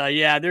 But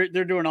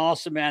they're doing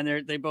awesome,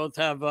 man. They both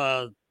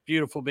have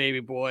beautiful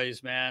baby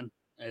boys, man.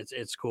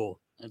 It's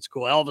cool. It's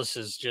cool. Elvis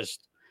is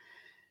just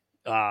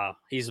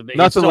he's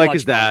nothing like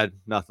his dad.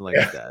 Nothing like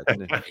his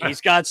dad.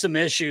 He's got some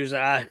issues.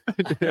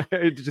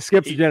 It just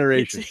skips a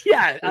generation.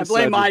 I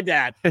blame my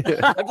dad.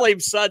 I blame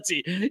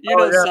Sudsy.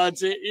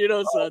 Sudsy.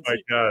 Sudsy. Oh my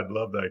God,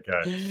 love that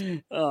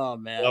guy. Oh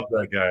man, love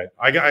that guy.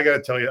 I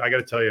got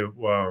to tell you.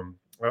 Well,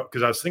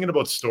 because I was thinking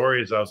about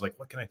stories. I was like,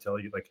 what can I tell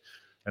you? Like,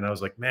 and I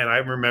was like, man, I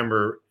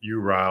remember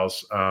you,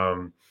 Riles,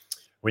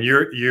 when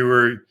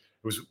you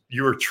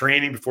were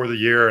training before the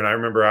year. And I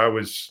remember I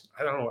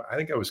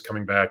think I was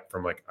coming back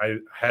from I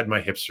had my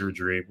hip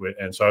surgery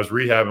and so I was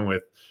rehabbing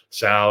with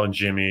Sal and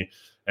Jimmy,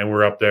 and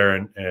we're up there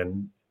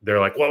and they're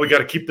like, well, we got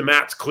to keep the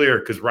mats clear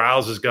because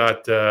Riles has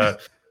got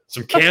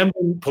some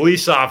Camden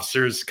police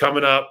officers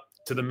coming up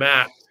to the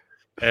mat.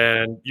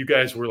 And you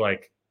guys were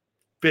like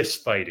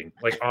fist fighting,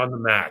 like on the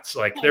mats.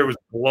 Like there was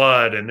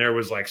blood and there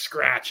was like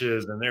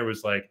scratches and there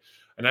was like,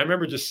 and I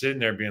remember just sitting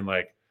there being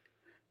like,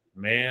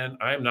 man,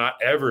 I'm not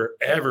ever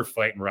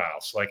fighting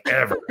Riles, like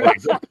ever.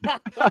 Like,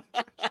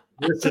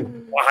 this is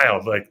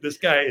wild. Like this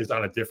guy is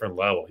on a different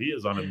level. He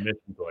is on a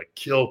mission to like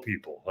kill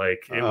people.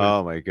 Like,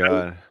 my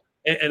God.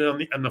 And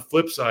on the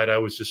flip side, I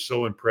was just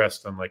so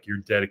impressed on like your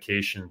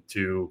dedication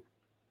to,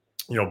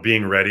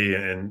 being ready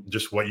and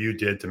just what you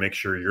did to make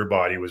sure your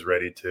body was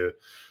ready to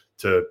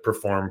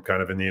perform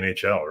kind of in the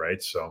NHL,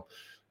 right? So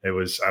I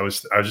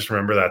just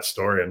remember that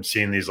story. I'm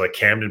seeing these like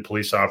Camden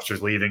police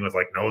officers leaving with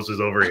like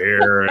noses over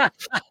here. And,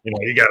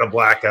 you got a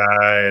black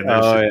eye and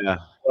there's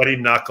bloody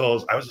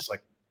knuckles. I was just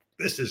like,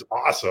 this is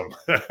awesome.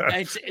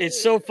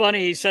 It's so funny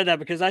he said that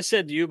because I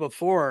said to you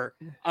before,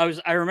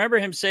 I remember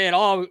him saying,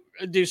 oh,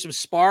 I'll do some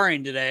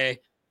sparring today,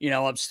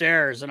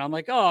 upstairs. And I'm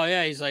like, oh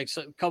yeah. He's like,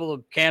 so a couple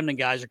of Camden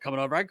guys are coming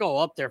over. I go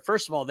up there.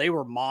 First of all, they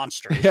were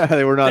monsters. Yeah,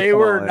 they were not. They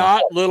were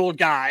not little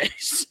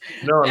guys.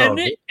 No.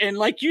 And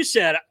like you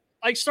said,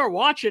 I start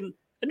watching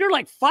and they're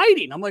like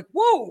fighting. I'm like,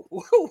 whoa,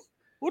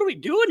 what are we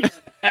doing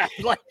here?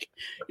 Like,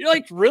 you're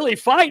like really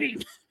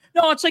fighting.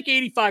 No, it's like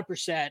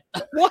 85%.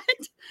 What?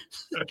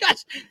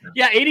 Guys,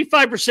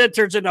 85%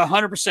 turns into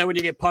 100% when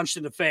you get punched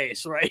in the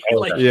face, right? Oh,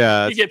 like,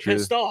 yeah, you get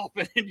pissed off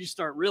and you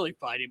start really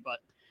fighting. But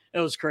it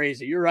was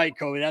crazy. You're right,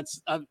 Kobe.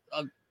 I'm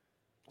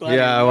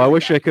I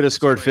wish I could have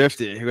scored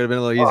 50. It would have been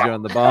a little easier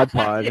on the bod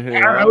pod.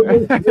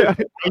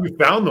 How you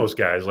found those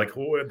guys? Like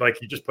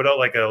you just put out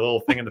like a little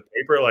thing in the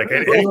paper, like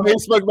hey,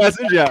 Facebook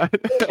message, yeah.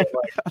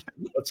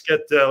 Let's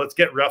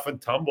get rough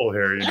and tumble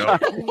here,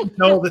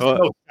 No, this is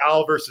no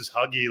Sal versus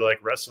Huggy like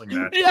wrestling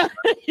match.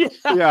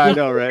 Yeah, I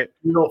know, right?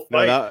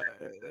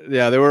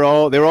 They were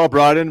all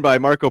brought in by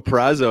Marco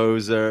Prazzo, who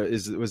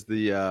was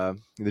the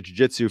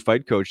jiu-jitsu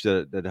fight coach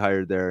that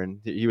hired there,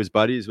 and he was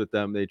buddies with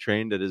them. They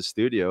trained at his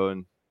studio,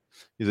 and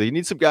he's like, you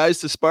need some guys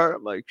to spar?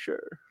 I'm like,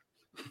 sure.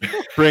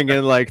 Bring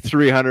in like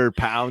 300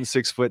 pounds,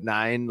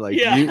 6'9", like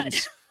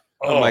mutants.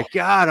 Oh my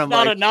God. I'm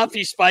not enough.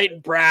 He's fighting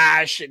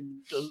Brash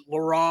and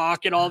LaRock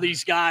and all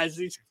these guys.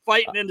 He's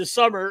fighting in the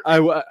summer. I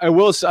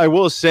will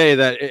say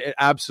that it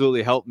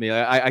absolutely helped me.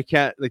 I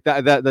can't like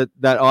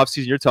that off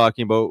season you're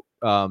talking about.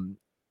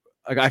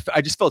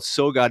 I just felt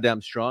so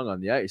goddamn strong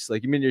on the ice.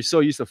 Like, I mean, you're so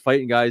used to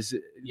fighting guys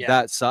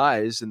that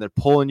size and they're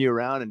pulling you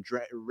around and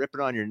ripping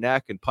on your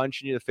neck and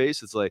punching you in the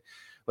face. It's like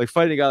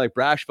fighting a guy like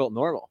Brash felt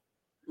normal.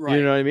 Right.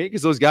 You know what I mean?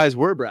 Because those guys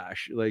were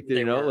brash. Like,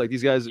 like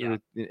these guys were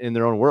in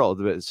their own world.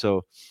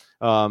 So,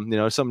 something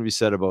to be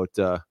said about,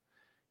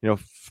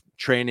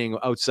 training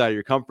outside of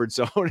your comfort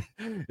zone,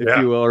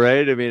 if you will.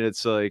 Right. I mean,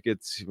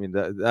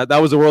 that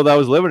was the world I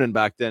was living in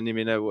back then. I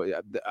mean,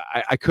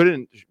 I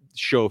couldn't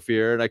show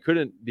fear and I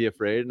couldn't be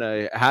afraid, and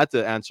I had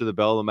to answer the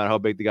bell no matter how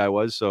big the guy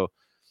was. So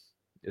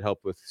it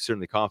helped with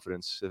certainly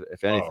confidence,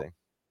 if anything.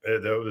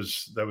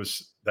 That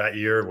was that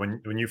year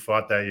when you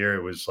fought that year.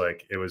 It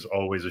was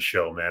always a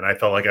show, man. I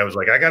felt like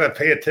I got to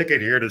pay a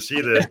ticket here to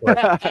see this.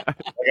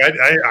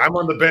 I'm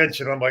on the bench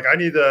and I'm like, I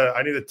need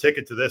a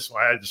ticket to this.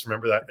 I just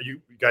remember that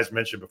you guys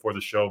mentioned before the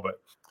show, but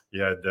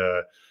you had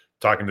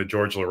talking to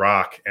George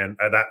LaRock and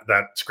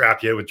that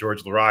scrap you had with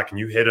George LaRock, and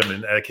you hit him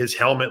and like his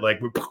helmet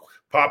like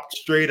popped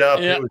straight up.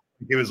 Yeah.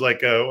 It was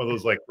like one of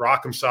those like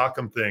rock'em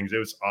sock'em things. It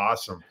was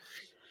awesome.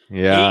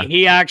 Yeah,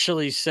 he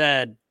actually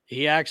said.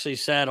 he actually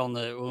said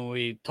when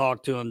we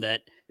talked to him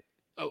that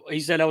he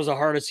said that was the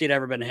hardest he'd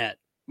ever been hit.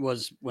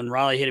 Was when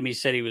Riley hit him. He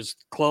said he was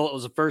close. It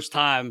was the first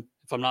time,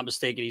 if I'm not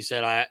mistaken. He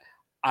said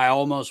I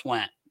almost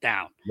went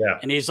down. Yeah.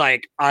 And he's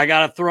like, I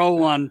gotta throw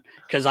one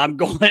because I'm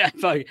going.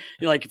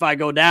 If I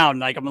go down,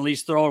 like I'm at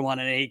least throwing one.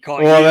 And he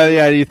caught.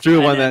 Well, you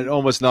threw one that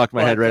almost knocked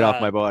my head right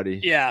off my body.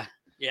 Yeah.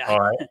 All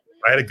right.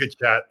 I had a good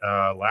chat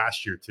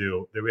last year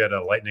too. We had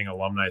a Lightning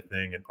alumni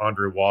thing, and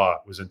Andre Waugh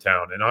was in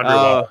town. And Andre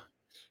Waugh,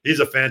 he's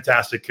a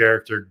fantastic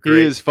character. Great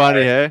he is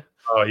funny, hey?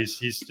 Oh, he's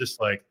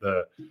just like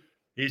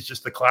he's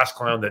just the class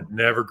clown that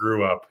never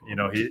grew up. You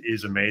know,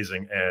 he's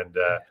amazing. And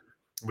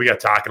we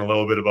got talking a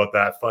little bit about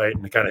that fight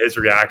and kind of his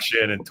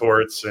reaction and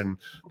Torts and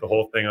the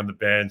whole thing on the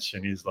bench.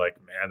 And he's like,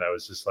 man, I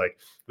was just like,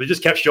 they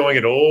just kept showing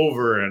it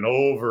over and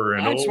over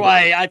and that's over.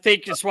 I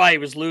think that's why he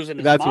was losing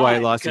his That's mind, why he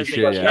lost his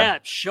shit. Yeah,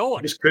 showing.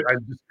 I just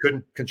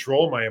couldn't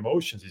control my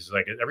emotions. He's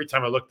like, every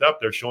time I looked up,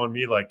 they're showing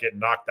me like getting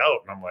knocked out.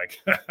 And I'm like,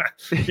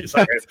 he's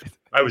like,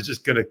 I was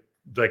just going to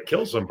like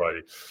kill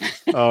somebody.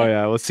 Oh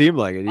yeah. Well, it seemed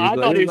like it. I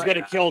thought he was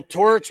going to kill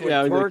Torts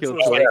when Torts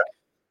was like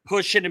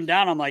pushing him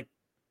down. I'm like,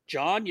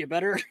 John, you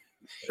better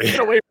get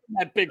away from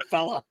that big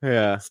fella.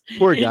 Yeah.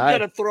 Poor guy. He's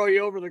going to throw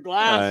you over the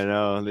glass. I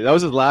know. That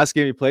was his last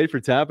game he played for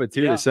Tampa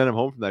too. To send him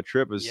home from that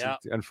trip was an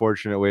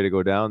unfortunate way to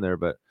go down there.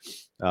 But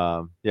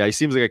he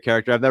seems like a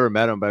character. I've never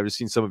met him, but I've just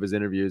seen some of his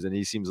interviews, and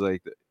he seems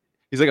like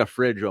he's like a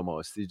fridge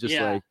almost. He's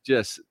just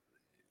just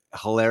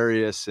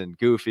hilarious and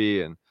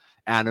goofy and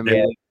animated.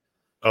 Yeah.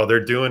 Oh,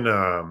 they're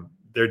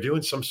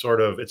doing some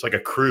sort of, it's like a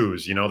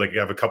cruise, you know, they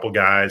have a couple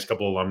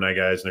alumni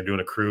guys, and they're doing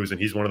a cruise,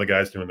 and he's one of the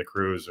guys doing the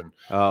cruise. And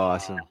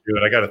awesome.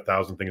 Dude, I got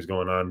 1,000 things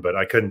going on, but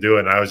I couldn't do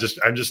it. And I'm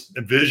just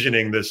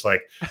envisioning this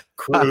like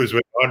cruise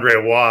with Andre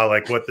Waugh,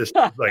 like what this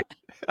like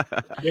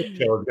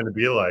show is going to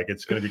be like.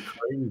 It's going to be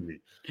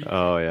crazy.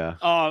 Oh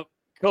yeah.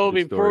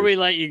 Kobe, before we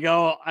let you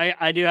go,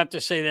 I do have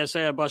to say this.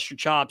 I gotta bust your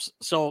chops.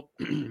 So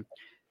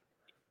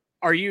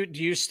do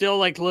you still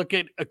like look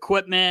at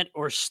equipment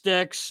or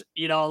sticks,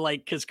 you know,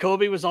 like, cause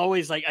Kobe was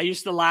always like, I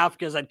used to laugh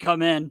because I'd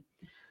come in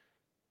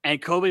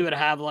and Kobe would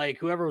have like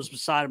whoever was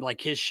beside him,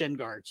 like his shin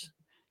guards,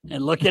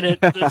 and looking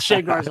at the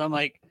shin guards. I'm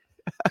like,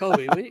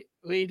 Kobe, what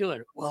are you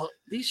doing? Well,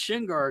 these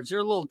shin guards, they're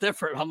a little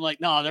different. I'm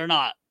like, no, they're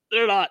not.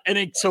 And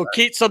then, so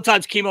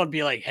sometimes Kimo would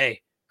be like, hey,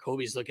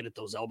 Kobe's looking at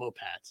those elbow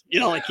pads, you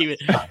know, like he would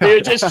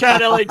just try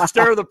to like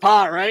stir the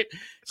pot. Right.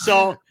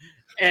 So,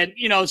 and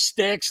you know,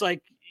 sticks,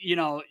 like, you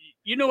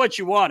know what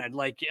you wanted.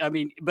 Like, I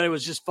mean, but it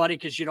was just funny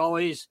because I'd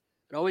always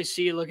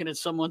see you looking at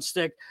someone's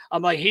stick.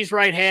 I'm like, he's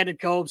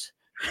right-handed, Cobes.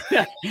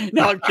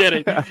 No, I'm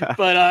kidding.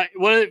 But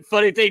one of the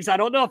funny things, I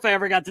don't know if I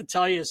ever got to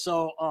tell you.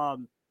 So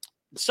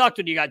it sucked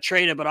when you got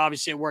traded, but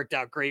obviously it worked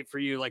out great for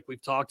you, like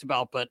we've talked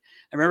about. But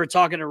I remember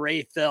talking to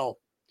Ray Thill,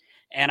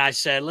 and I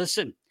said,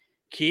 listen,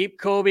 keep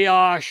Kobe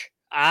Osh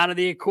out of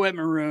the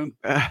equipment room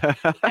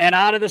and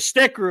out of the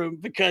stick room,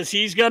 because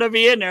he's going to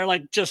be in there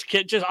like just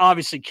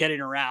obviously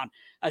kidding around.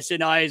 I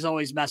said, no, he's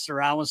always messing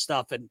around with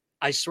stuff. And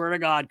I swear to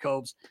God,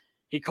 Cobes,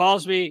 he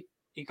calls me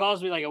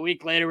like a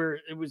week later.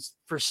 It was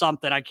for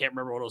something. I can't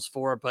remember what it was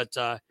for, but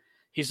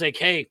he's like,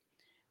 hey,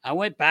 I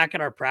went back at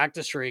our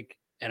practice rink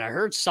and I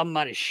heard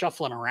somebody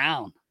shuffling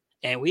around,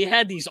 and we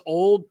had these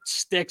old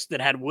sticks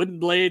that had wooden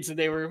blades, and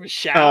they were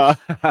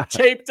shafts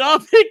taped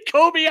up, and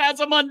Kobe has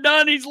them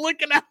undone. He's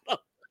looking at them.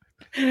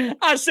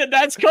 I said,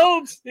 that's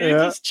Cobes. He's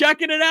just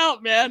checking it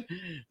out, man.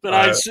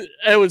 But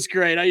it was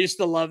great. I used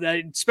to love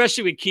that,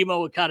 especially when Kimo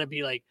would kind of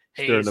be like,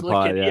 hey, he's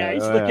looking,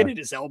 he's looking at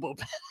his elbow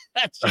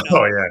pads. You know?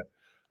 Oh, yeah.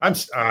 I'm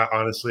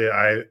honestly,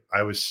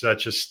 I was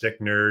such a stick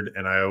nerd,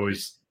 and I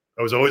was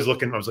always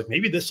looking. I was like,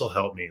 maybe this will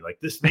help me. Like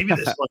maybe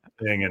this one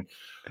thing. And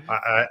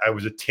I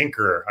was a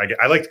tinkerer.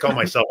 I like to call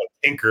myself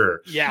a tinkerer.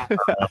 Yeah.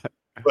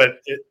 But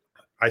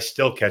I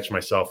still catch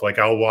myself. Like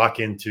I'll walk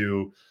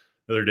into.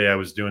 The other day I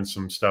was doing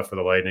some stuff for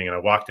the Lightning, and I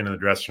walked into the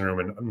dressing room,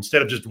 and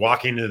instead of just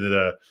walking into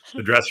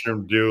the dressing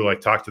room to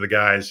talk to the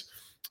guys,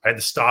 I had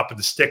to stop at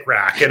the stick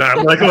rack, and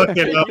I'm like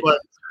looking up at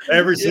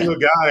every single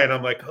guy, and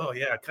I'm like, oh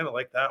yeah, I kind of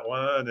like that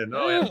one, and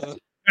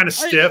kind of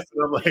stiff,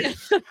 and I'm like,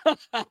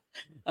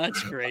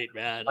 that's great,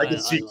 man. I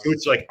can see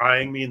Cooch like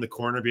eyeing me in the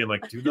corner, being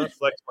like, do not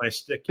flex my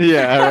stick.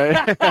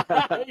 Yeah,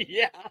 right.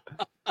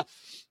 Yeah.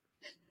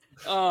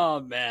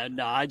 Oh man,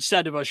 no, I just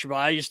had to brush your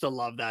mind. I used to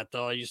love that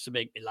though. It used to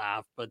make me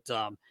laugh, but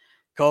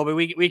Kobe,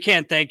 we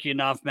can't thank you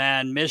enough,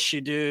 man. Miss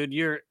you, dude.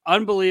 You're an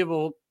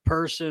unbelievable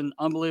person,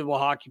 unbelievable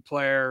hockey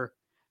player.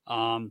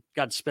 Got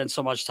to spend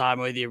so much time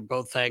with you. We're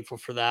both thankful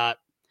for that.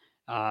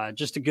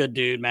 Just a good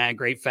dude, man.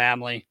 Great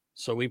family.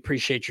 So we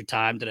appreciate your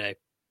time today.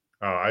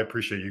 I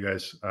appreciate you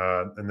guys.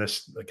 And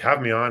this, like,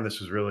 having me on,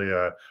 this was really,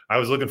 I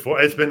was looking for,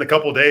 it's been a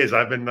couple of days.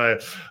 I've been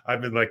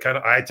like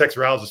I text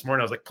Rouse this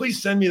morning. I was like,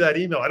 please send me that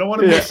email. I don't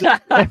want to miss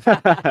it. I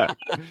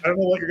don't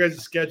know what your guys'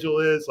 schedule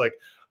is. Like,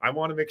 I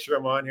want to make sure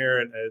I'm on here,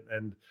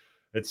 and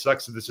it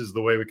sucks that this is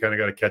the way we kind of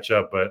got to catch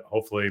up, but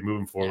hopefully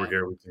moving forward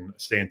here, we can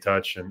stay in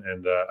touch. And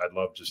I'd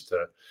love just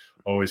to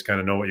always kind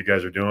of know what you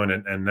guys are doing.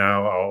 And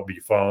now I'll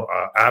be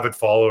avid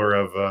follower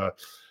of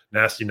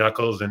Nasty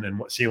Knuckles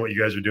and seeing what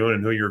you guys are doing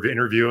and who you're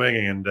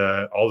interviewing and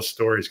all the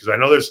stories. Because I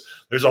know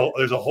there's a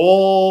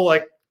whole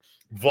like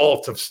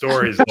vault of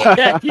stories. Some of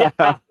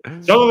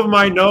them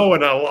I know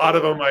and a lot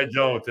of them I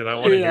don't. And I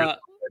want to hear them I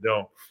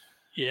don't.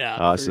 Yeah.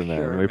 Awesome, man.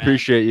 Sure, we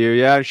appreciate you.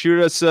 Yeah.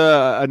 Shoot us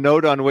a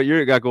note on what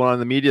you got going on in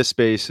the media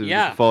space. And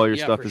follow your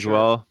stuff as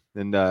well.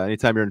 And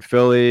anytime you're in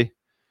Philly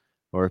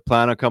or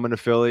plan on coming to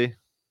Philly,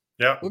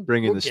 we'll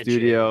bring in the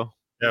studio.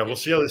 Yeah, we'll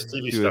see how this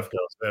TV stuff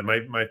goes.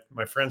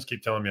 My friends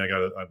keep telling me I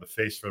got the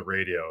face for the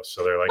radio.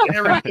 So they're like,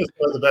 everything's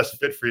the best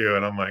fit for you.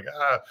 And I'm like,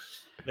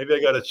 maybe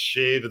I got to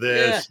shave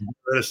this, get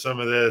rid of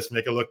some of this,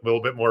 make it look a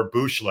little bit more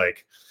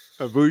Bush-like.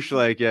 A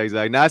Bush-like, yeah,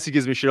 exactly. Nasty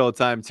gives me shit all the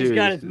time, too. He's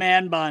got his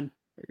man bun.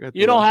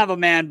 You don't have a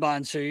man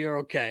bun, so you're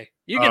okay.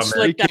 You can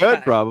slick that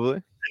back.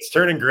 Probably. It's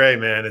turning gray,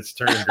 man. It's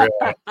turning gray.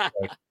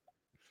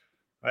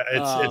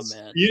 It's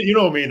you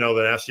know me, know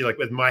that Nasty. Like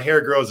when my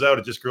hair grows out,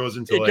 it just grows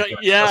into brown.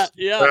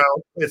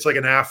 It's like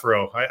an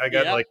afro. I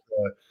got like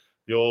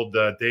the old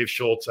Dave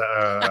Schultz.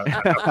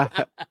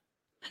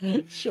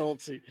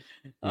 Schultz.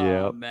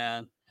 Oh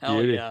man,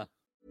 hell yeah.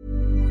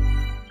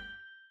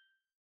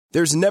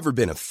 There's never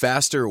been a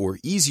faster or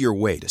easier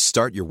way to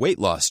start your weight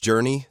loss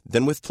journey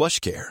than with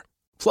PlushCare.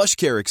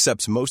 PlushCare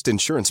accepts most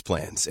insurance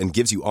plans and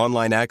gives you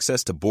online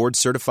access to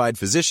board-certified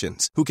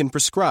physicians who can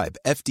prescribe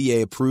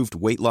FDA-approved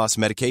weight loss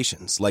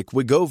medications like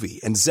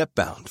Wegovy and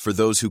Zepbound for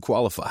those who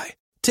qualify.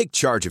 Take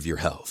charge of your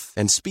health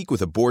and speak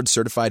with a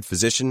board-certified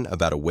physician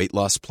about a weight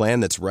loss plan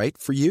that's right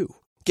for you.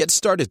 Get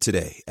started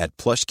today at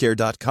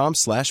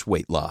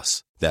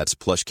plushcare.com/weightloss. That's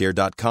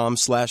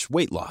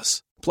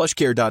plushcare.com/weightloss.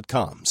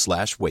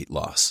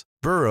 plushcare.com/weightloss.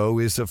 Burrow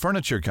is a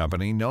furniture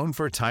company known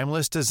for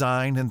timeless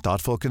design and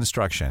thoughtful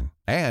construction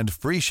and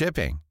free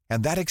shipping,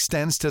 and that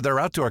extends to their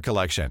outdoor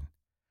collection.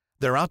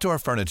 Their outdoor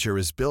furniture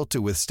is built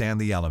to withstand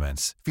the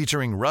elements,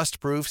 featuring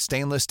rust-proof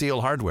stainless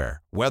steel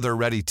hardware,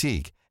 weather-ready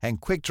teak, and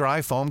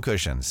quick-dry foam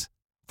cushions.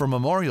 For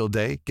Memorial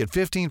Day, get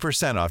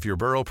 15% off your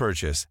Burrow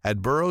purchase at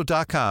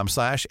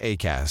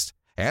burrow.com/acast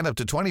and up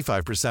to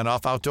 25%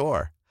 off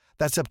outdoor.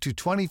 That's up to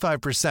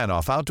 25%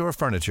 off outdoor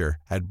furniture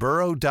at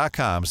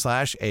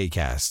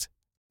burrow.com/acast.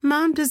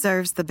 Mom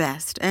deserves the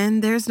best,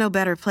 and there's no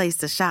better place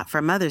to shop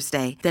for Mother's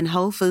Day than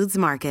Whole Foods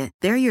Market.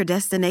 They're your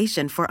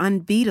destination for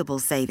unbeatable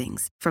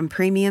savings, from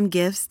premium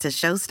gifts to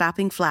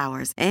show-stopping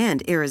flowers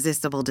and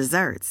irresistible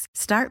desserts.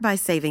 Start by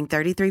saving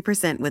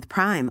 33% with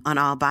Prime on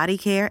all body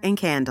care and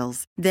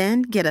candles.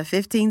 Then get a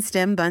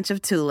 15-stem bunch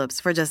of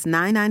tulips for just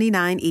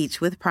 $9.99 each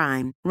with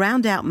Prime.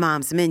 Round out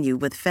Mom's menu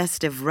with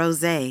festive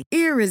rosé,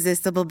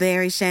 irresistible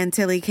berry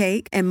chantilly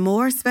cake, and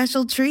more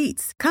special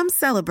treats. Come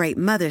celebrate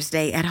Mother's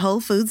Day at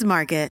Whole Foods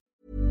Market.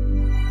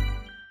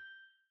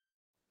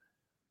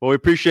 Well, we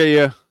appreciate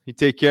you. You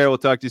take care. We'll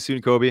talk to you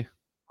soon, Kobe.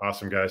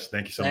 Awesome, guys.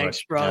 Thank you so Thanks,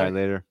 much. Bro. All right,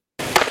 later.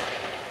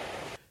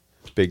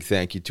 Big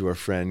thank you to our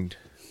friend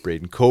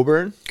Braydon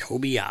Coburn.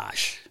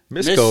 Kobe-osh.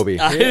 Miss Kobe.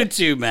 I do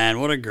too, man.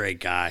 What a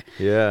great guy.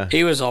 Yeah.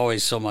 He was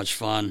always so much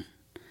fun.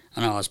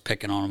 I know I was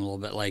picking on him a little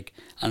bit. Like,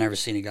 I never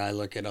seen a guy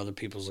look at other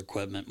people's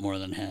equipment more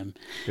than him.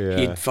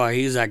 Yeah.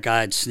 He's that guy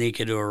that'd sneak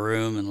into a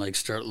room and like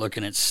start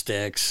looking at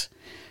sticks.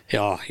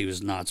 Oh, he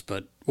was nuts,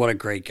 but what a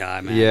great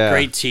guy, man. Yeah.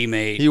 Great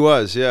teammate. He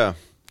was, yeah.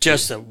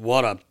 Just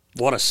what a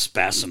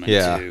specimen,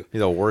 yeah. too.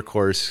 He's a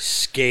workhorse.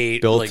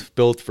 Skate.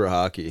 Built for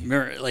hockey.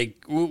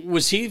 Like,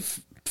 was he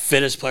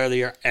fittest player of the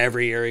year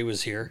every year he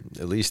was here?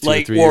 At least 2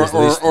 or 3 years.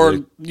 Or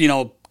you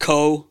know,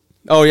 Co.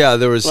 Oh, yeah,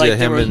 there was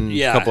him and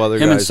a couple other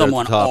guys and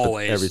someone at the top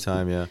always. every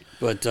time, yeah.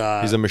 But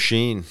he's a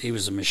machine. He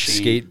was a machine.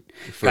 Skate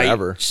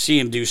forever. See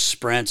him do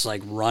sprints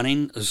like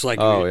running. It's like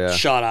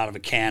shot out of a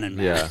cannon,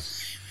 man. Yeah.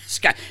 This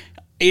guy,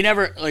 he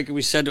never, like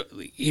we said,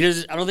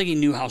 I don't think he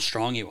knew how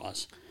strong he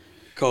was.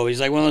 Kobe,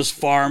 he's like one of those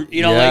farm,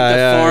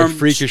 farm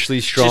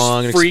freakishly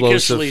strong, just freakishly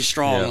explosive.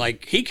 strong. Yeah.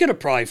 Like he could have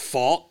probably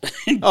fought.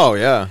 Oh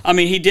yeah. I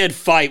mean, he did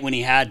fight when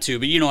he had to,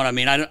 but you know what I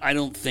mean. I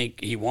don't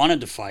think he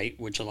wanted to fight,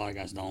 which a lot of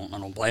guys don't. I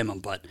don't blame him.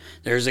 But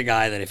there's a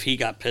guy that if he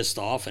got pissed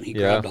off and he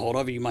grabbed a hold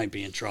of you, you might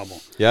be in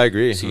trouble. Yeah, I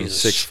agree. So he's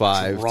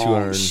 6'5",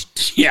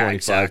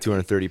 225,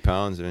 230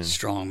 pounds. I mean,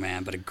 strong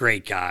man, but a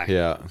great guy.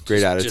 Yeah,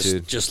 great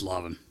attitude. Just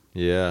love him.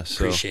 Yeah,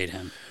 so appreciate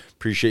him.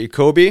 Appreciate you,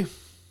 Kobe.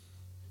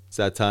 It's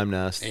that time,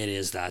 Nast. It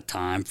is that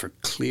time for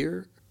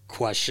Clear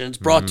Questions,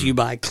 brought to you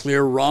by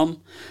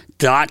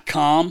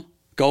clearrum.com.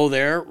 Go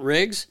there,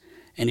 Riggs.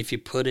 And if you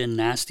put in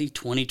Nasty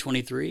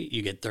 2023,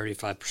 you get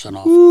 35%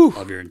 off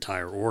of your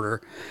entire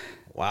order.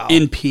 Wow.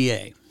 In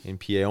PA. In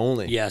PA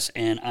only. Yes,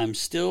 and I'm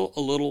still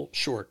a little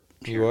short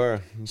here. You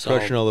are.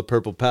 Crushing all the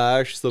purple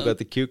patch. Still got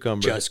the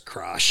cucumber. Just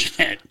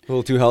crushing it. A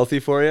little too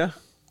healthy for you?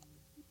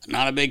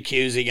 Not a big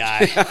QZ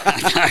guy.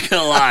 I'm not going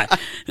to lie.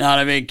 Not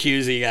a big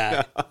QZ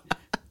guy.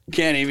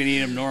 Can't even eat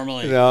them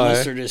normally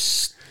unless they're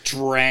just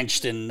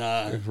drenched in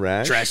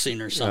dressing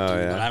or something.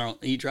 But I don't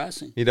eat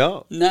dressing. You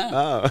don't? No.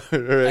 Oh,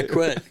 right. I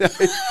quit.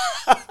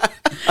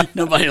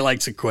 Nobody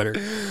likes a quitter.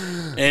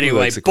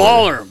 Anyway,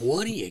 Baller,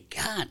 what do you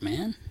got,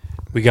 man?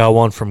 We got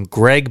one from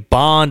Greg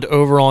Bond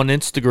over on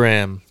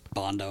Instagram.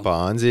 Bondo.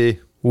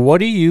 Bonzi.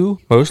 What are you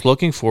most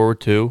looking forward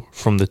to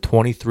from the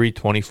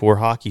 23-24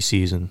 hockey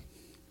season?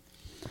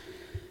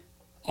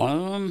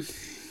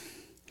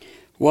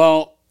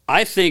 Well,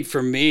 I think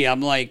for me,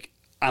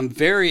 I'm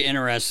very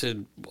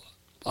interested.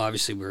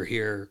 Obviously, we're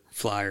here,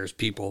 Flyers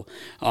people.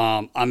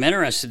 I'm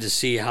interested to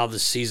see how the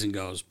season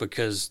goes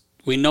because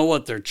we know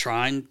what they're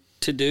trying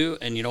to do,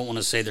 and you don't want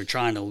to say they're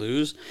trying to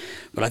lose,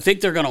 but I think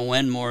they're going to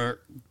win more.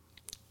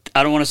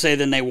 I don't want to say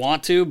than they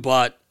want to,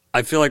 but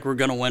I feel like we're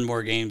going to win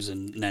more games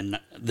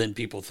than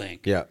people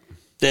think. Yeah.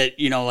 That,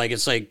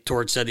 it's like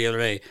Torch said the other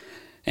day,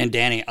 and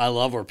Danny, I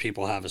love where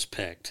people have us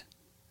picked.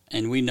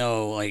 And we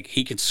know,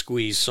 he could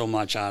squeeze so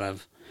much out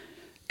of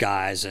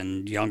guys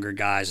and younger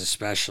guys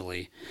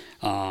especially.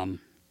 But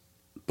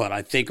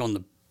I think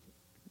in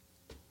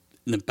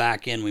the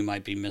back end, we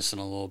might be missing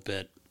a little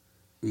bit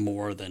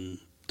more than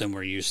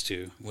we're used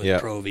to with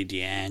Provy,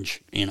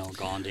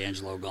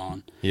 D'Angelo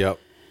gone. Yep.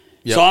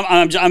 So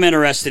I'm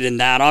interested in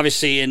that.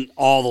 Obviously, in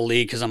all the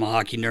league because I'm a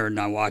hockey nerd and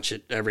I watch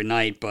it every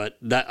night. But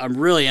I'm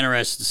really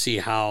interested to see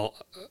how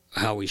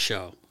we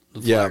show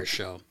the Flyers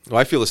show. Well,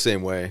 I feel the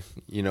same way.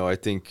 I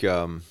think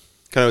kind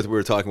of what we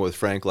were talking with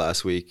Frank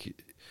last week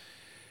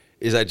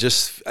is I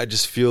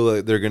just feel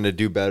like they're going to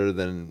do better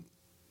than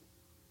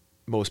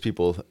most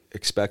people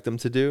expect them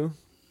to do,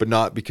 but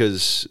not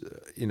because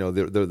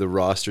the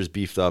roster's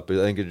beefed up. I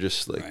think it's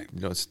just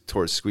it's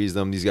towards squeeze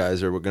them. These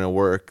guys are going to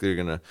work. They're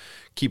going to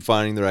keep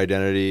finding their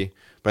identity,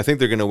 but I think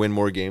they're going to win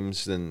more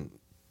games than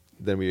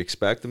we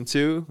expect them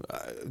to.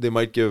 They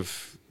might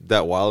give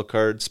that wild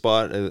card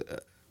spot an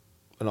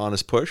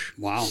honest push.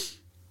 Wow.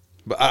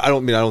 But I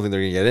don't think they're going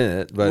to get in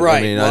it. But right.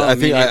 I mean, well, I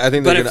think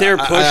but they're if they're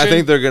pushing, I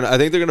think they're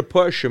going to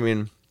push. I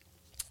mean,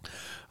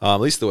 at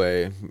least the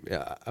way.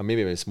 Yeah,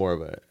 maybe it's more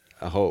of a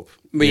hope.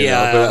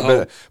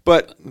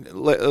 But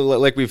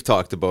like we've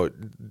talked about,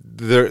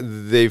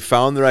 they've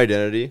found their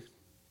identity,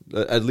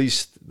 at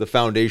least the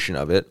foundation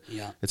of it.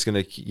 Yeah, it's going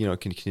to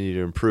continue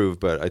to improve.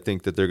 But I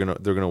think that they're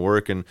gonna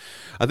work, and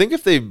I think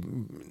if they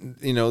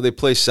they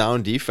play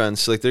sound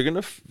defense, they're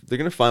gonna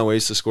find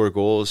ways to score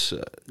goals.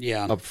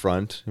 Up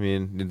front. I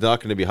mean, they're not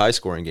going to be high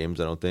scoring games.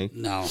 I don't think.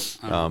 No.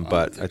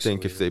 But I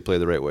think if they play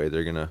the right way,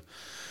 they're gonna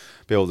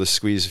be able to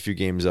squeeze a few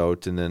games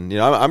out, and then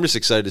I'm just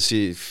excited to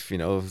see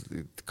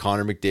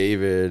Connor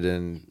McDavid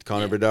and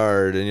Connor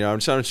Bedard, and I'm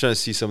trying to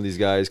see some of these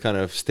guys kind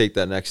of take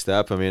that next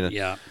step. I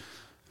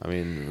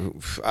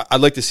mean,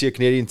 I'd like to see a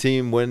Canadian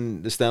team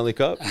win the Stanley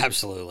Cup.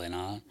 Absolutely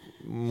not.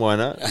 Why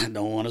not? I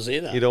don't want to see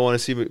that. You don't want to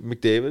see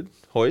McDavid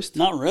hoist?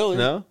 Not really.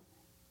 No.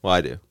 Well, I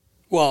do.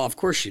 Well, of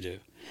course you do.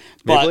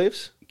 Maple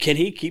Leafs? Can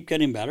he keep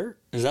getting better?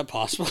 Is that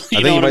possible?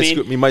 I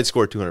think he might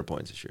score 200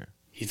 points this year.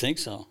 You think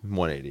so?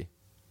 180.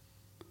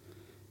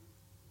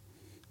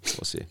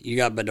 We'll see. You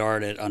got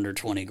Bedard at under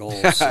 20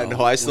 goals. So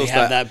no, I still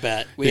have that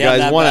bet. The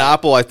guy's won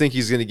Apple. I think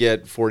he's going to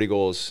get 40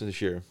 goals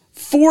this year.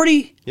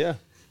 40? Yeah.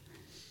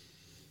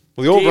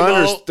 Well,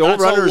 the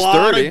old runner's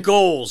 30 of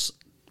goals.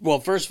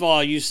 Well, first of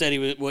all, you said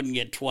he wouldn't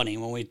get 20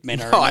 when we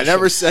made our. No, I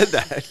never said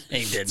that.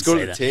 He didn't Let's go say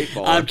to the that. tape.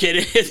 Paul. I'm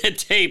kidding. The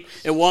tape.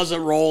 It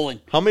wasn't rolling.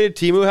 How many did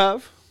Timu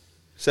have?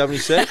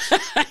 76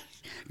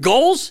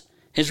 goals.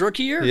 His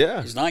rookie year?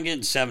 Yeah. He's not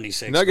getting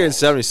 76. He's not getting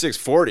 76,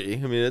 40. I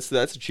mean,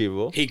 that's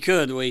achievable. He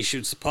could, the way he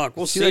shoots the puck.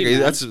 We'll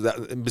see.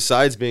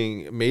 Besides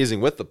being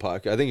amazing with the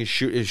puck, I think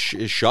his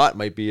shot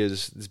might be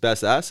his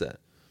best asset.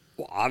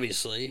 Well,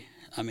 obviously.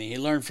 I mean, he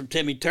learned from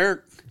Timmy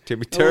Turk.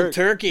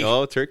 Turkey.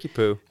 Oh, turkey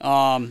poo.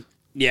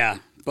 Yeah,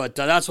 but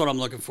that's what I'm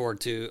looking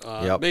forward to.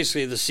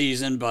 Basically the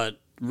season,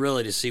 but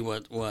really to see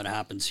what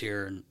happens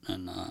here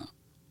and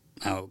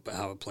how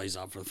it plays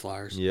out for the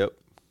Flyers. Yep.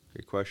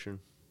 Good question.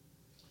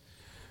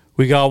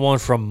 We got one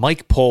from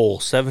Mike Pohl,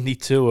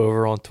 72,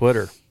 over on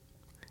Twitter.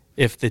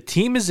 If the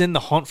team is in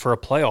the hunt for a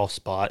playoff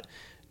spot,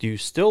 do you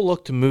still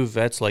look to move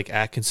vets like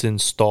Atkinson,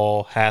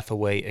 Stahl,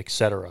 Hathaway,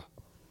 etc.?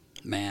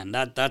 Man,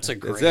 that's a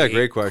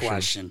great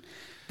question.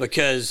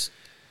 Because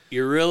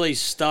you're really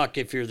stuck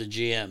if you're the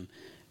GM.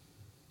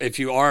 If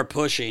you are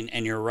pushing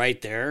and you're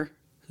right there,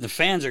 the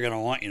fans are going to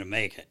want you to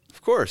make it.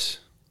 Of course.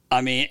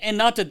 I mean, and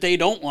not that they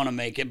don't want to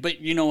make it,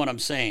 but you know what I'm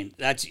saying.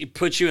 It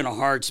puts you in a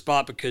hard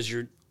spot because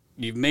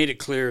you've made it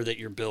clear that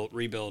you're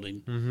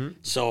rebuilding. Mm-hmm.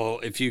 So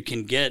if you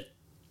can get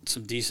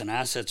some decent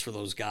assets for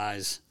those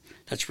guys,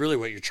 that's really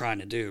what you're trying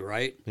to do,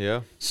 right?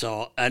 Yeah.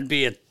 So that'd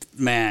be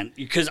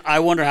because I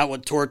wonder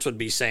what Torts would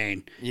be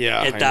saying.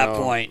 Yeah, at that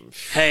point,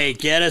 hey,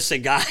 get us a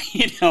guy,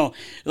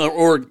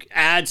 or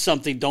add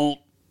something. Don't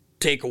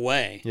take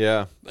away.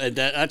 Yeah.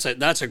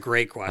 That's a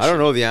great question. I don't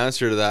know the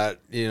answer to that.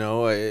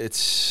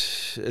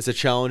 It's a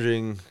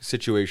challenging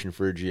situation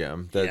for a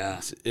GM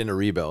that's in a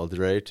rebuild,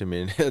 right? I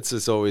mean,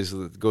 it always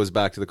goes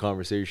back to the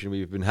conversation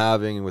we've been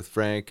having with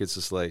Frank. It's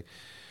just like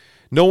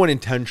no one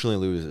intentionally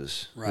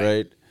loses,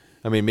 right?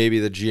 I mean, maybe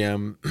the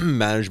GM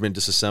management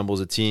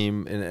disassembles a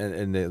team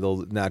and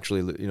they'll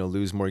naturally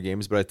lose more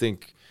games. But I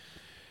think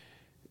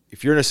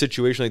if you're in a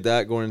situation like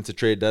that going into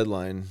trade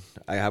deadline,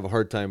 I have a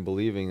hard time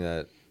believing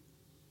that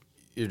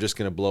you're just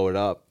going to blow it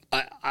up.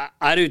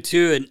 I do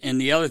too,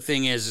 and the other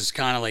thing is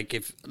kind of like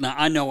now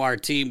I know our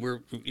team, we're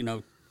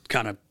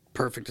kind of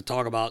perfect to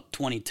talk about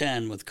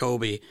 2010 with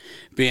Kobe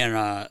being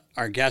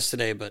our guest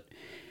today, but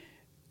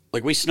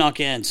like we snuck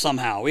in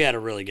somehow. We had a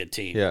really good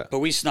team. Yeah. But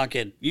we snuck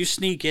in. You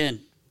sneak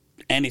in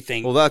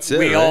anything. Well, that's it.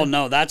 We right? all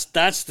know that's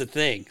the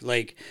thing.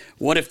 Like,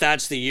 what if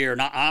that's the year?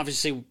 Now,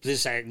 obviously,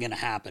 this ain't going to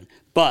happen.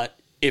 But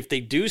if they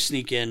do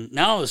sneak in,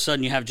 now all of a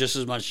sudden you have just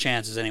as much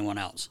chance as anyone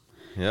else.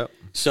 Yep.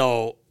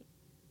 So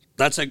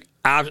that's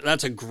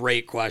a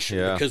great question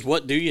because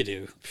what do you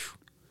do?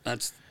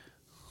 That's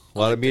a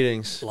lot of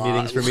meetings.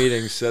 Meetings for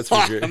meetings. That's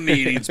for sure. A lot of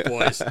meetings,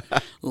 boys.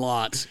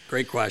 Lots.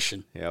 Great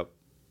question. Yep.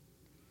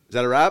 Is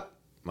that a wrap?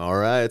 All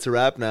right, it's a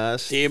wrap,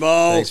 Nas.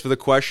 Debo. Thanks for the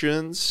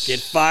questions. Get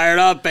fired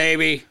up,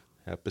 baby.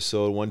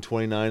 Episode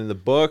 129 in the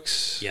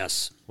books.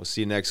 Yes. We'll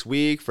see you next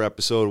week for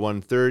episode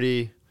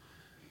 130.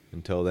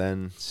 Until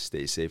then,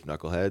 stay safe,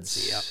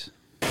 knuckleheads. Yep.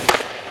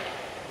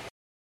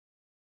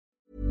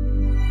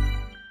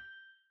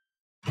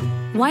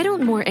 Why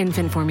don't more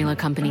infant formula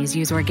companies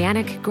use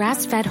organic,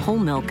 grass-fed whole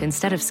milk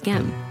instead of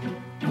skim?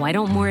 Why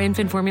don't more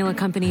infant formula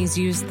companies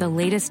use the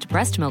latest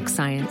breast milk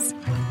science?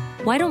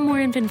 Why don't more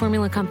infant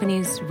formula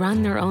companies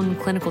run their own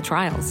clinical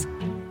trials?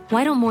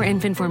 Why don't more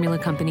infant formula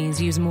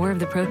companies use more of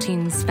the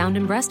proteins found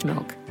in breast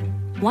milk?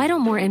 Why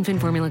don't more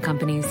infant formula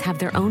companies have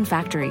their own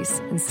factories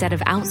instead of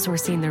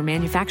outsourcing their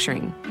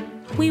manufacturing?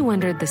 We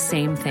wondered the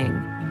same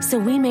thing. So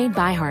we made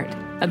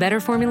ByHeart, a better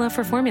formula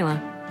for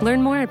formula.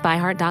 Learn more at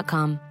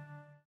byheart.com.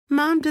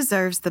 Mom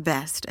deserves the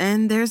best,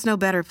 and there's no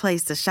better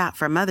place to shop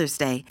for Mother's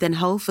Day than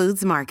Whole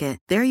Foods Market.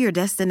 They're your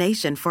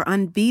destination for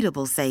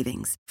unbeatable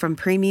savings, from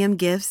premium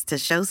gifts to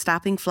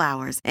show-stopping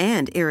flowers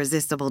and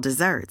irresistible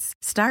desserts.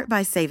 Start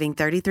by saving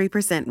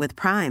 33% with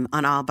Prime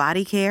on all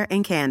body care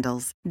and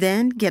candles.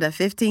 Then get a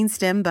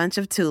 15-stem bunch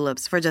of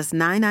tulips for just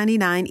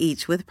 $9.99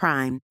 each with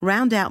Prime.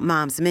 Round out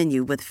Mom's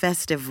menu with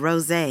festive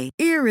rosé,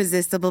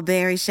 irresistible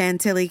berry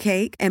chantilly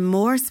cake, and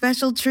more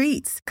special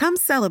treats. Come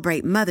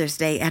celebrate Mother's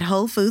Day at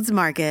Whole Foods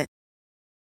Market.